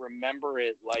 and I remember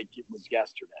it like it was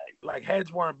yesterday. Like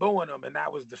heads weren't booing him, and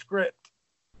that was the script.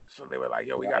 So they were like,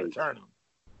 "Yo, we got to turn him."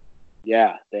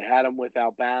 Yeah, they had him with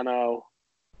Albano.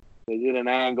 They did an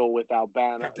angle with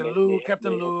Albano. Captain Lou,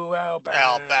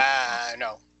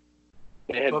 Albano.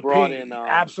 They had brought in.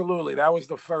 Absolutely, that was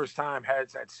the first time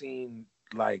heads had seen.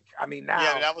 Like, I mean, now.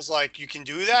 Yeah, that was like, you can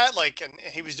do that? Like, and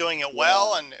he was doing it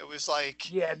well, and it was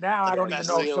like. Yeah, now I don't even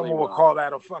know if someone would call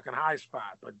that a fucking high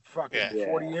spot, but fucking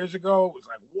 40 years ago, it was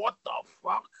like, what the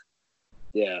fuck?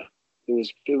 Yeah,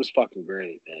 it was fucking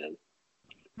great, man.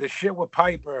 The shit with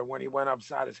Piper when he went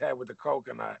upside his head with the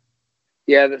coconut.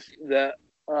 Yeah, the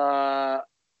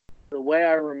way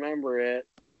I remember it,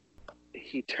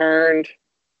 he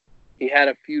had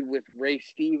a feud with Ray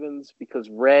Stevens because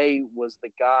Ray was the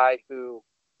guy who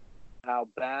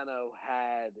Albano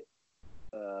had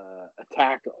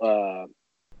attack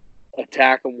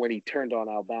him when he turned on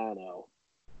Albano,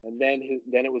 and then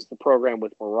it was the program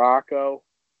with Morocco,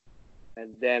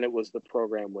 and then it was the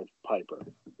program with Piper,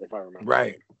 if I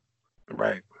remember.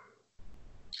 Right.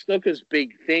 Snuka's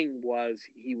big thing was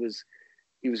he was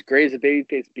great as a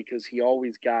babyface because he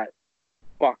always got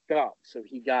fucked up. So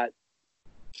he got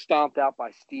stomped out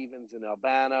by Stevens and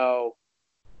Albano,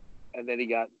 and then he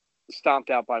got stomped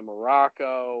out by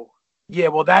Morocco. Yeah,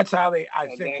 well, that's how they. I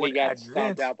and think then he got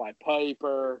stomped out by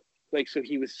Piper. Like, so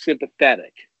he was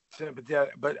sympathetic.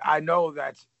 But I know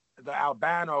that's the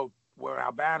Albano, where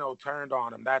Albano turned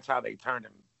on him. That's how they turned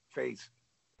him face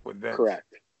with Vince. Correct.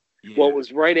 Yeah. Well, it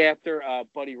was right after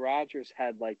Buddy Rogers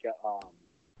had like a,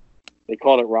 they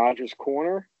called it Rogers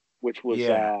Corner, which was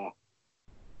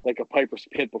like a Piper's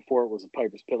Pit before it was a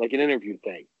Piper's Pit, like an interview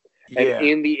thing. And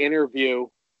in the interview,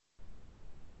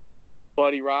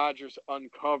 Buddy Rogers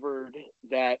uncovered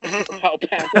that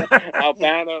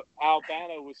Albano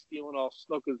was stealing all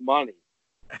Snuka's money.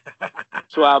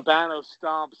 So Albano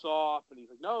stomps off, and he's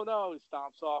like, no, he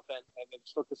stomps off, and then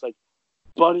Snuka's like,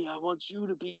 Buddy, I want you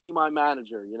to be my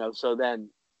manager, So then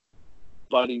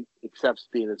Buddy accepts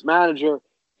being his manager.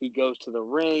 He goes to the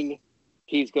ring.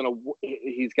 He's got a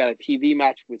TV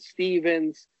match with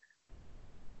Stevens.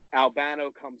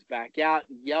 Albano comes back out,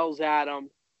 yells at him.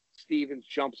 Stevens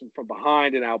jumps him from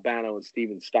behind, and Albano and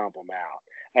Stevens stomp him out.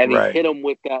 And he hit him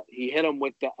with the.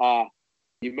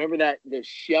 You remember the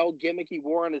shell gimmick he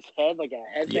wore on his head, like a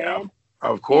headband? Yeah,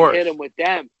 of course. He hit him with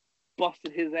them,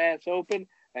 busted his ass open,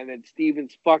 and then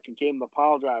Stevens fucking came the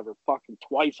pile driver fucking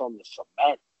twice on the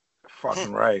cement.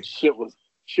 Fucking right. Shit was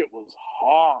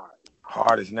hard.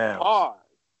 Hard as nails. Hard.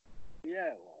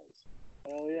 Yeah, it was.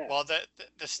 Hell yeah. Well, the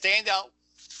standout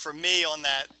for me on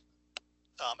that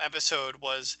episode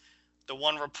was the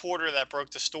one reporter that broke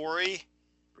the story.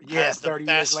 Yeah, 30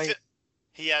 years later.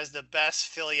 He has the best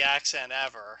Philly accent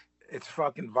ever. It's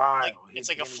fucking vile. It's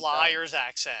like a Flyers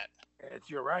accent.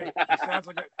 You're right.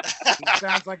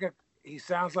 He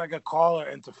sounds like a caller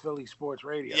into Philly sports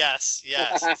radio. Yes,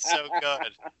 it's so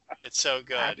good. It's so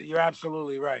good. You're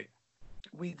absolutely right.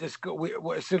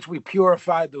 Since we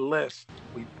purified the list,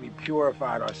 we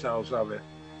purified ourselves of it.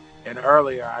 And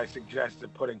earlier, I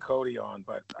suggested putting Cody on,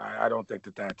 but I don't think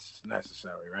that's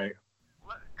necessary, right?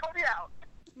 Cody out.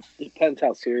 Depends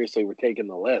how seriously we're taking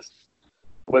the list.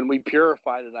 When we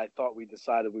purified it, I thought we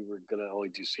decided we were going to only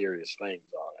do serious things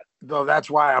on it. Though that's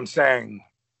why I'm saying.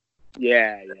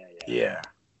 Yeah.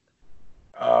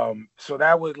 So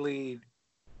that would lead.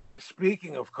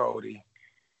 Speaking of Cody,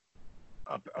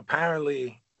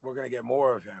 apparently we're going to get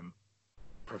more of him,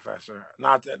 Professor.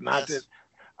 Not that.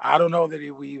 I don't know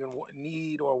that we even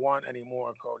need or want any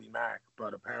more Cody Mack,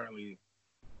 but apparently,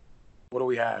 what do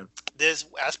we have? This,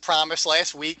 as promised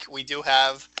last week, we do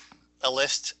have a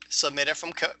list submitted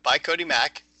by Cody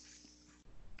Mack.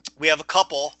 We have a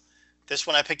couple. This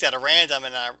one I picked out at random,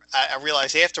 and I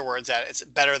realized afterwards that it's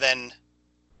better than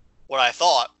what I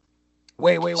thought.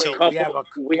 Wait. So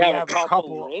we have a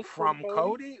couple from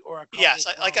Cody, or a couple? Yes,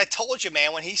 like I told you,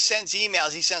 man. When he sends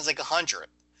emails, he sends like 100.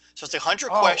 So it's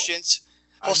 100 questions.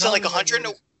 He'll send like 100.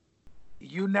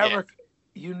 You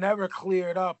never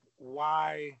cleared up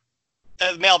why.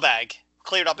 Mailbag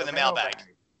cleared up in the mailbag.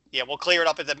 Yeah, we'll clear it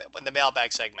up in the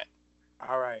mailbag segment.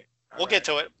 All right. We'll get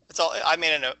to it. It's all. I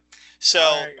made a note.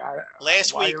 So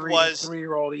last week was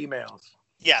 3-year-old emails.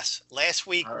 Yes, last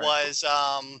week was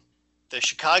the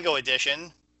Chicago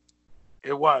edition.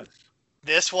 It was.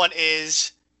 This one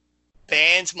is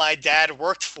bands my dad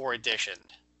worked for edition.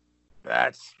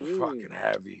 That's fucking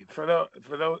heavy. For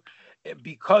those,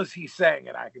 because he sang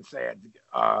it, I can say it.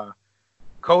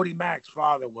 Cody Mack's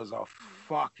father was a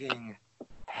fucking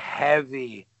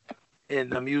heavy in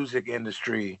the music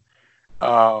industry.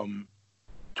 Tour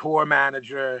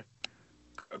manager.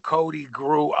 Cody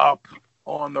grew up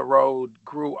on the road,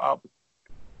 grew up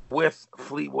with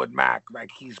Fleetwood Mac. Like,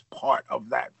 he's part of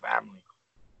that family.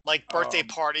 Like birthday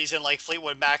parties and like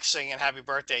Fleetwood Mac singing happy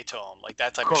birthday to him. Like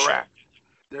that type of shit. Correct.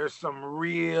 There's some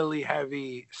really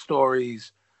heavy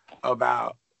stories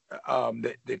about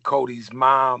that Cody's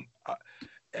mom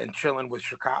and chilling with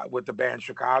Chicago, with the band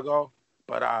Chicago.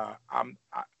 But I'm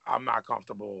not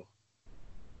comfortable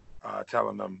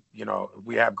telling them,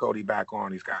 we have Cody back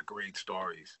on. He's got great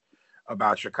stories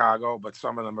about Chicago, but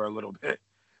some of them are a little bit.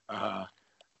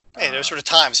 Hey, those were the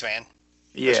times, man.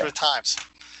 Yeah. Those were the times.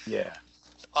 Yeah.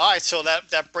 All right, so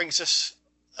that brings us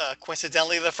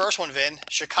coincidentally to the first one, Vin,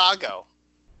 Chicago.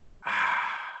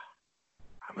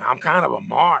 I'm kind of a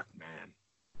mark, man.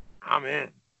 I'm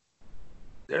in.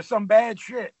 There's some bad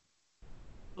shit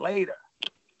later.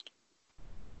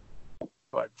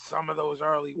 But some of those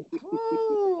early,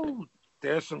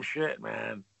 there's some shit,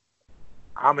 man.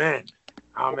 I'm in.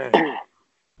 I'm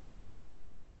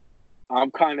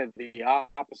kind of the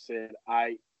opposite.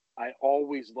 I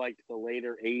always liked the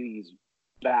later 80s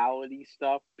ballady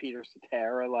stuff. Peter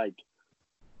Cetera, like,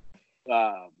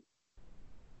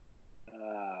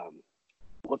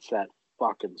 what's that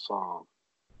fucking song?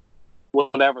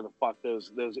 Whatever the fuck those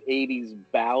 80s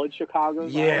ballad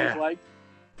Chicago's I always liked.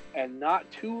 And not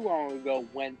too long ago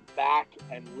went back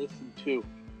and listened to.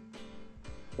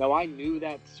 Now I knew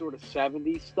that sort of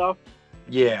 70s stuff.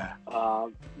 Yeah.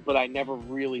 But I never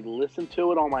really listened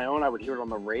to it on my own. I would hear it on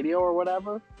the radio or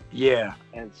whatever. Yeah.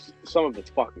 And some of it's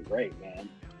fucking great, man.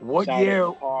 What Saturday year?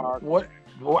 in the Park.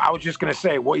 Well, I was just gonna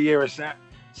say, what year is that?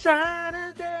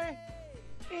 Saturday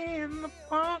in the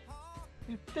park.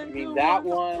 I mean that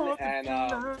one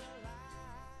and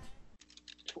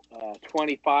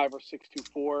 25 or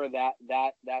 624. That's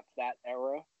that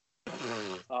era.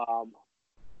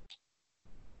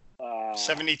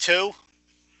 72.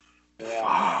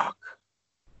 Yeah. Fuck.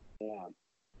 Yeah.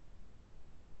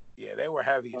 Yeah, they were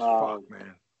heavy as fuck,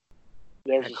 man.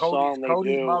 There's and a song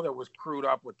Cody's mother was crewed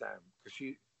up with them because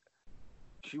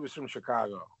she was from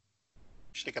Chicago.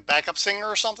 She's like a backup singer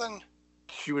or something?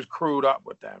 She was crewed up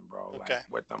with them, bro. Okay. Like,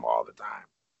 with them all the time.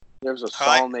 There's a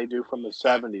song they do from the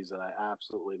 70s that I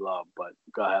absolutely love, but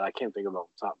go ahead. I can't think of it off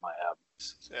the top of my head.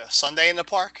 Sunday in the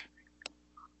Park?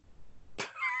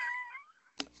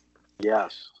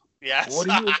 Yes. Yes.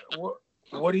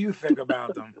 What do you think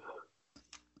about them?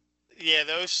 Yeah,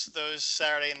 those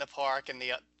Saturday in the Park and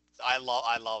I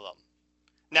love them.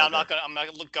 Now okay. I'm not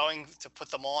going to put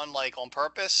them on like on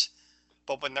purpose,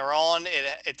 but when they're on,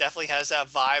 it definitely has that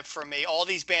vibe for me. All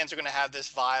these bands are going to have this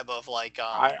vibe of like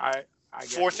I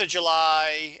 4th of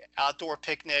July, outdoor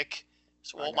picnic.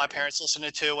 So what my parents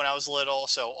listened to when I was little.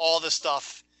 So all the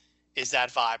stuff is that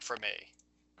vibe for me.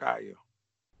 Got you.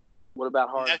 What about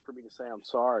Hard for Me to Say I'm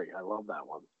Sorry? I love that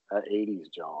one. That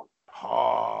 80s, John.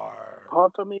 Hard.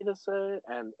 Hard for me to say,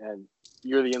 and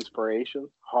You're the Inspiration,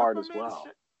 hard as well.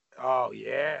 Oh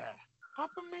yeah. Hard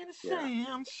for me to say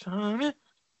I'm sorry.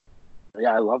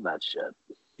 Yeah, I love that shit.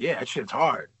 Yeah, that shit's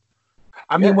hard.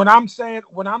 I mean, when I'm saying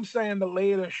the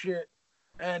later shit,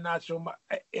 and not so much,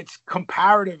 it's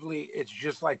comparatively, it's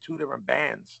just like two different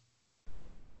bands.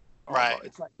 Right.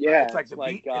 It's like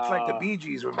the Bee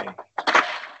Gees with me.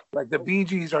 Like the Bee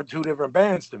Gees are two different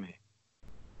bands to me.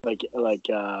 Like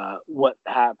what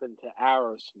happened to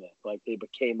Aerosmith? Like they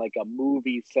became like a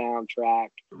movie soundtrack,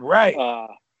 right?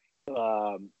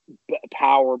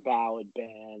 Power ballad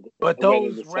band. But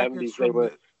those records from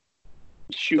the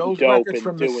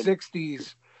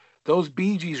 '60s, those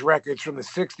Bee Gees records from the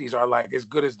 '60s are like as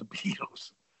good as the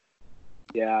Beatles.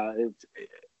 Yeah,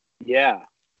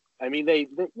 I mean, they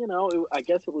I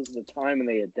guess it was the time and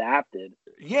they adapted.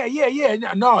 Yeah.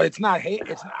 No, it's not hate.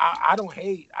 I don't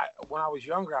hate. When I was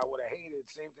younger, I would have hated.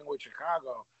 Same thing with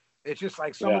Chicago. It's just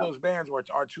like some of those bands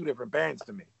are two different bands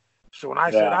to me. So when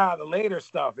I said the later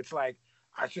stuff, it's like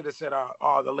I should have said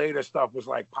the later stuff was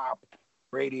like pop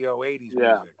radio 80s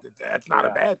music. That's not a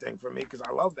bad thing for me because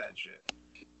I love that shit.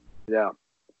 Yeah.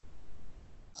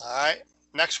 All right,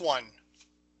 next one,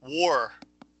 War.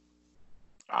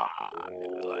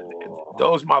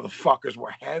 Those motherfuckers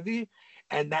were heavy,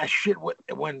 and that shit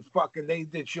when fucking they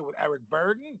did shit with Eric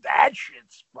Burden, that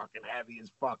shit's fucking heavy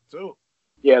as fuck too.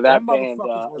 Yeah, that band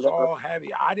motherfuckers was all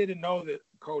heavy. I didn't know that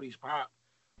Cody's Pop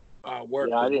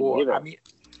worked with War. Either. I mean,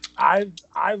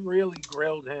 I've really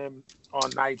grilled him on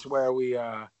nights where we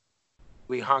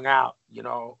hung out,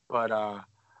 but a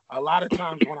lot of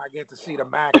times when I get to see the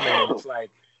Mac Man, it's like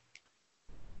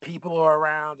people are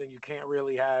around and you can't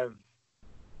really have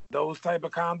those type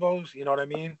of combos, you know what I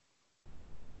mean?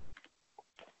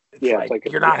 It's like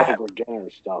you're not having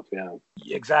generous stuff,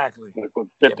 exactly. Like with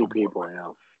 50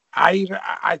 people, I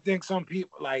think some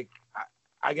people I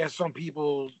guess some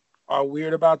people are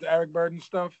weird about the Eric Burden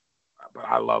stuff, but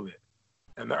I love it.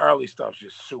 And the early stuff's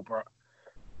just super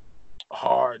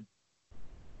hard,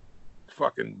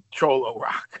 fucking cholo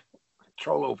rock,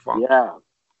 cholo funk. Yeah,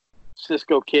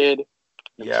 Cisco Kid,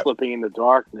 and Slipping in the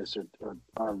Darkness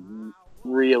are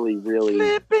really, really.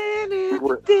 Slipping in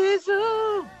the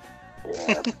diesel.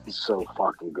 Yeah, so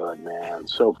fucking good, man.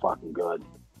 So fucking good.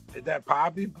 Did that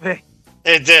Poppy play?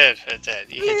 It did.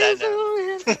 You hit that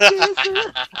note.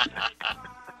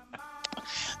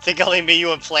 I think only me,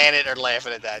 you, and Planet are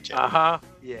laughing at that, Jim.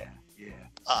 Yeah.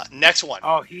 Next one.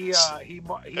 Oh, he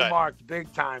marked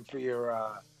big time for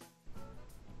your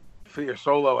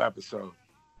solo episode.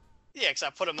 Yeah, because I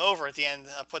put him over at the end.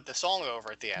 I put the song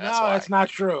over at the end. That's not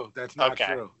true. That's not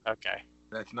true. Okay.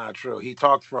 That's not true. He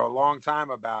talked for a long time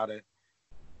about it,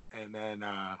 and then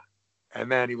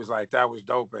he was like, "That was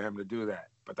dope for him to do that."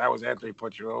 But that was after he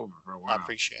put you over for a while. I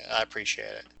appreciate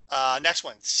it. Next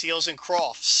one, Seals and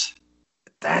Crofts.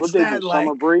 That's that like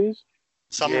Summer Breeze.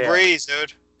 Summer Breeze,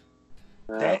 dude.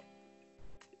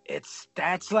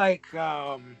 That's like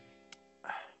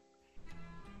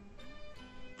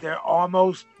they're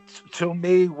almost to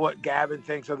me what Gavin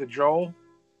thinks of the Joel.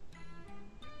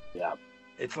 Yeah.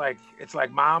 It's like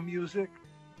mom music.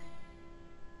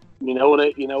 You know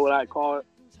what I call it?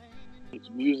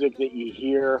 It's music that you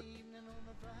hear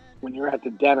when you're at the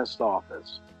dentist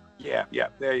office. Yeah.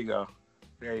 There you go.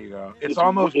 It's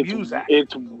almost music.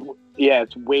 It's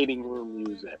waiting room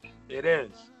music. It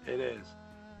is.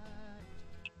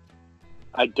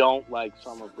 I don't like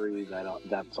Summer Breeze.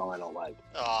 That song I don't like.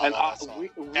 And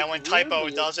when Typo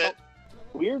does it,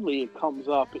 weirdly it comes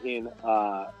up in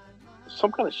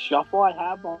some kind of shuffle I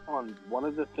have on one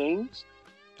of the things.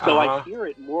 So I hear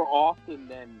it more often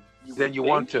than you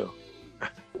want to.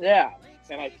 Yeah,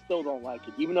 and I still don't like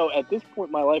it. Even though at this point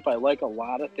in my life I like a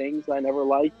lot of things I never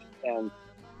liked,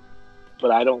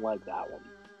 but I don't like that one.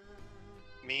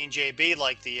 Me and JB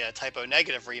like the Typo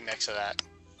Negative remix of that.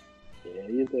 Yeah,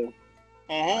 you do.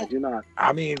 Uh-huh. I do not.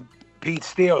 I mean, Pete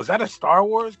Steele, is that a Star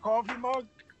Wars coffee mug?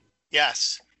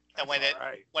 Yes. And when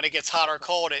it gets hot or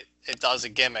cold, it does a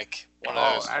gimmick.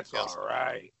 That's all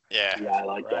right. Yeah. Yeah, I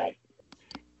like that.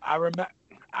 I remember.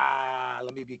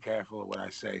 Let me be careful with what I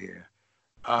say here.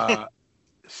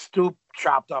 Stoop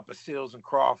chopped up a Seals and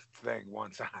Crofts thing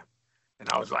one time, and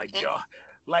I was like, yo,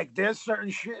 like there's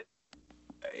certain shit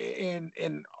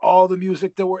in all the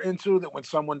music that we're into that when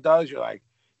someone does, you're like,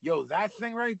 yo, that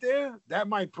thing right there, that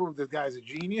might prove this guy's a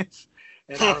genius.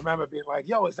 And I remember being like,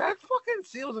 yo, is that fucking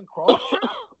Seals and Crofts?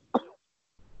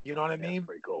 You know what I mean?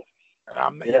 Pretty cool.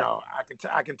 You know, I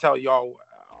can tell y'all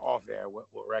off there what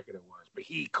record it was, but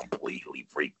he completely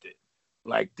freaked it.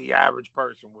 Like the average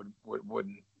person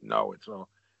wouldn't know it. So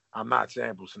I'm not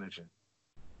sample snitching.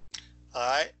 All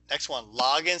right. Next one.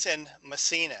 Loggins and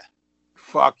Messina.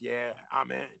 Fuck yeah,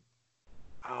 I'm in.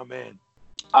 I'm in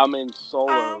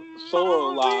solo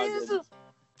Loggins.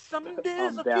 Some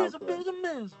days I feel so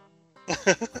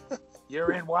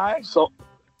You're in why? So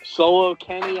solo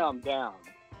Kenny, I'm down.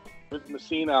 With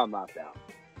Messina, I'm not down.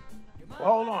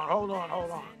 Hold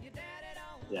on.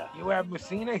 Yeah. You have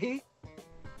Messina heat?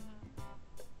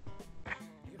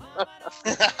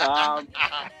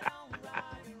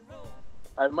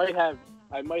 I might have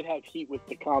heat with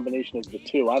the combination of the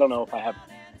two. I don't know if I have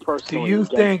personally. Do you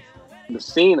think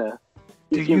Messina?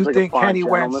 Do you think Kenny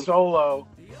went solo?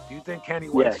 Do you think Kenny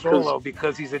went solo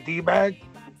because he's a D-bag?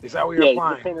 Is that what you're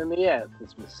implying? He's a pain in the ass.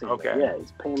 It's Messina. Okay. Yeah,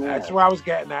 he's a pain in the ass. That's what I was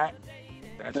getting at.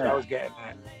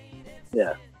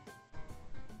 Yeah.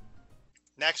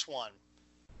 Next one.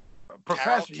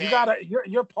 Professor,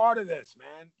 you're part of this,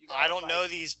 man. I don't know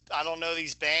these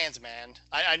bands, man.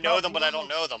 I know them, but I don't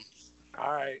know them.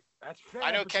 All right, that's fair.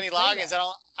 I know Kenny Loggins.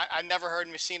 I never heard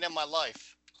Messina in my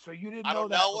life. So you didn't I know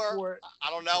don't that know her. before? I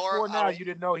don't know her. Before now, you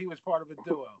didn't know he was part of a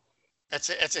duo. It's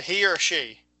a he or a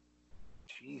she.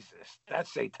 Jesus,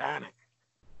 that's satanic.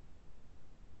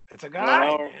 It's a guy,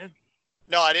 man.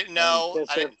 No, I didn't know.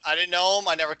 I didn't know him.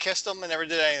 I never kissed him. I never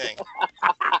did anything.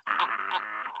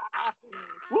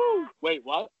 Woo! Wait,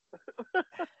 what?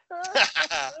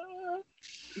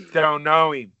 Don't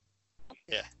know him.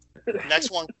 Yeah.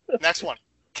 Next one.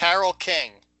 Carole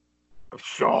King.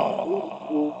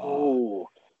 Sure.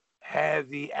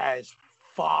 Heavy as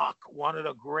fuck. One of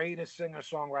the greatest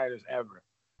singer-songwriters ever.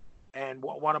 And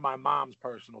one of my mom's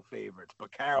personal favorites.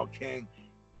 But Carole King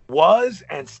was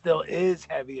and still is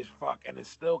heavy as fuck and is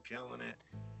still killing it.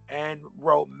 And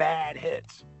wrote mad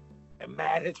hits. And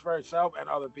mad hits for herself and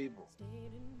other people.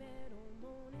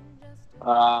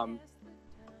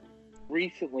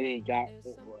 Recently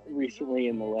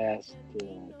in the last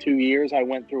 2 years, I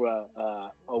went through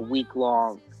a week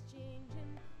long.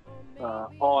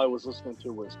 All I was listening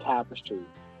to was Tapestry,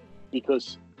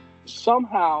 because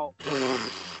somehow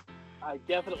I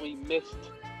definitely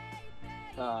missed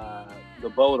the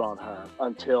boat on her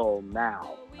until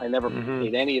now. I never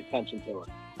paid any attention to her.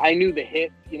 I knew the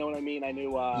hit, you know what I mean? I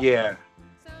knew. Yeah.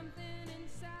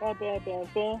 What is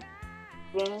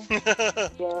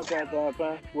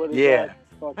yeah.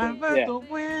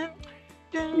 that?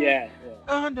 Yeah.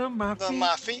 Under my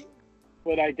feet.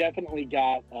 But I definitely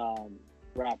got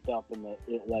wrapped up in a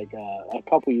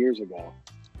couple years ago.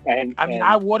 And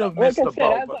I would have missed the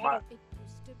boat,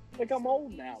 but I'm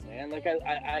old now, man. Like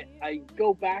I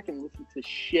go back and listen to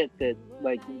shit that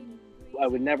like I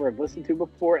would never have listened to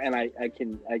before, and I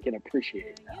can appreciate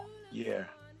it now. Yeah.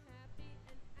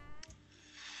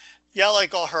 Yeah, I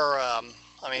like all her.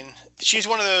 I mean, she's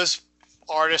one of those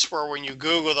artists where when you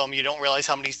Google them, you don't realize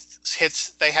how many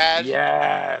hits they had.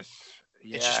 Yes.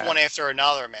 It's just one after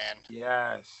another, man.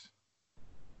 Yes.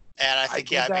 And I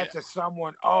think, I did that to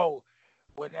someone. Oh,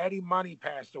 when Eddie Money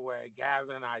passed away,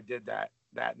 Gavin and I did that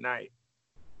night.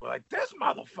 We're like, this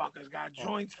motherfucker's got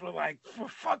joints for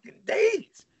fucking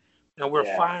days. And we're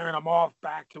firing them off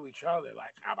back to each other.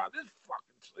 Like, how about this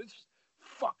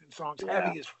fucking song's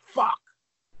heavy as fuck.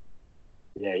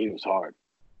 Yeah, he was hard.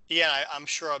 Yeah, I'm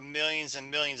sure millions and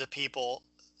millions of people,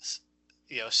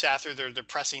 sat through their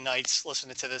depressing nights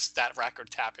listening to that record,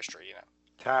 Tapestry.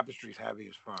 Tapestry's heavy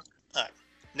as fuck. All right.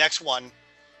 Next one,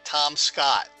 Tom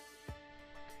Scott.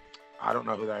 I don't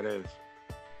know who that is.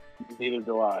 Neither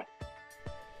do I.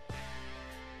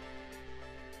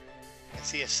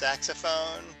 Is he a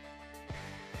saxophone?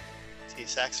 Is he a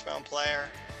saxophone player?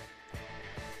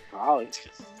 Probably.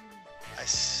 I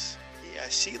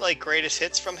see like greatest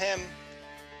hits from him.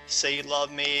 Say You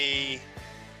Love Me,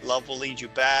 Love Will Lead You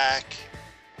Back.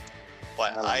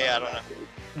 But I don't know.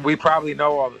 We probably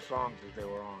know all the songs that they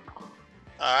were on. All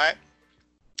right.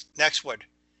 Next one,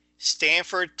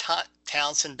 Stanford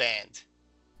Townsend Band.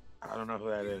 I don't know who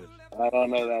that is. I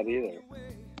don't know that either.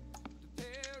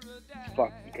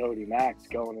 Fucking Cody Max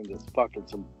going into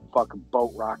some fucking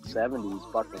boat rock 70s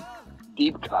fucking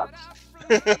deep cuts.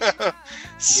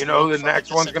 You know who the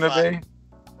next one's gonna be?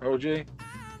 OG?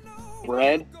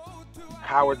 Fred?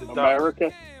 Howard the Duck.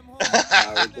 America?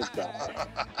 Howard the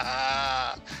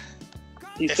Duck.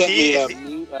 He sent me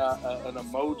an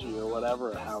emoji or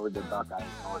whatever, Howard the Duck. I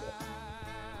ignored it.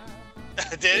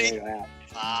 Did he?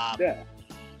 Yeah.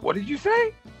 What did you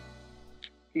say?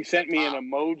 He sent me an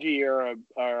emoji or a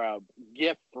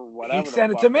GIF or whatever. He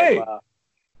sent it to me.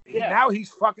 Yeah. Now he's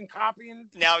fucking copying.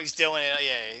 Now he's doing it.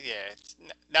 Yeah.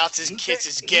 Now it's his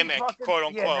gimmick, quote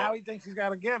unquote. Yeah, now he thinks he's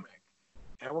got a gimmick.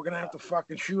 And we're going to have to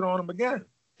fucking shoot on him again.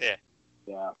 Yeah.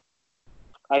 Yeah.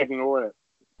 I ignored it.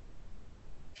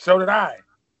 So did I.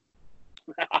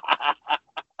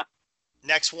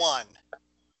 Next one.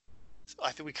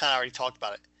 I think we kind of already talked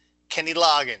about it. Kenny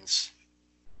Loggins.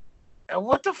 And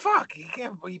what the fuck? He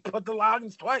put the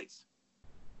Loggins twice.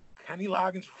 Kenny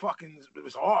Loggins fucking, it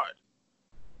was hard.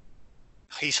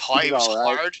 He's hard. He was all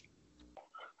right. hard.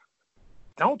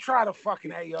 Don't try to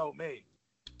fucking AO me.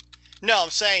 No, I'm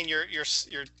saying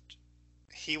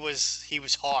he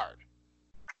was hard.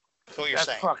 That's what you're That's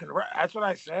saying. fucking right. That's what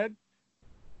I said.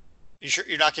 You sure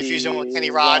you're not confusing him with Kenny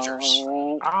Rogers?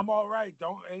 I'm all right.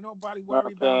 Ain't nobody Not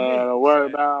worried about me. to worry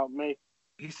about me.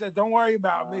 He said, "Don't worry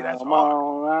about me." That's I'm all.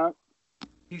 all right.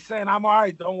 He's saying, "I'm all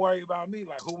right. Don't worry about me."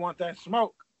 Like, who want that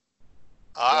smoke,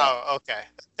 Oh, okay.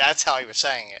 That's how he was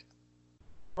saying it.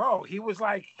 bro? He was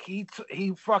like, he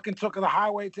fucking took the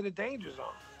highway to the danger zone.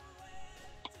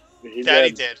 He He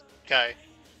did. did. Okay.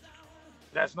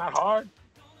 That's not hard.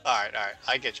 All right.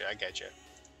 I get you.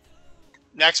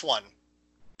 Next one.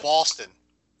 Boston.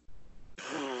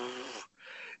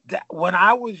 When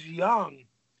I was young,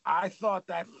 I thought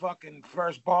that fucking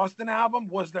first Boston album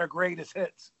was their greatest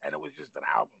hits, and it was just an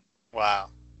album. Wow.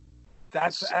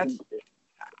 That's.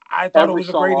 I thought it Every was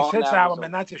the song greatest on hits that album, was a-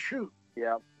 and that's a shoot.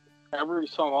 Yeah. Every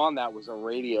song on that was a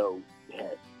radio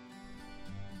hit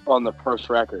on the first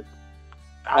record.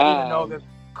 I didn't know that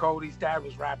Cody's dad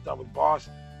was wrapped up with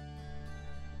Boston.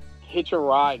 Hitch a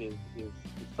Ride is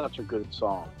such a good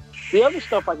song. The other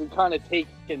stuff I can kind of take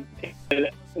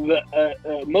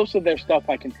most of their stuff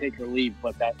I can take or leave,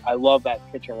 but I love that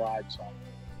Hitch a Ride song.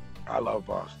 I love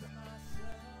Boston.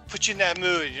 Put you in that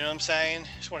mood. You know what I'm saying?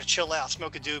 Just want to chill out,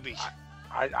 smoke a doobie.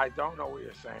 I don't know what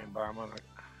you're saying, but I'm gonna.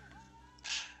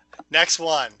 Next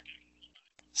one.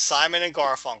 Simon and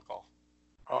Garfunkel.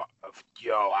 Oh,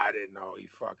 yo, I didn't know he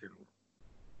fucking.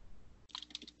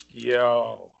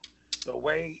 Yo, the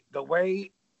way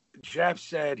Jeff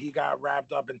said he got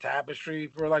wrapped up in Tapestry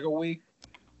for like a week,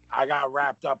 I got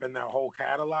wrapped up in their whole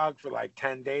catalog for like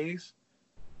 10 days.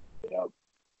 Yep.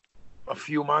 A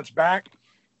few months back,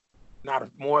 not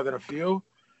more than a few.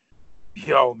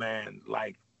 Yo, man,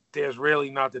 like there's really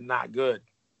nothing not good.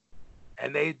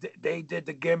 And they did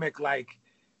the gimmick like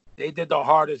they did the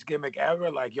hardest gimmick ever.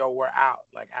 Like, yo, we're out,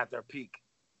 like at their peak.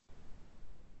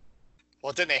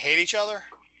 Well, didn't they hate each other?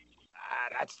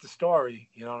 That's the story.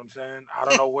 You know what I'm saying? I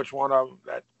don't know which one of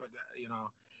that, but you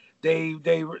know, they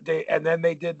and then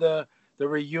they did the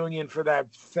reunion for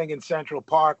that thing in Central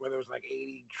Park where there was like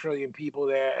 80 trillion people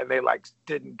there, and they like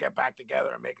didn't get back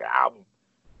together and make an album.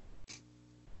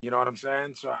 You know what I'm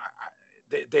saying? So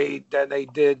they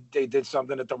did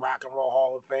something at the Rock and Roll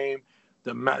Hall of Fame.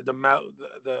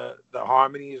 The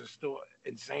harmonies are still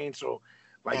insane. So,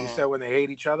 like you said, when they hate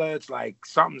each other, it's like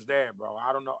something's there, bro.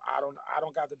 I don't know. I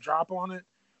don't got the drop on it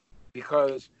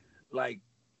because like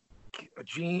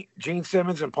Gene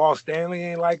Simmons and Paul Stanley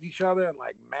ain't like each other and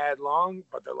like mad long,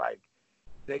 but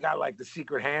they got like the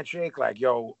secret handshake. Like,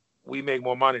 yo, we make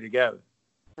more money together.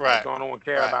 Right. Like, don't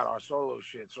care about our solo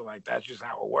shit. So like that's just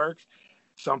how it works.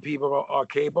 Some people are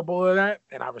capable of that,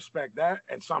 and I respect that.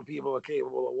 And some people are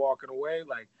capable of walking away.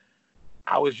 Like,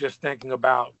 I was just thinking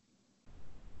about,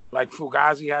 like,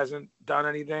 Fugazi hasn't done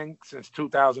anything since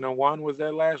 2001 was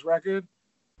their last record.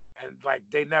 And, like,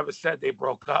 they never said they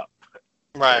broke up.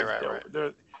 Right.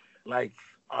 They're, like,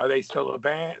 are they still a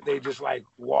band? They just, like,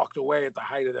 walked away at the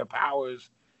height of their powers.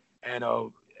 And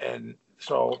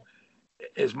so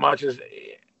as much as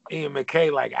Ian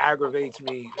MacKaye like aggravates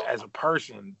me as a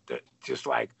person, that just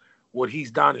like what he's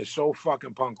done is so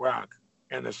fucking punk rock,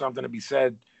 and there's something to be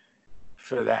said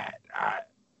for that.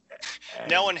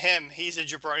 Knowing him, he's a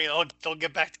jabroni. They'll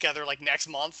get back together like next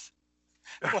month.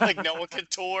 Like no one can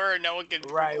tour, no one can.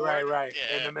 Right.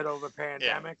 Yeah. In the middle of a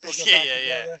pandemic.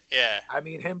 Yeah. I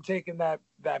mean, him taking that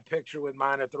picture with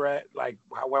Minor Threat, like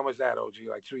when was that, OG?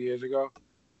 Like 2 years ago.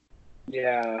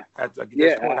 Yeah. At the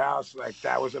courthouse, like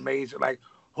that was amazing. Like.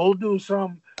 He'll do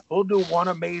one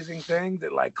amazing thing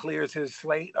that like clears his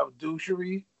slate of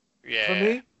douchery for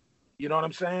me. You know what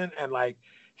I'm saying? And like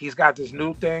he's got this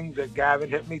new thing that Gavin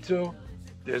hit me to.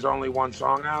 There's only one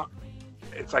song out.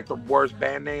 It's like the worst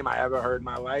band name I ever heard in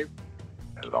my life.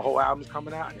 And the whole album's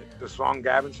coming out. And the song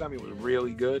Gavin sent me was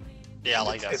really good. Yeah, I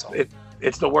like that song.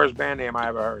 It's the worst band name I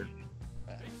ever heard.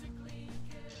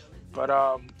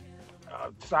 But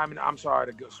Simon, I'm sorry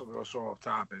to go so off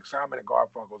topic. Simon and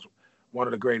Garfunkel's one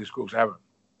of the greatest groups ever.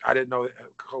 I didn't know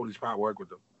that Cody Spot worked with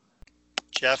them.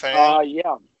 Jeff, anything?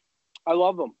 Yeah, I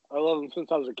love them. I love them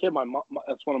since I was a kid. My mom,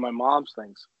 that's one of my mom's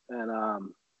things. And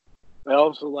I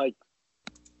also like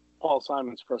Paul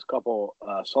Simon's first couple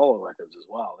solo records as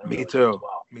well. Me too.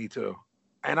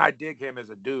 And I dig him as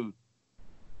a dude.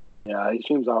 Yeah, he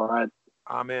seems all right.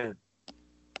 I'm in.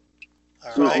 All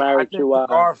He's right. married I think to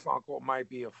Garfunkel might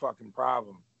be a fucking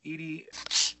problem. Edie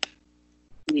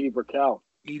Brickell.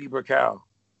 Edie Brickell.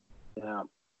 Yeah.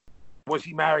 Was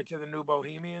he married to the New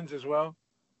Bohemians as well?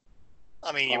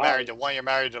 I mean, you're married to one, you're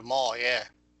married to them all, yeah.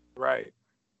 Right.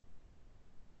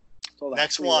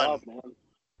 Next one. Love, man.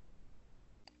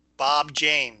 Bob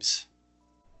James.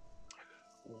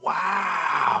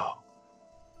 Wow.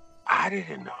 I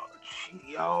didn't know.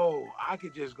 Yo, I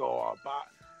could just go off.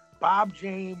 Bob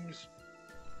James.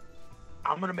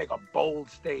 I'm going to make a bold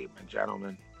statement,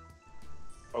 gentlemen.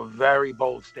 A very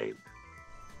bold statement.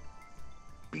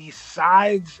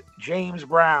 Besides James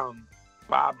Brown,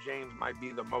 Bob James might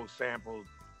be the most sampled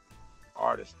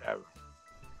artist ever.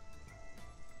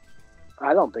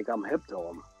 I don't think I'm hip to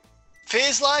him.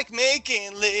 Feels like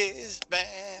making Liz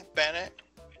Bennett.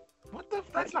 What the?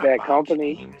 That's not Bad Bob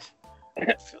Company. James.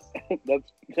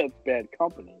 that's Bad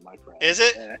Company, my friend. Is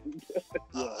it?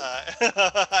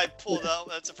 Yeah. I pulled up.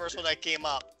 That's the first one that came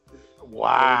up.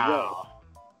 Wow.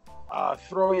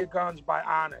 Throw Your Guns by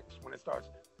Onyx when it starts.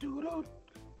 Doo-doo,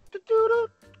 doo-doo,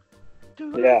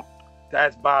 doo-doo. Yeah.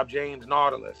 That's Bob James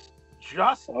Nautilus.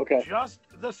 Just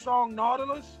the song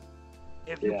Nautilus.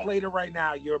 If you played it right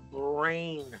now, your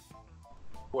brain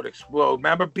would explode.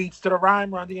 Remember Beats to the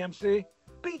Rhyme, Run DMC?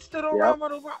 Beats to the Rhyme,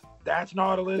 Run the Rhyme. That's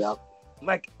Nautilus. Yep.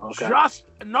 Like just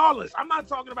Nautilus. I'm not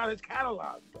talking about his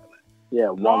catalog. Yeah,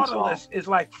 one Nautilus song. is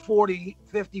like 40,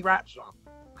 50 rap songs.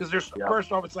 Because there's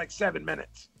first off, it's like 7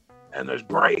 minutes. And there's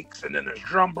breaks, and then there's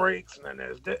drum breaks, and then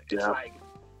there's it's like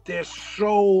there's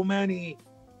so many.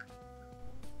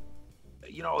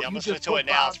 You know, I'm listening to it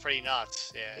now. It's pretty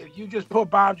nuts. Yeah. If you just put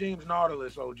Bob James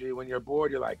Nautilus, OG, when you're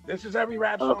bored, you're like, this is every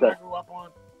rap song I grew up on.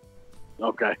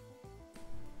 Okay.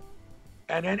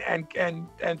 And then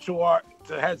and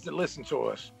to heads that listen to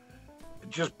us,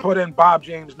 just put in Bob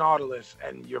James Nautilus,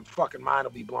 and your fucking mind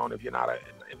will be blown if you're not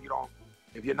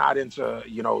into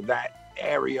that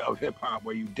area of hip hop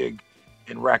where you dig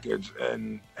in records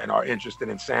and are interested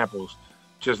in samples.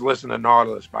 Just listen to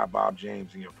Nautilus by Bob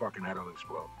James, and your fucking head will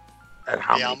explode. At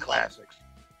how many classics?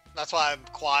 That's why I'm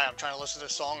quiet. I'm trying to listen to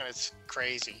this song, and it's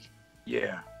crazy.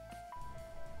 Yeah.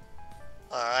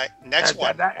 All right, next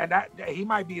one. He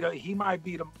might be the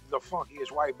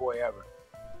funkiest white boy ever.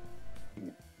 Yeah,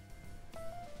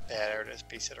 there it is.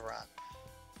 Piece of the Rhyme.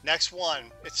 Next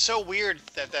one. It's so weird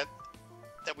that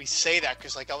we say that,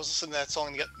 because like I was listening to that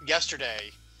song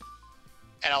yesterday,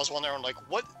 and I was wondering like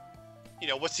what's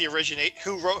the originate?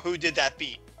 Who did that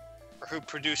beat, or who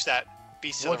produced that?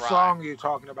 Beats to the Rhyme. What song are you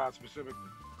talking about specifically?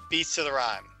 Beats to the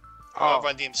Rhyme.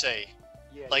 Run DMC.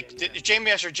 Yeah, Jamie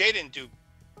Master Jay didn't do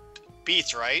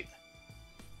beats, right?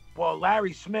 Well,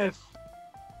 Larry Smith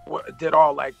did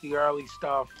all like the early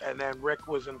stuff, and then Rick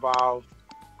was involved.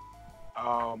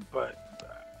 But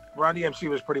Run DMC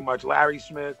was pretty much Larry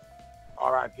Smith,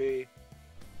 R.I.P.,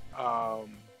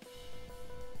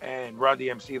 and Run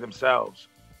DMC themselves.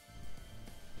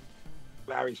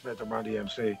 Larry Smith and Run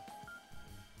DMC.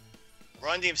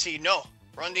 Run DMC, no.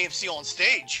 Run DMC on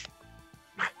stage.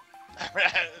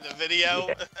 The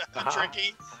video,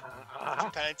 Tricky,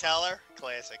 Penn and Teller,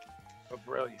 classic.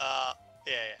 Brilliant. Yeah.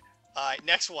 All right,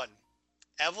 next one.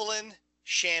 Evelyn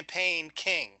Champagne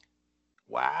King.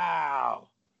 Wow.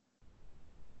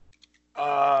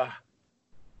 I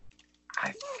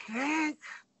think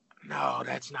no,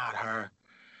 that's not her.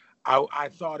 I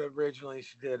thought originally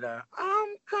she did.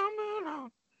 I'm coming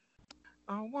on.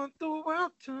 I want the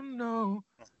world to know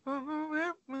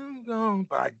where we're going.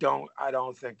 But I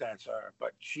don't think that's her.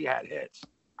 But she had hits.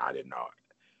 I didn't know it.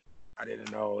 I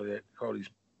didn't know that Cody's.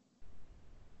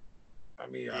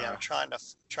 I'm trying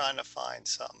to find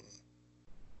something.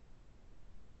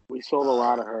 We sold a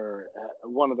lot of her at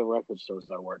one of the record stores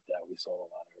I worked at. We sold a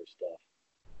lot of her stuff.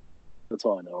 That's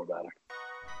all I know about her.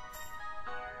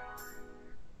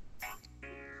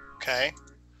 Okay.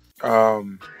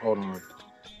 Hold on.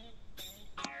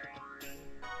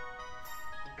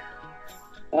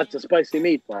 That's a spicy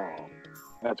meatball.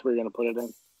 That's where you're gonna put it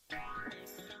in.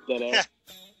 That yeah.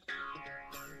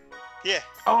 Yeah.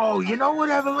 Oh, you know what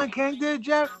Evelyn King did,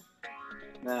 Jeff?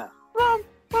 Nah. Rum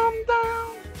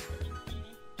down.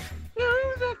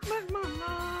 Music make my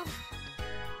mind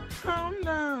calm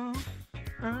down.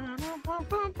 Calm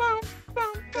down.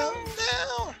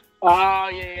 Oh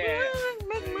yeah.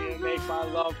 Make my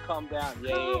love come down.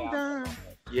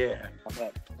 Yeah. I'm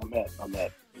hip.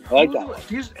 I like that one.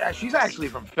 She's actually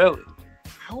from Philly.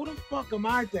 How the fuck am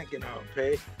I thinking of,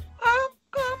 P? I'm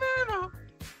coming up.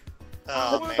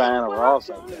 Oh, That's man. Diana Ross,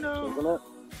 I think, isn't it?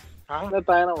 Huh? Is that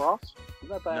Diana Ross? Is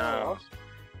that Diana No. Ross?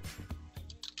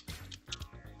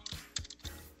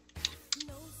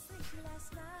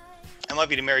 That might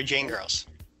be the Mary Jane Girls.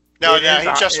 No, It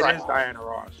he's just is right. Diana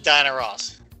Ross. Diana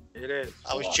Ross. It It is.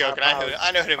 I was My joking. apologies.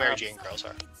 I know who the Mary Jane girls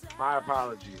are. My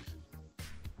apologies.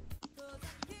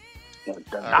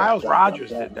 Niles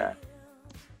Rogers did that.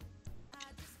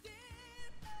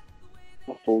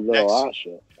 Full girl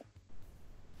shit.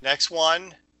 Next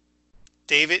one,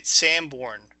 David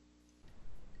Sanborn.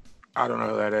 I don't know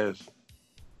who that is.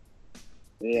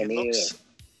 Yeah, He me looks.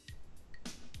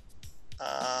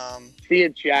 See a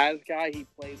jazz guy? He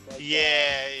plays like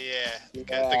Yeah.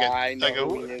 I know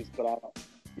who he is, but I don't.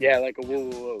 Yeah, like a woo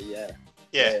woo woo.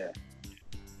 Yeah.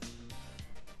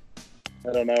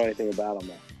 I don't know anything about him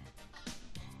though.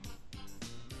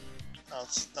 Oh,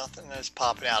 it's nothing that's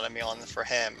popping out at me on for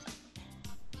him.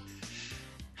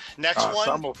 Next one.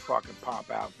 Some will fucking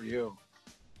pop out for you.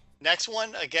 Next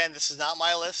one. Again, this is not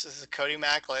my list. This is a Cody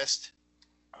Mack list.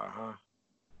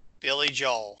 Billy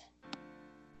Joel.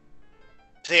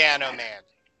 Piano Man.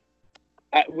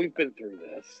 We've been through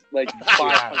this like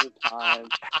 500 times.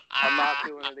 I'm not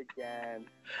doing it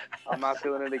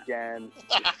again.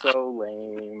 It's so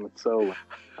lame.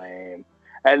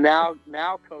 And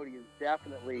now Cody is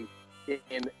definitely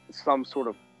in some sort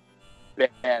of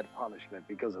bad punishment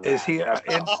because of that. Is he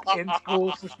in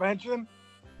school suspension?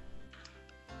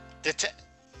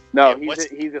 No,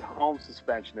 he's at home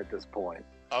suspension at this point.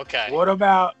 Okay. What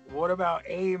about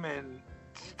Eamon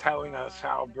telling us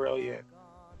how brilliant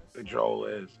the Joel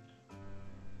is?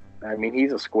 I mean,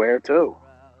 he's a square too.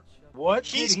 What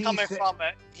he's coming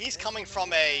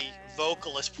from a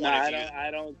vocalist point of view.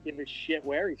 I don't give a shit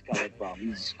where he's coming from.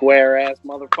 He's a square ass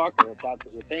motherfucker. If that's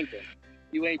what you're thinking.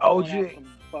 You ain't OG.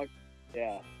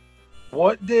 Yeah.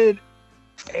 What did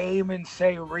Eamon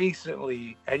say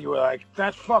recently? And you were like,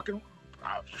 "That's fucking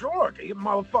sure." You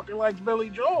motherfucker likes Billy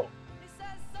Joel.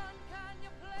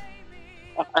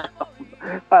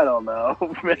 I don't know,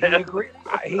 man.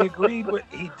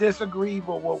 He disagreed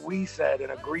with what we said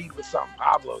and agreed with something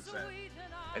Pablo said.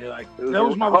 And you're like,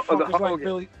 those motherfuckers like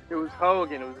Billy. It was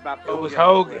Hogan. It was about Hogan. It was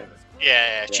Hogan.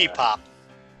 Yeah, cheap pop.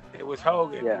 It was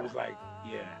Hogan. Yeah. It was like,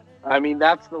 yeah. I mean,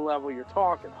 that's the level you're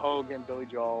talking. Hogan, Billy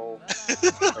Joel.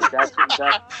 Like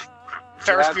that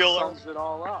Ferris Bueller. Sums it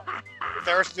all up.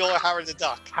 Ferris Bueller, Howard the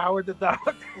Duck. Howard the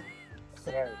Duck.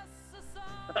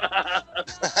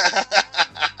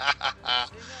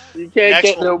 You can't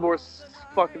get no more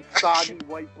fucking soggy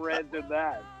white bread than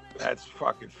that. That's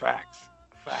fucking facts.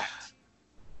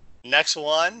 Next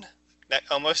one,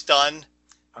 almost done.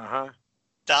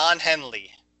 Don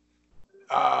Henley.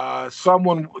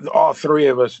 Someone, all three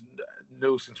of us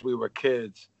knew since we were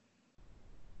kids.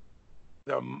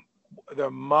 The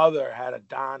mother had a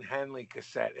Don Henley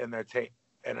cassette in their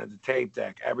the tape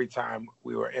deck every time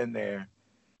we were in there.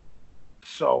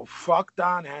 So fuck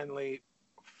Don Henley,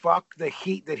 fuck the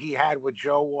heat that he had with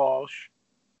Joe Walsh,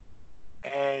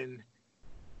 and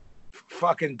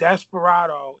fucking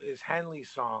Desperado is Henley's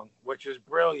song, which is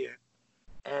brilliant.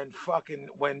 And fucking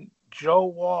when Joe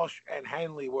Walsh and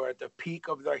Henley were at the peak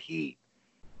of their heat,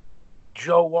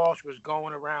 Joe Walsh was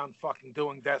going around fucking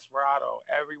doing Desperado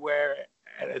everywhere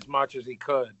and as much as he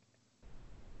could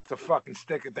to fucking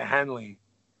stick it to Henley.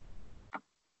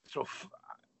 So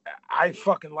I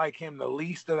fucking like him the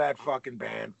least of that fucking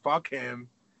band. Fuck him.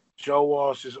 Joe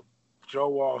Walsh is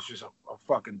a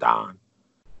fucking Don.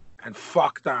 And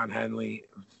fuck Don Henley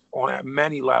on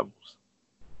many levels.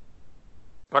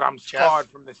 But I'm scarred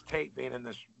from this tape being in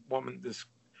this woman's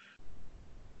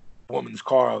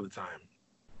car all the time.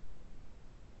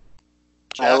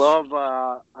 Jeff? I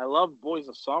love Boys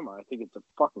of Summer. I think it's a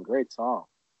fucking great song.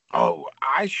 Oh,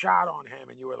 I shot on him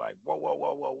and you were like,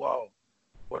 whoa.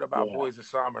 What about Boys of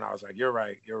Summer? And I was like, you're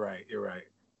right.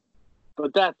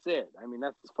 But that's it. I mean,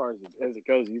 that's as far as it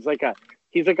goes. He's like a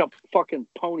fucking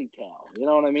ponytail. You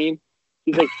know what I mean?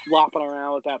 He's like flopping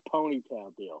around with that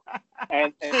ponytail deal.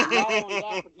 And not only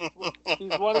that, but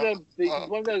he's one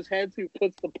of those heads who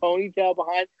puts the ponytail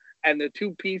behind and the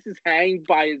two pieces hang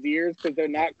by his ears because they're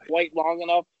not quite long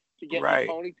enough to get in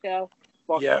the ponytail.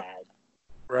 Fuck that.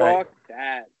 Right. Fuck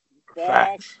that.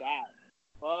 Facts. Fuck that.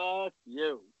 Fuck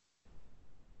you.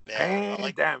 Yeah,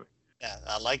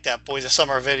 I like that Boys of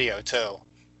Summer video too.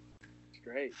 It's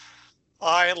great.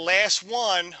 All right, last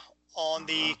one on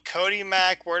the Cody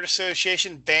Mack Word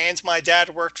Association bands my dad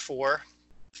worked for.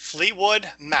 Fleetwood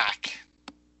Mac.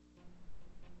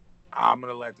 I'm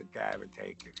gonna let the Gavin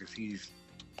take it because he's.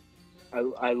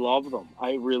 I love them.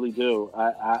 I really do.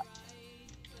 I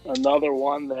another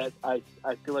one that I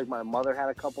feel like my mother had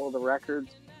a couple of the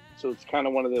records, so it's kind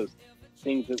of one of those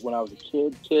things that when I was a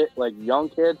kid, like young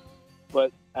kid,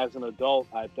 but as an adult,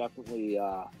 I definitely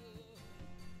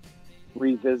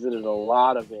revisited a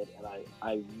lot of it, and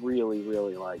I really,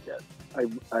 really like it.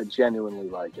 I genuinely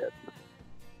like it.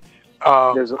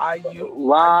 There's a I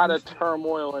lot used of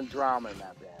turmoil and drama in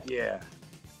that band. Yeah.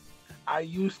 I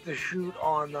used to shoot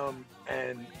on them,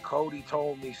 and Cody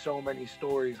told me so many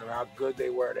stories of how good they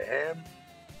were to him,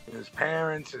 his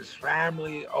parents, his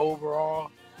family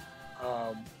overall.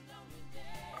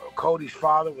 Cody's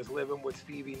father was living with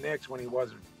Stevie Nicks when he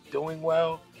wasn't doing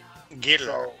well. Get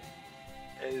her.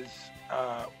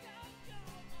 So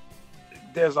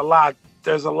there's a lot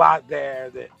there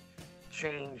that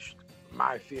changed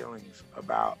my feelings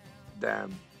about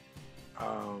them.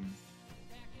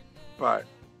 But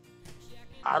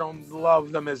I don't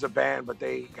love them as a band, but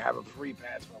they have a free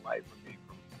pass for life with me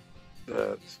from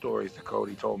the stories that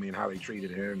Cody told me and how they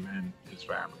treated him and his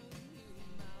family.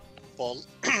 Well,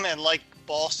 and like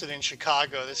Boston and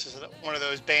Chicago, this is one of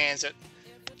those bands that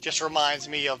just reminds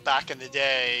me of back in the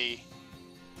day,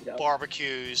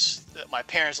 barbecues that my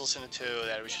parents listened to,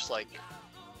 that it was just like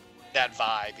that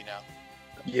vibe, you know?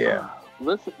 Yeah.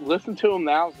 Listen to them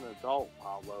now as an adult,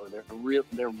 Pablo.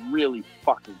 They're really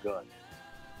fucking good.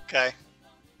 Okay.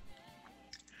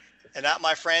 And that,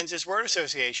 my friends, is word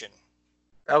association.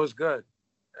 That was good.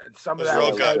 And some of It was that real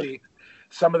was good. Cody.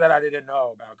 Some of that I didn't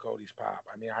know about Cody's pop.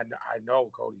 I mean, I know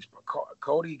Cody's.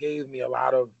 Cody gave me a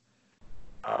lot of.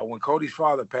 When Cody's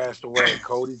father passed away,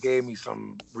 Cody gave me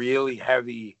some really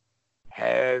heavy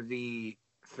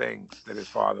things that his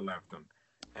father left him,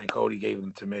 and Cody gave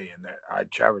them to me, and that I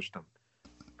cherished them.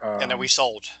 And then we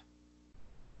sold.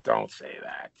 Don't say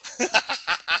that.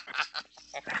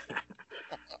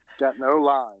 Got no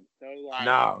line.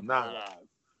 No. line.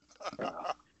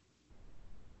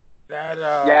 That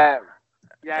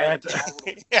Yeah,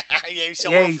 you he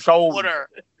sold them. Water.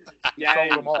 yeah.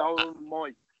 Sold them all.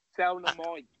 Selling them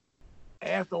all.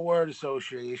 After word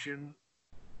association,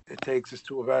 it takes us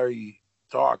to a very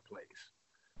dark place.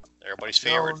 Everybody's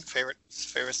favorite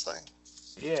thing.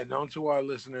 Yeah, known to our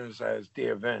listeners as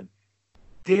Dear Vin.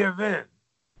 Dear Vin,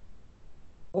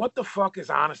 what the fuck is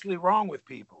honestly wrong with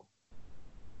people?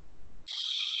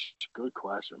 Good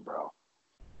question, bro.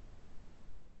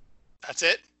 That's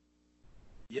it?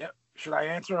 Yep. Should I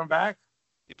answer him back?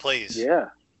 Please. Yeah.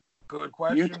 Good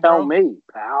question. You tell bro. me,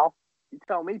 pal. You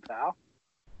tell me, pal.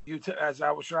 Should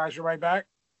I write back?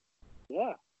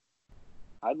 Yeah.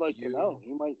 I'd like to know.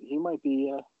 He might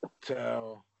be.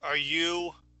 Tell. Are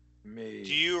you? Me.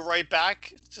 Do you write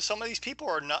back to some of these people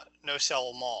or not? No,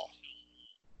 sell them all.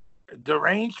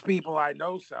 Deranged people, I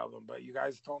know sell them, but you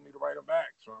guys told me to write them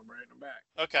back, so I'm writing them back.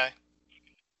 Okay.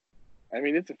 I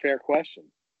mean, it's a fair question.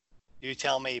 You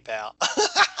tell me, pal.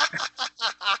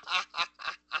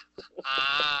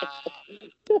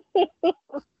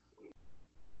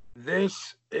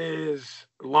 This is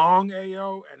long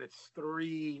AO, and it's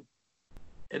 3.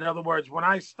 In other words, when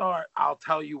I start, I'll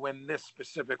tell you when this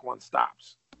specific one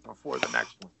stops before the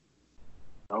next one.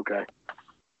 Okay.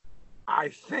 I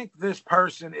think this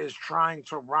person is trying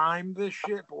to rhyme this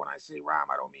shit, but when I say rhyme,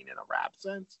 I don't mean in a rap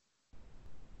sense.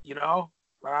 You know?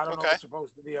 But I don't know if it's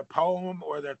supposed to be a poem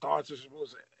or their thoughts are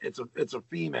supposed to... It's a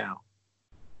female,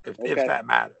 if that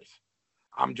matters.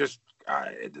 I'm just...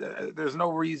 there's no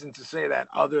reason to say that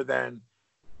other than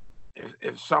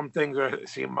if some things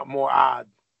seem more odd.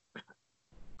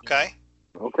 Okay.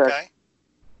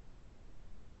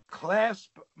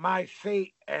 Clasp my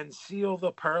fate and seal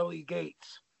the pearly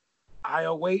gates. I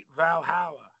await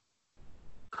Valhalla.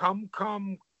 Come,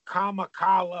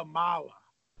 Kamakala Mala.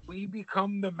 We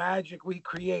become the magic we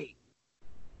create.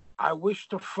 I wish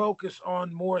to focus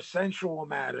on more sensual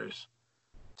matters,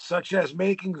 such as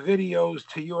making videos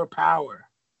to your power.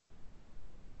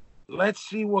 Let's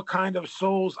see what kind of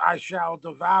souls I shall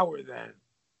devour then.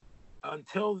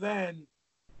 Until then,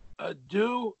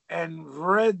 adieu and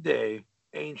vrede,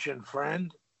 ancient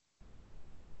friend.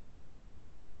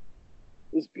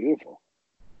 It's beautiful.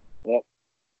 Yep.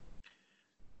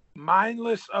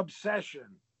 Mindless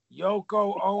obsession.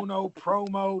 Yoko Ono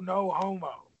promo no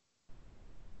homo.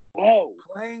 Whoa.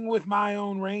 Playing with my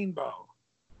own rainbow.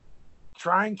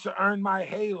 Trying to earn my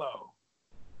halo.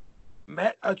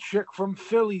 Met a chick from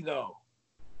Philly though.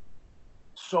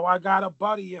 So I got a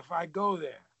buddy if I go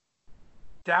there.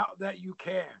 Doubt that you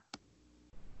care.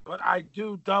 But I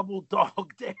do double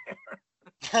dog dare.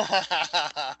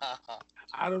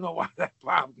 I don't know why that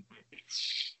bothered me.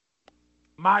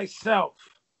 Myself.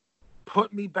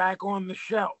 Put me back on the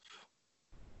shelf.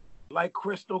 Like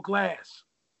crystal glass.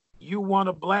 You want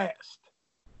a blast.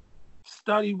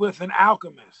 Studied with an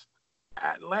alchemist.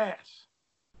 At last.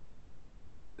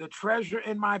 The treasure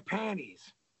in my panties.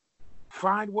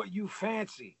 Find what you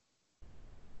fancy.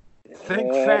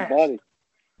 Think fast. Buddy.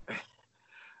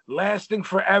 Lasting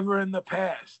forever in the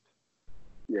past.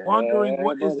 Yeah, Wondering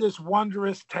what is buddy. this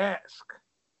wondrous task.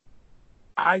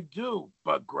 I do,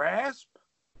 but clasp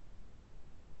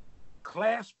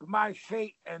my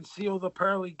fate and seal the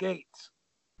pearly gates.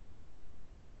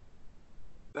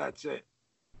 That's it.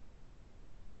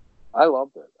 I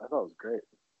loved it. I thought it was great.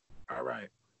 All right.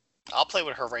 I'll play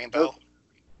with her rainbow.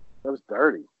 That was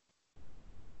dirty.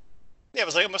 Yeah, it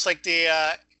was like almost like the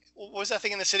what was that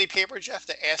thing in the city paper, Jeff?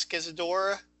 The Ask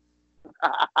Isadora.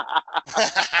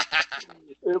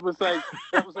 It was like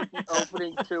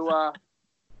the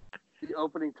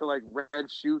opening to like Red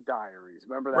Shoe Diaries.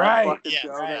 Remember that Right. fucking Yeah, show?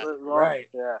 right. That was on? Right.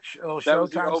 Yeah. That Was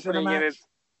the Showtime opening, and Cinemax.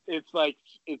 it's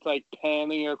like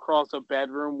panning across a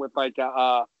bedroom with like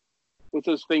a with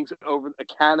those things over a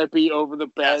canopy over the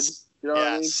bed. Yes. You know what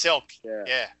I Yeah, mean? silk. Yeah.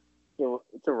 Yeah. So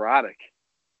it's erotic.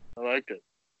 I liked it.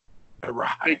 Big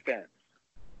Erotic. fan.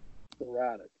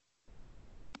 Erotic.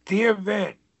 Dear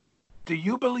Vin, do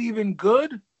you believe in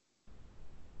good?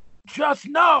 Just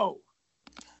know!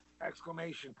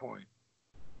 Exclamation point.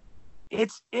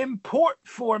 It's import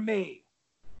for me!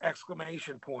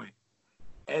 Exclamation point.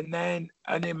 And then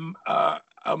an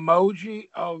emoji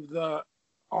of the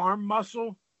arm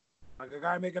muscle, like a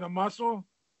guy making a muscle.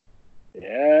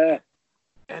 Yeah.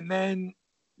 And then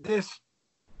the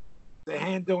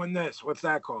hand doing this. What's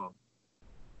that called?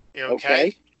 You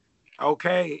okay?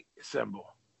 Okay symbol.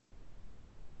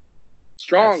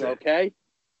 Strong, That's it. okay?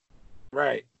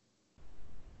 Right.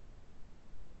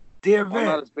 Dear I'm Vin.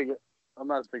 not as big a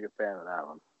fan of that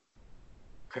one.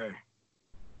 Okay.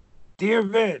 Dear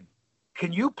Vin,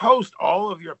 can you post all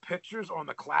of your pictures on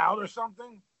the cloud or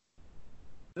something?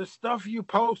 The stuff you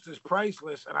post is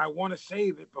priceless, and I want to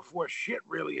save it before shit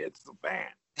really hits the fan.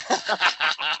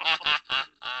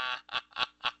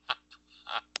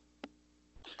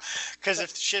 Because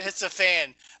if shit hits the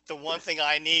fan, the one thing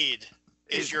I need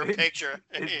is your picture.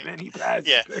 It's Vinny Paz's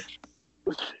Yeah. picture.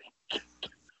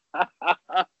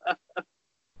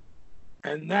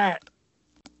 And that,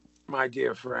 my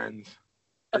dear friends,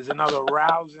 is another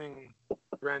rousing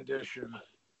rendition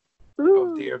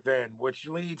of Dear Vin, which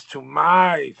leads to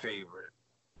my favorite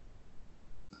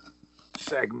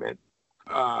segment.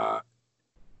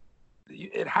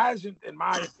 It hasn't, in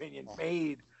my opinion,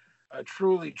 made a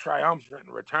truly triumphant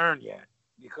return yet,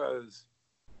 because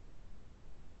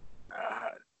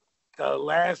the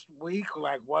last week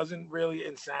wasn't really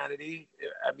insanity.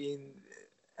 I mean,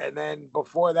 and then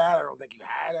before that, I don't think you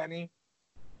had any.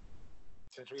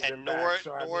 Since we've And been nor back,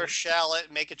 so I mean, shall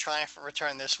it make a triumphant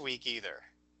return this week either.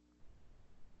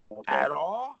 Okay. at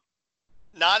all,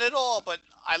 Not at all, but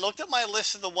I looked at my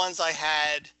list of the ones I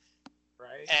had,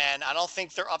 right? and I don't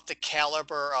think they're up to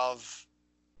caliber of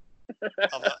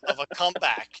a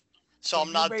comeback. So So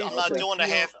I'm not doing a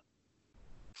half.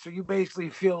 So you basically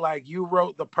feel like you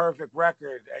wrote the perfect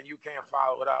record and you can't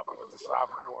follow it up with the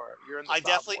sophomore. You're in the I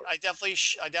sophomore.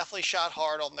 definitely shot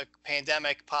hard on the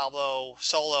pandemic Pablo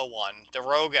solo one, the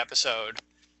Rogue episode.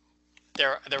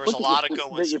 There was a lot of good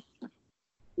ones.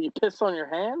 You pissed on your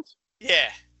hands? Yeah,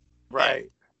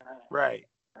 Right. Right.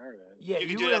 All right. Yeah, you you,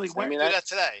 can do really that. went. You can do that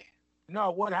today.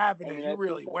 No, what happened I mean, is you I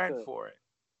really think went that's for it.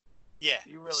 Yeah.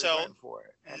 You really So went for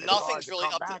it. And it's hard nothing's to really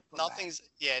come up to back from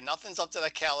that. nothing's up to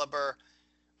that caliber.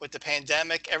 With the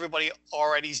pandemic, everybody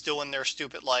already's doing their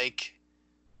stupid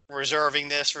reserving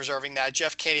this, reserving that.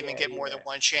 Jeff can't even get more than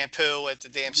one shampoo at the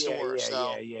damn store.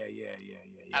 So Yeah.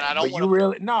 and I don't But wanna- you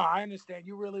really no, I understand.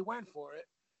 You really went for it,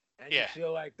 and Yeah. you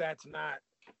feel like that's not.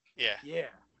 yeah. Yeah,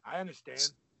 I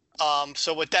understand.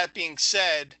 So with that being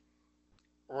said,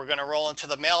 we're gonna roll into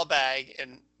the mailbag,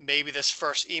 and maybe this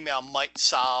first email might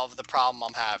solve the problem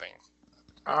I'm having.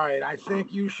 All right, I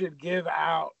think you should give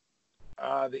out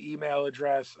the email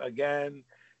address again,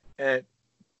 and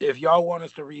if y'all want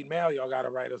us to read mail, y'all got to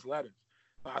write us letters.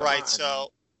 Bottom Right. line.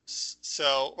 So let's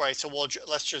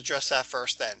just address that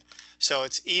first then. So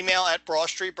it's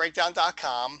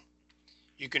email@broadstreetbreakdown.com.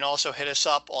 You can also hit us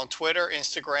up on Twitter,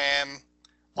 Instagram,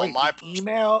 on my the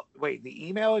email. Wait, the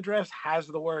email address has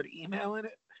the word email in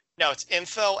it. No, it's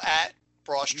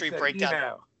info@broadstreetbreakdown. You said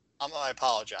email. I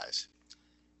apologize.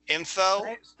 Info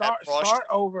Right, at start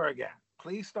over again.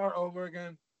 Please start over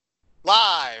again.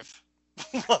 live.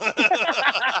 All right.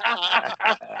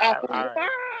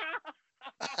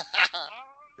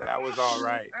 That was all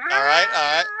right. All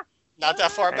right. Not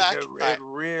that far And back. It, All right. it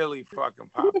really fucking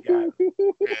popped, guys.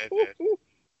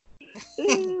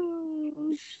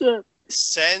 Oh, shit.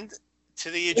 Send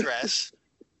to the address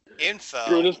info.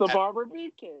 Brutus the Barber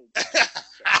Beefcake.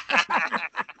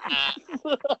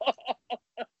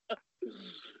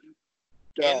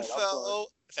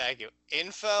 Thank you.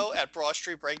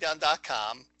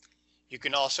 Info@broadstreetbreakdown.com. You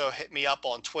can also hit me up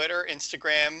on Twitter,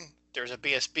 Instagram. There's a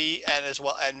BSB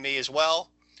and me as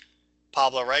well.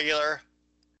 Pablo Regular.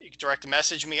 You can direct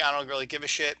message me. I don't really give a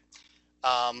shit.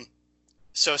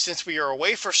 So since we were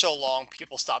away for so long,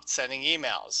 people stopped sending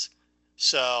emails.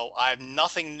 So I have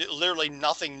nothing, literally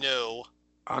nothing new.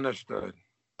 Understood.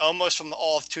 Almost from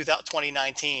all of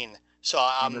 2019. So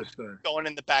I'm Understood. going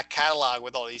in the back catalog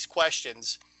with all these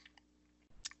questions,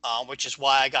 which is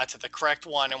why I got to the correct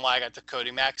one and why I got the Cody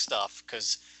Mack stuff,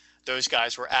 because those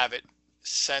guys were avid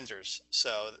senders.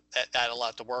 So that had a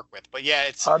lot to work with. But yeah,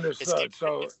 it's Understood. it's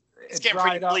It getting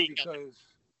pretty dried up bleak. because.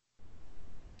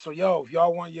 So yo, if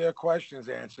y'all want your questions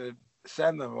answered,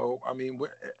 send them. I mean,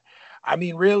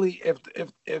 really,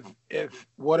 if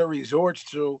what it resorts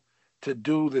to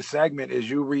do the segment is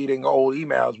you reading old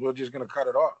emails, we're just gonna cut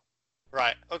it off.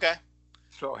 Right. Okay.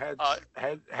 So heads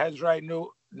right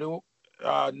new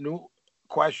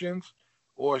questions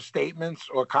or statements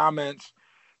or comments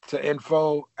to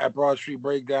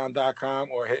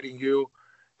info@BroadStreetBreakdown.com or hitting you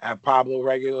at Pablo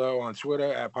Regular on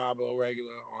Twitter, at Pablo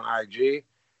Regular on IG,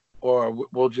 or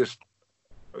we'll just,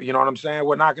 you know what I'm saying?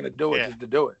 We're not gonna do it just to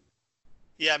do it.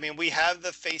 Yeah, I mean, we have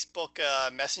the Facebook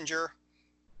Messenger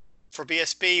for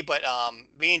BSB, but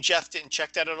me and Jeff didn't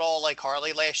check that at all like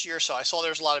Harley last year, so I saw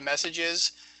there's a lot of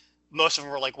messages. Most of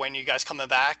them were like, when are you guys coming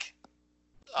back?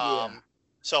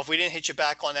 So if we didn't hit you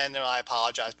back on that, then I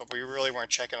apologize, but we really weren't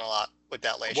checking a lot with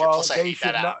that last year. Well, Plus, I hate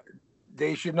that out.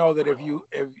 They should know that if you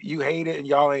hate it and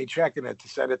y'all ain't checking it, to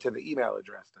send it to the email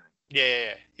address then.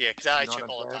 Yeah, because I check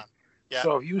all the time. Yeah.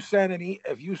 So if you send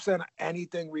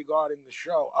anything regarding the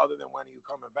show other than when are you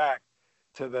coming back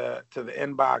to the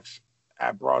inbox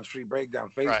at Broad Street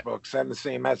Breakdown Facebook, send the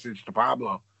same message to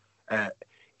Pablo at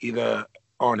either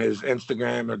on his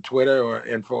Instagram or Twitter or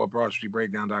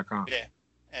info@BroadStreetBreakdown.com. Yeah,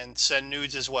 and send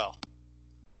nudes as well.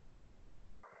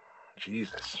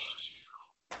 Jesus.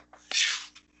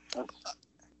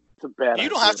 It's a bad idea. You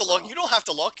don't have to look. You don't have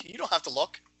to look. You don't have to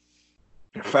look.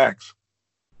 Facts.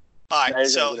 All right, Now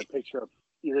so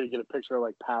you're gonna get a picture of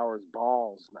like Power's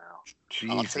balls now.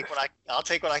 Jesus. I'll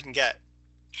take what I can get.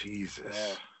 Jesus.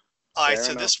 Yeah. All right, Fair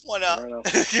so enough. this one all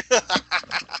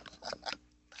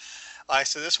right,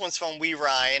 so this one's from Wee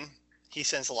Ryan. He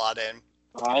sends a lot in.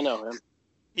 Oh, I know him.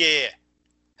 Yeah.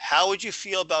 How would you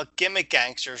feel about gimmick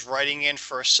gangsters writing in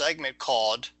for a segment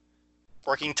called,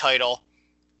 working title,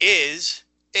 Is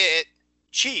It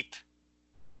Cheap?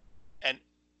 And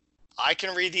I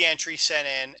can read the entry sent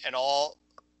in, and all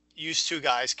you two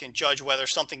guys can judge whether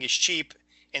something is cheap,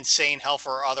 insane,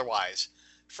 helpful, or otherwise.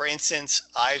 For instance,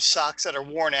 I have socks that are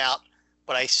worn out,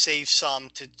 but I save some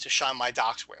to shine my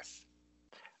docks with.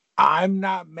 I'm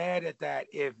not mad at that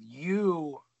if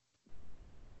you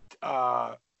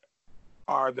are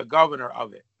the governor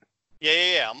of it.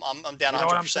 Yeah. I'm down 100%. You know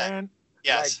what I'm saying?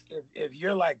 Yes. Like, if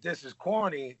you're like, this is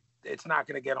corny, it's not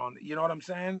going to get on. You know what I'm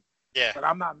saying? Yeah. But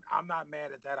I'm not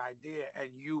mad at that idea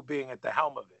and you being at the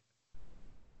helm of it.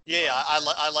 Yeah,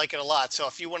 I like it a lot. So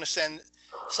if you want to send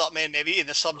something in, maybe in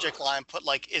the subject line, put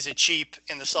like, is it cheap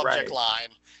in the subject line,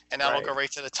 and that'll go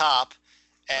right to the top.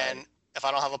 And if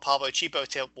I don't have a Pablo Cheapo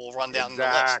tip, we'll run down the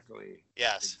list. Exactly.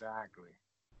 Yes. Exactly.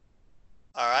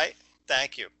 All right.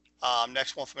 Thank you.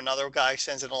 Next one from another guy,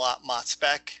 sends in a lot, Mott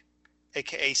Speck,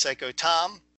 a.k.a. Psycho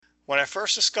Tom. When I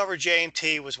first discovered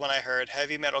JMT was when I heard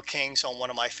Heavy Metal Kings on one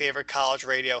of my favorite college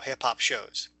radio hip-hop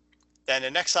shows. Then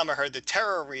the next time I heard the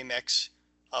Terror remix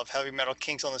of Heavy Metal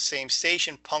Kings on the same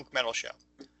station, Punk Metal Show.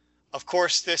 Of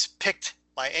course, this piqued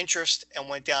my interest and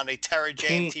went down a Terror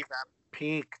JMT rap.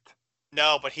 Peaked.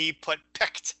 No, but he put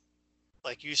picked,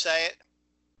 like you say it.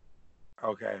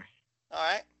 Okay. All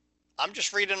right. I'm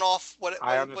just reading off what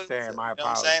I understand. My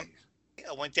apologies.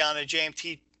 I went down a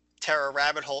JMT Terror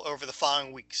rabbit hole over the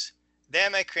following weeks.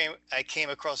 Then I came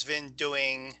across Vin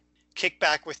doing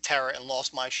Kickback with Terror and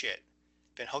lost my shit.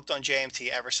 Been hooked on JMT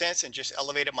ever since and just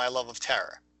elevated my love of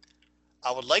Terror.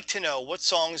 I would like to know, what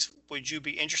songs would you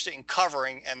be interested in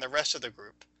covering, and the rest of the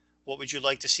group? What would you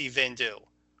like to see Vin do?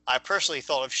 I personally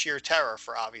thought of Sheer Terror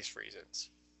for obvious reasons.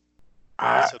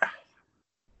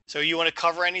 So you want to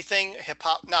cover anything hip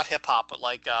hop? Not hip hop, but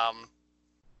like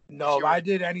No, if I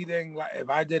did anything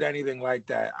like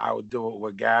that, I would do it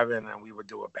with Gavin, and we would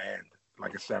do a band,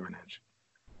 like a 7-inch.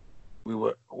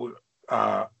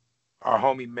 Our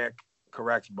homie Mick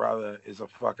Correct's brother is a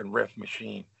fucking riff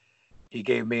machine. He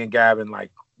gave me and Gavin,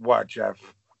 like, what, Jeff?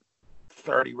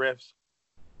 30 riffs?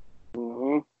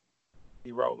 Mm-hmm.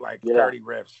 He wrote like 30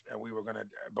 riffs, and we were gonna,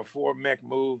 before Mick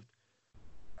moved,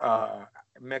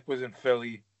 Mick was in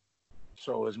Philly,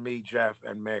 so it was me, Jeff,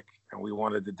 and Mick, and we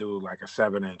wanted to do like a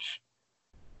 7-inch.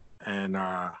 And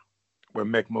when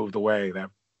Mick moved away, that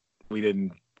was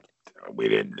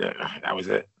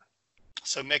it.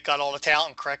 So Mick got all the talent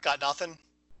and Correct got nothing?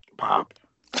 Pop.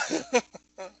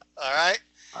 All right.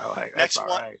 I like Next that's all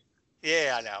one. right.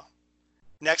 Yeah, I know.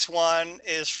 Next one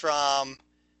is from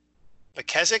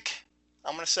McKezick,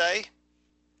 I'm going to say.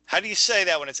 How do you say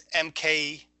that when it's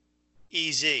MKEZ?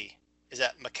 Is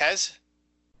that McKez?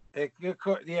 It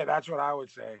could, yeah, that's what I would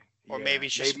say. Or Yeah. maybe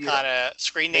it's just maybe some kind of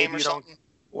screen name or you don't, something?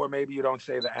 or maybe you don't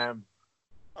say the M.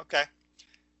 Okay.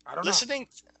 I don't All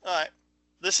right.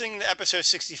 Listening to episode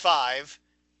 65.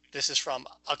 This is from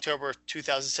October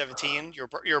 2017,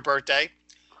 your birthday.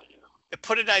 It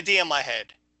put an idea in my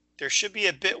head. There should be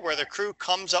a bit where the crew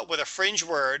comes up with a fringe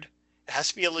word. It has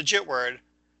to be a legit word.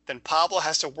 Then Pablo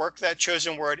has to work that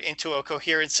chosen word into a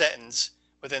coherent sentence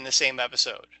within the same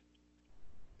episode.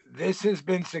 know. This has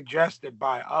been suggested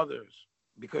by others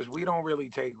because we don't really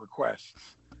take requests.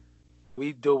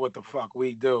 We do what the fuck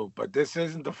we do. But this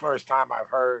isn't the first time I've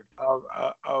heard of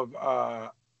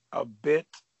a bit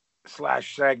 /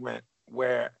 segment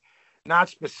where, not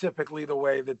specifically the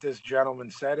way that this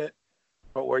gentleman said it,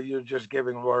 but where you're just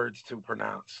giving words to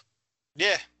pronounce.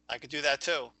 Yeah, I could do that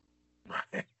too.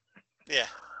 Right. Yeah.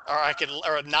 Or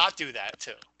not do that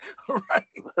too. Right.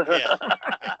 Yeah.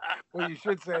 What you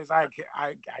should say is I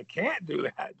can't do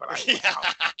that, but I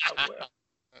will.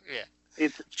 Yeah.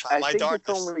 Try my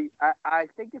darkness. I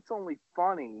think it's only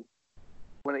funny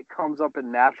when it comes up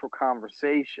in natural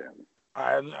conversation.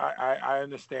 I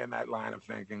understand that line of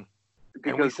thinking.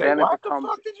 Because and we say, then what it becomes, the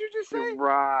fuck did you just say?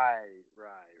 Right.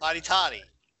 Hotty totty.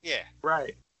 Yeah.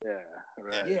 Right. Yeah,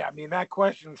 right. Yeah, I mean, that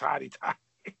question's hotty totty.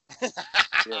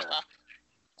 Yeah.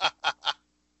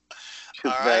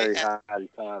 She's All very right. hotty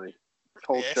toddy. This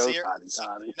whole show's hotty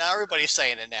toddy. Now everybody's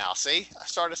saying it now. See? I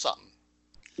started something.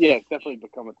 Yeah, it's definitely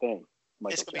become a thing.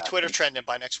 It's going to be Twitter trending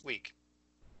by next week.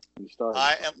 You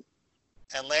started.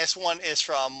 And last one is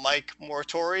from Mike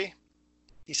Moratori.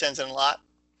 He sends in a lot,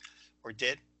 or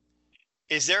did.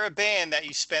 Is there a band that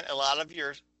you spent a lot of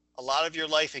your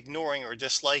life ignoring or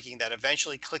disliking that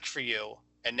eventually clicked for you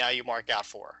and now you mark out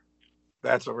for?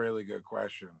 That's a really good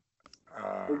question.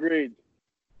 Agreed.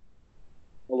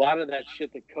 A lot of that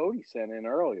shit that Cody sent in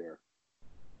earlier,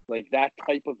 like that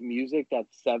type of music, that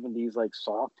 70s like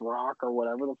soft rock or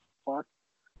whatever the fuck.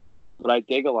 But I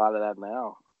dig a lot of that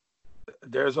now.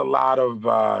 There's a lot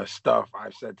of stuff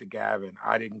I've said to Gavin.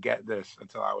 I didn't get this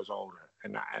until I was older,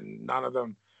 and none of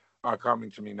them are coming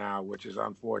to me now, which is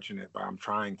unfortunate. But I'm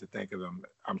trying to think of them.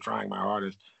 I'm trying my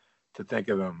hardest to think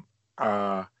of them.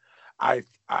 I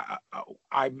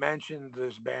mentioned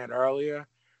this band earlier,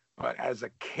 but as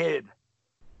a kid,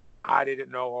 I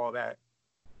didn't know all that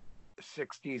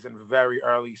 60s and very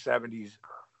early 70s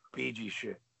Bee Gees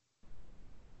shit.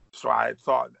 So I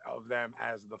thought of them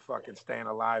as the fucking Staying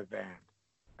Alive band.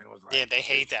 And it was like, yeah, they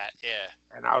hate that. Yeah.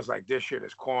 And I was like, this shit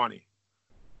is corny.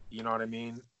 You know what I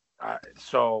mean?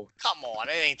 So come on,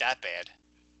 it ain't that bad.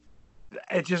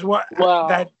 It's just what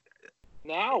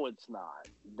now it's not.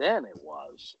 Then it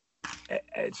was.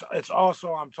 It's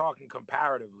also, I'm talking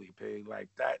comparatively, P. Like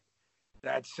that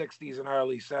 60s and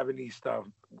early 70s stuff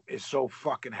is so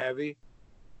fucking heavy.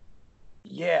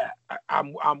 Yeah,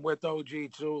 I'm with OG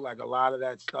too. Like a lot of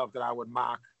that stuff that I would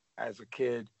mock as a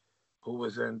kid, who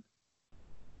was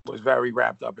very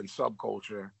wrapped up in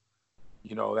subculture.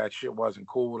 You know, that shit wasn't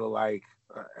cool to like,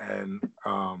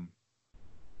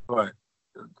 but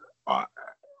I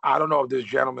don't know if this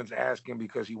gentleman's asking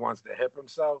because he wants to hip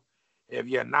himself. If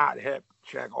you're not hip,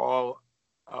 check all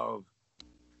of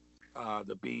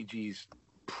the Bee Gees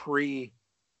pre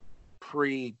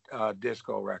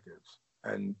disco records,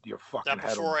 and you're fucking. Is that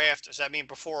before or after? Does that mean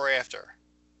before or after?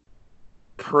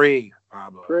 Pre,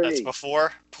 Pablo. That's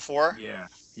before. Before. Yeah.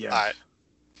 All right.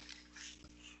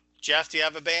 Jeff, do you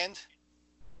have a band?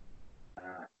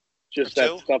 Just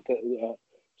that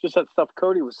stuff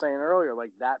Cody was saying earlier,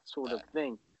 like that sort of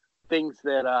thing. Things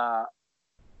that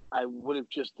I would have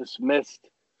just dismissed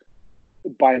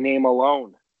by name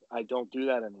alone. I don't do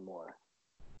that anymore.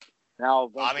 Now,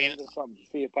 something to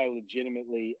see if I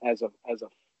legitimately, as a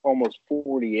almost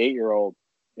 48-year-old,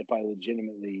 if I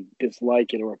legitimately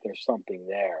dislike it or if there's something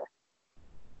there.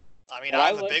 I mean, I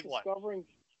have a big one. Go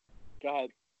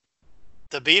ahead.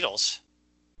 The Beatles.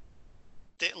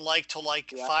 Didn't like till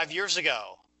 5 years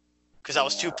ago because I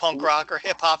was too punk rock or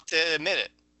hip hop to admit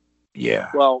it.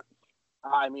 Yeah. Well,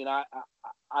 I mean, I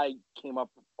came up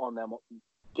on them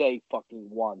day fucking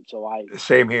one, so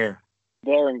same here.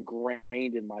 They're ingrained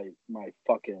in my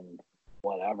fucking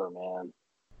whatever, man.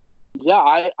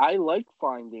 Yeah, I like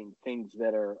finding things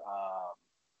that are,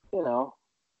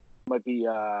 might be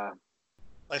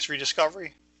nice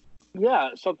rediscovery.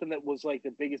 Yeah, something that was like the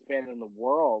biggest band in the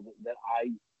world that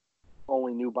I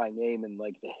only knew by name and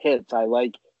like the hits. I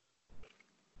like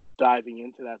diving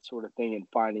into that sort of thing and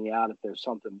finding out if there's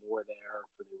something more there, or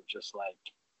if they were just like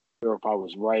or if I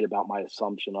was right about my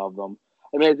assumption of them.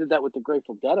 I mean, I did that with the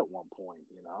Grateful Dead at one point,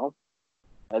 you know?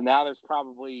 And now there's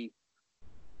probably,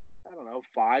 I don't know,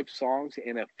 5 songs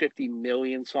in a 50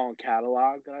 million song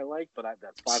catalog that I like, but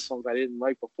that's 5 songs I didn't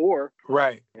like before.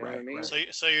 Right, You know what I mean?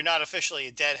 So you're not officially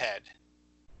a Deadhead.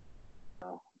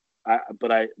 No.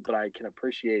 But I can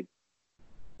appreciate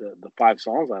the 5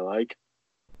 songs I like.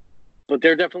 But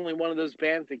they're definitely one of those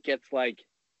bands that gets like,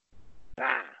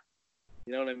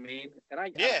 you know what I mean? And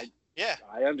I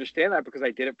understand that because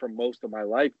I did it for most of my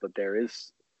life, but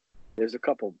there's a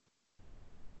couple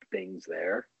things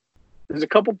there. There's a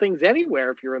couple things anywhere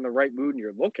if you're in the right mood and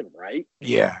you're looking right.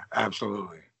 Yeah,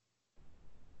 absolutely.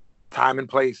 Time and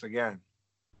place again.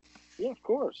 Yeah, of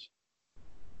course.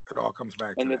 It all comes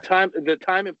back and to the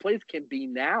time and place can be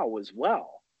now as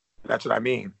well. That's what I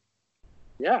mean.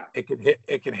 Yeah. It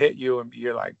can hit you and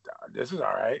you're like, this is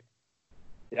all right.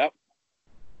 Yep.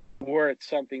 Or it's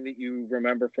something that you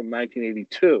remember from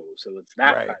 1982, so it's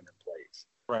that Right. time and place.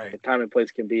 Right. The time and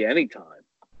place can be any time.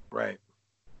 Right.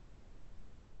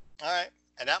 All right.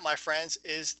 And that, my friends,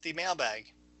 is the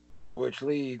mailbag. Which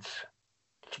leads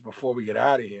to, before we get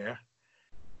out of here,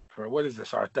 for what is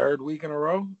this, our 3rd week in a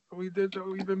row we've been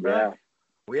back? Yeah.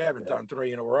 We haven't done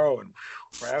 3 in a row in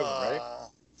forever, right?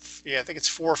 Yeah, I think it's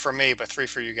 4 for me, but 3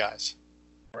 for you guys.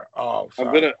 Oh,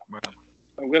 sorry.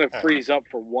 I'm gonna freeze up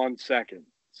for 1 second,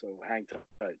 so hang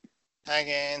tight.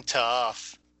 Hanging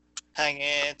tough.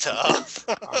 Hanging tough.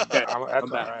 That's all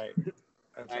back. right.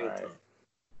 That's all right.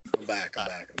 I'm back. All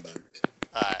right.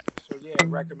 So yeah,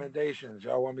 recommendations.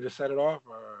 Y'all want me to set it off,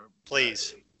 or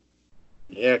Please.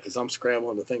 Yeah, because I'm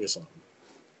scrambling to think of something.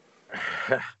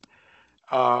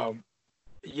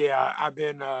 Yeah, I've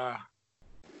been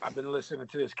listening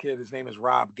to this kid. His name is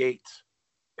Rob Gates.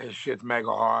 His shit's mega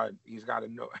hard. He's got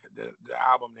the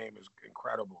album name is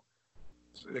incredible.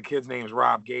 So the kid's name is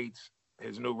Rob Gates.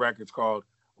 His new record's called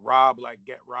Rob Like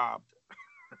Get Robbed.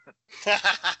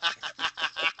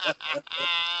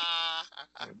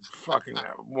 It's fucking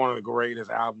one of the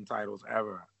greatest album titles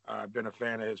ever. I've been a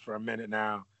fan of his for a minute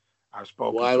now. I've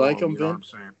spoken Will I to like him, him, you know what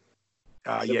Vin?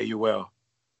 I'm saying? Yeah, you will.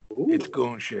 Ooh. It's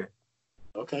goon shit.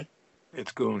 Okay.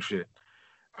 It's goon shit.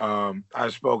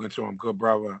 I've spoken to him, good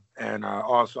brother. And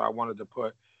also I wanted to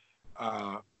put,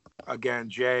 again,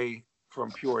 Jay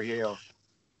from Pure Heel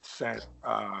sent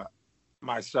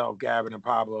myself, Gavin, and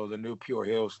Pablo the new Pure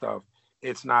Heel stuff.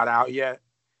 It's not out yet,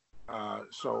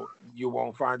 so you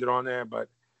won't find it on there, but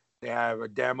they have a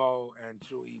demo and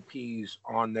 2 EPs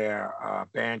on their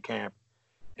Bandcamp.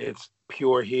 It's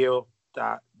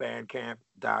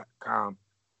pureheel.bandcamp.com.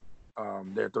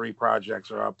 Their 3 projects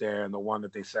are up there, and the one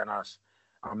that they sent us,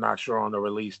 I'm not sure on the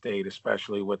release date,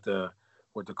 especially with the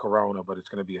Corona, but it's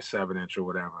going to be a 7-inch or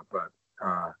whatever. But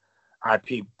I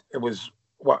peeped. It was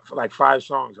like 5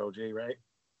 songs, OG, right?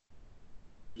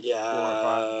 4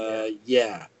 or 5,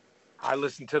 Yeah. I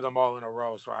listened to them all in a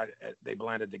row, so they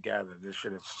blended together. This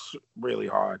shit is really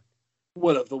hard.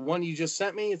 What, the one you just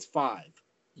sent me? It's 5.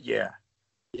 Yeah.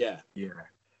 Yeah.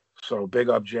 So big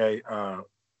up, Jay.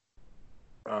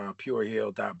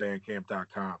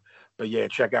 Pureheel.bandcamp.com. But yeah,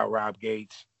 check out Rob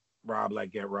Gates. Rob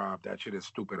Like Get Robbed. That shit is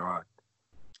stupid hard.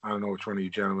 I don't know which one of you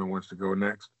gentlemen wants to go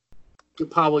next.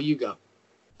 Pablo, you go.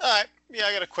 All right. Yeah,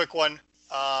 I got a quick one.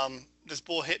 This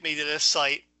bull hit me to this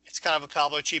site. It's kind of a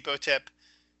Pablo Cheapo tip.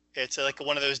 It's like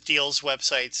one of those deals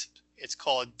websites. It's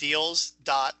called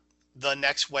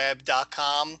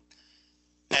deals.thenextweb.com.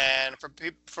 And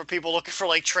for people looking for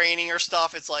like training or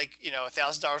stuff, it's like,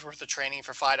 $1,000 worth of training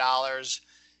for $5.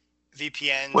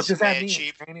 VPNs, What does that mean?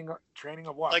 cheap. Training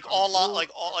of what? Like online, like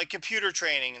computer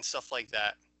training and stuff like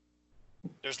that.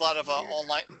 There's a lot of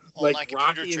online Like computer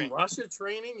Rocky training. and Russia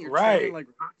training? You're Right. training like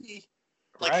Rocky?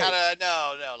 Like Right. how to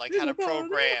how to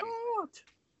program.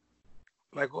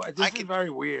 Like what? This is very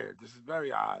weird. This is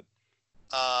very odd.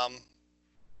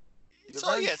 It's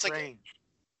very it's like strange.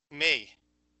 me.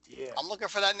 Yeah. I'm looking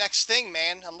for that next thing,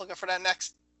 man. I'm looking for that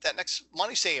next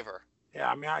money saver. Yeah.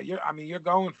 I mean, you're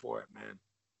going for it, man.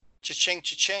 Cha-ching,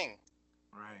 cha-ching.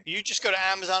 Right. You just go to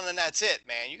Amazon and that's it,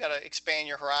 man. You got to expand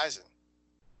your horizon.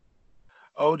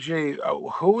 OG,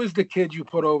 who is the kid you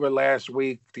put over last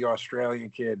week? The Australian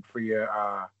kid for your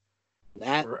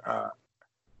That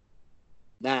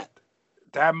that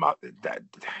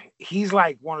he's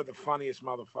like one of the funniest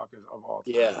motherfuckers of all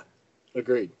time. yeah.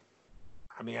 Agreed.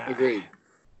 I mean, Agreed.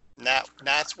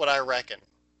 That's what I reckon.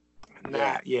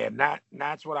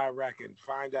 That's what I reckon.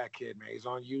 Find that kid, man. He's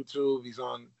on YouTube. He's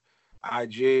on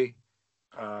IG.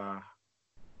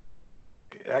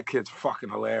 That kid's fucking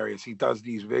hilarious. He does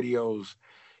these videos.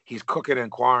 He's cooking in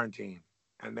quarantine,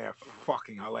 and they're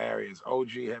fucking hilarious.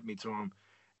 OG hit me to him,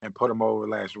 and put him over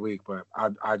last week, but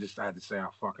I just had to say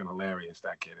how fucking hilarious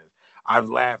that kid is. I've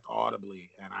laughed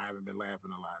audibly, and I haven't been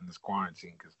laughing a lot in this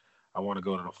quarantine because I want to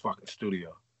go to the fucking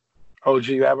studio. OG,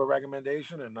 you have a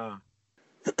recommendation or not?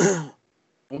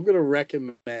 I'm going to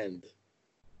recommend.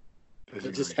 I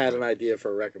just had an idea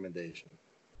for a recommendation.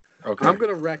 Okay. I'm going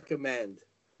to recommend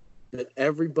that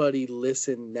everybody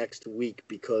listen next week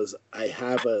because I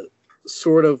have a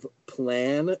sort of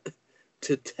plan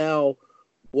to tell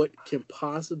what can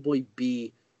possibly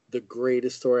be the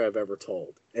greatest story I've ever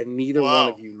told. And neither one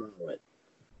of you know it.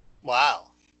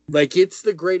 Wow. Like, it's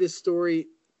the greatest story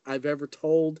I've ever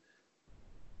told,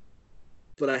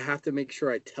 but I have to make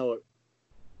sure I tell it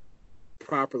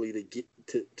properly to get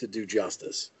to do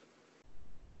justice.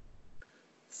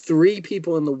 3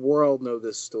 people in the world know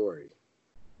this story.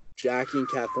 Jackie and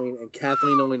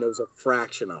Kathleen only knows a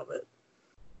fraction of it.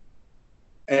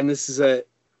 And this is a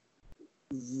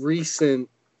recent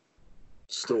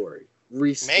story.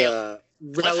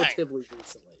 Relatively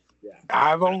recently. Yeah.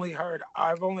 I've only heard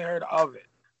of it.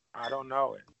 I don't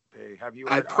know it. Hey, have you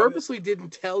heard I of purposely it?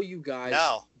 didn't tell you guys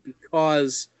No.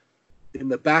 because in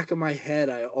the back of my head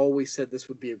I always said this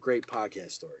would be a great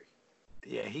podcast story.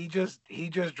 Yeah, he just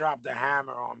dropped the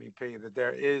hammer on me, P, that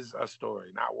there is a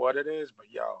story. Not what it is, but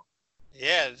yo.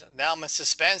 Yeah, now I'm in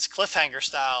suspense, cliffhanger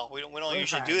style. We don't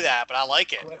usually do that, but I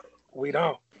like it. We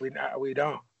don't. We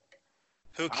don't.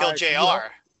 Who killed JR?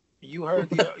 You heard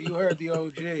the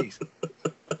OGs.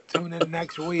 Tune in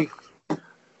next week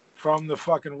from the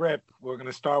fucking rip. We're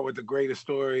gonna start with the greatest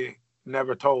story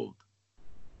never told.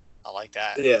 I like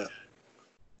that. Yeah.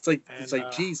 It's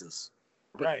like Jesus.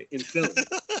 Right. In film.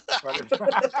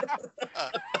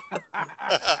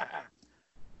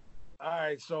 All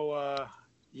right, so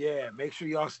yeah, make sure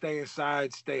y'all stay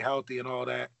inside, stay healthy and all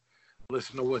that.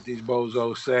 Listen to what these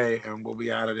bozos say, and we'll be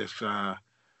out of this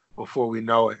before we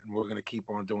know it. And we're going to keep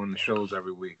on doing the shows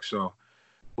every week. So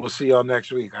we'll see y'all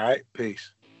next week, all right?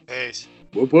 Peace. Peace.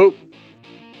 Whoop, whoop.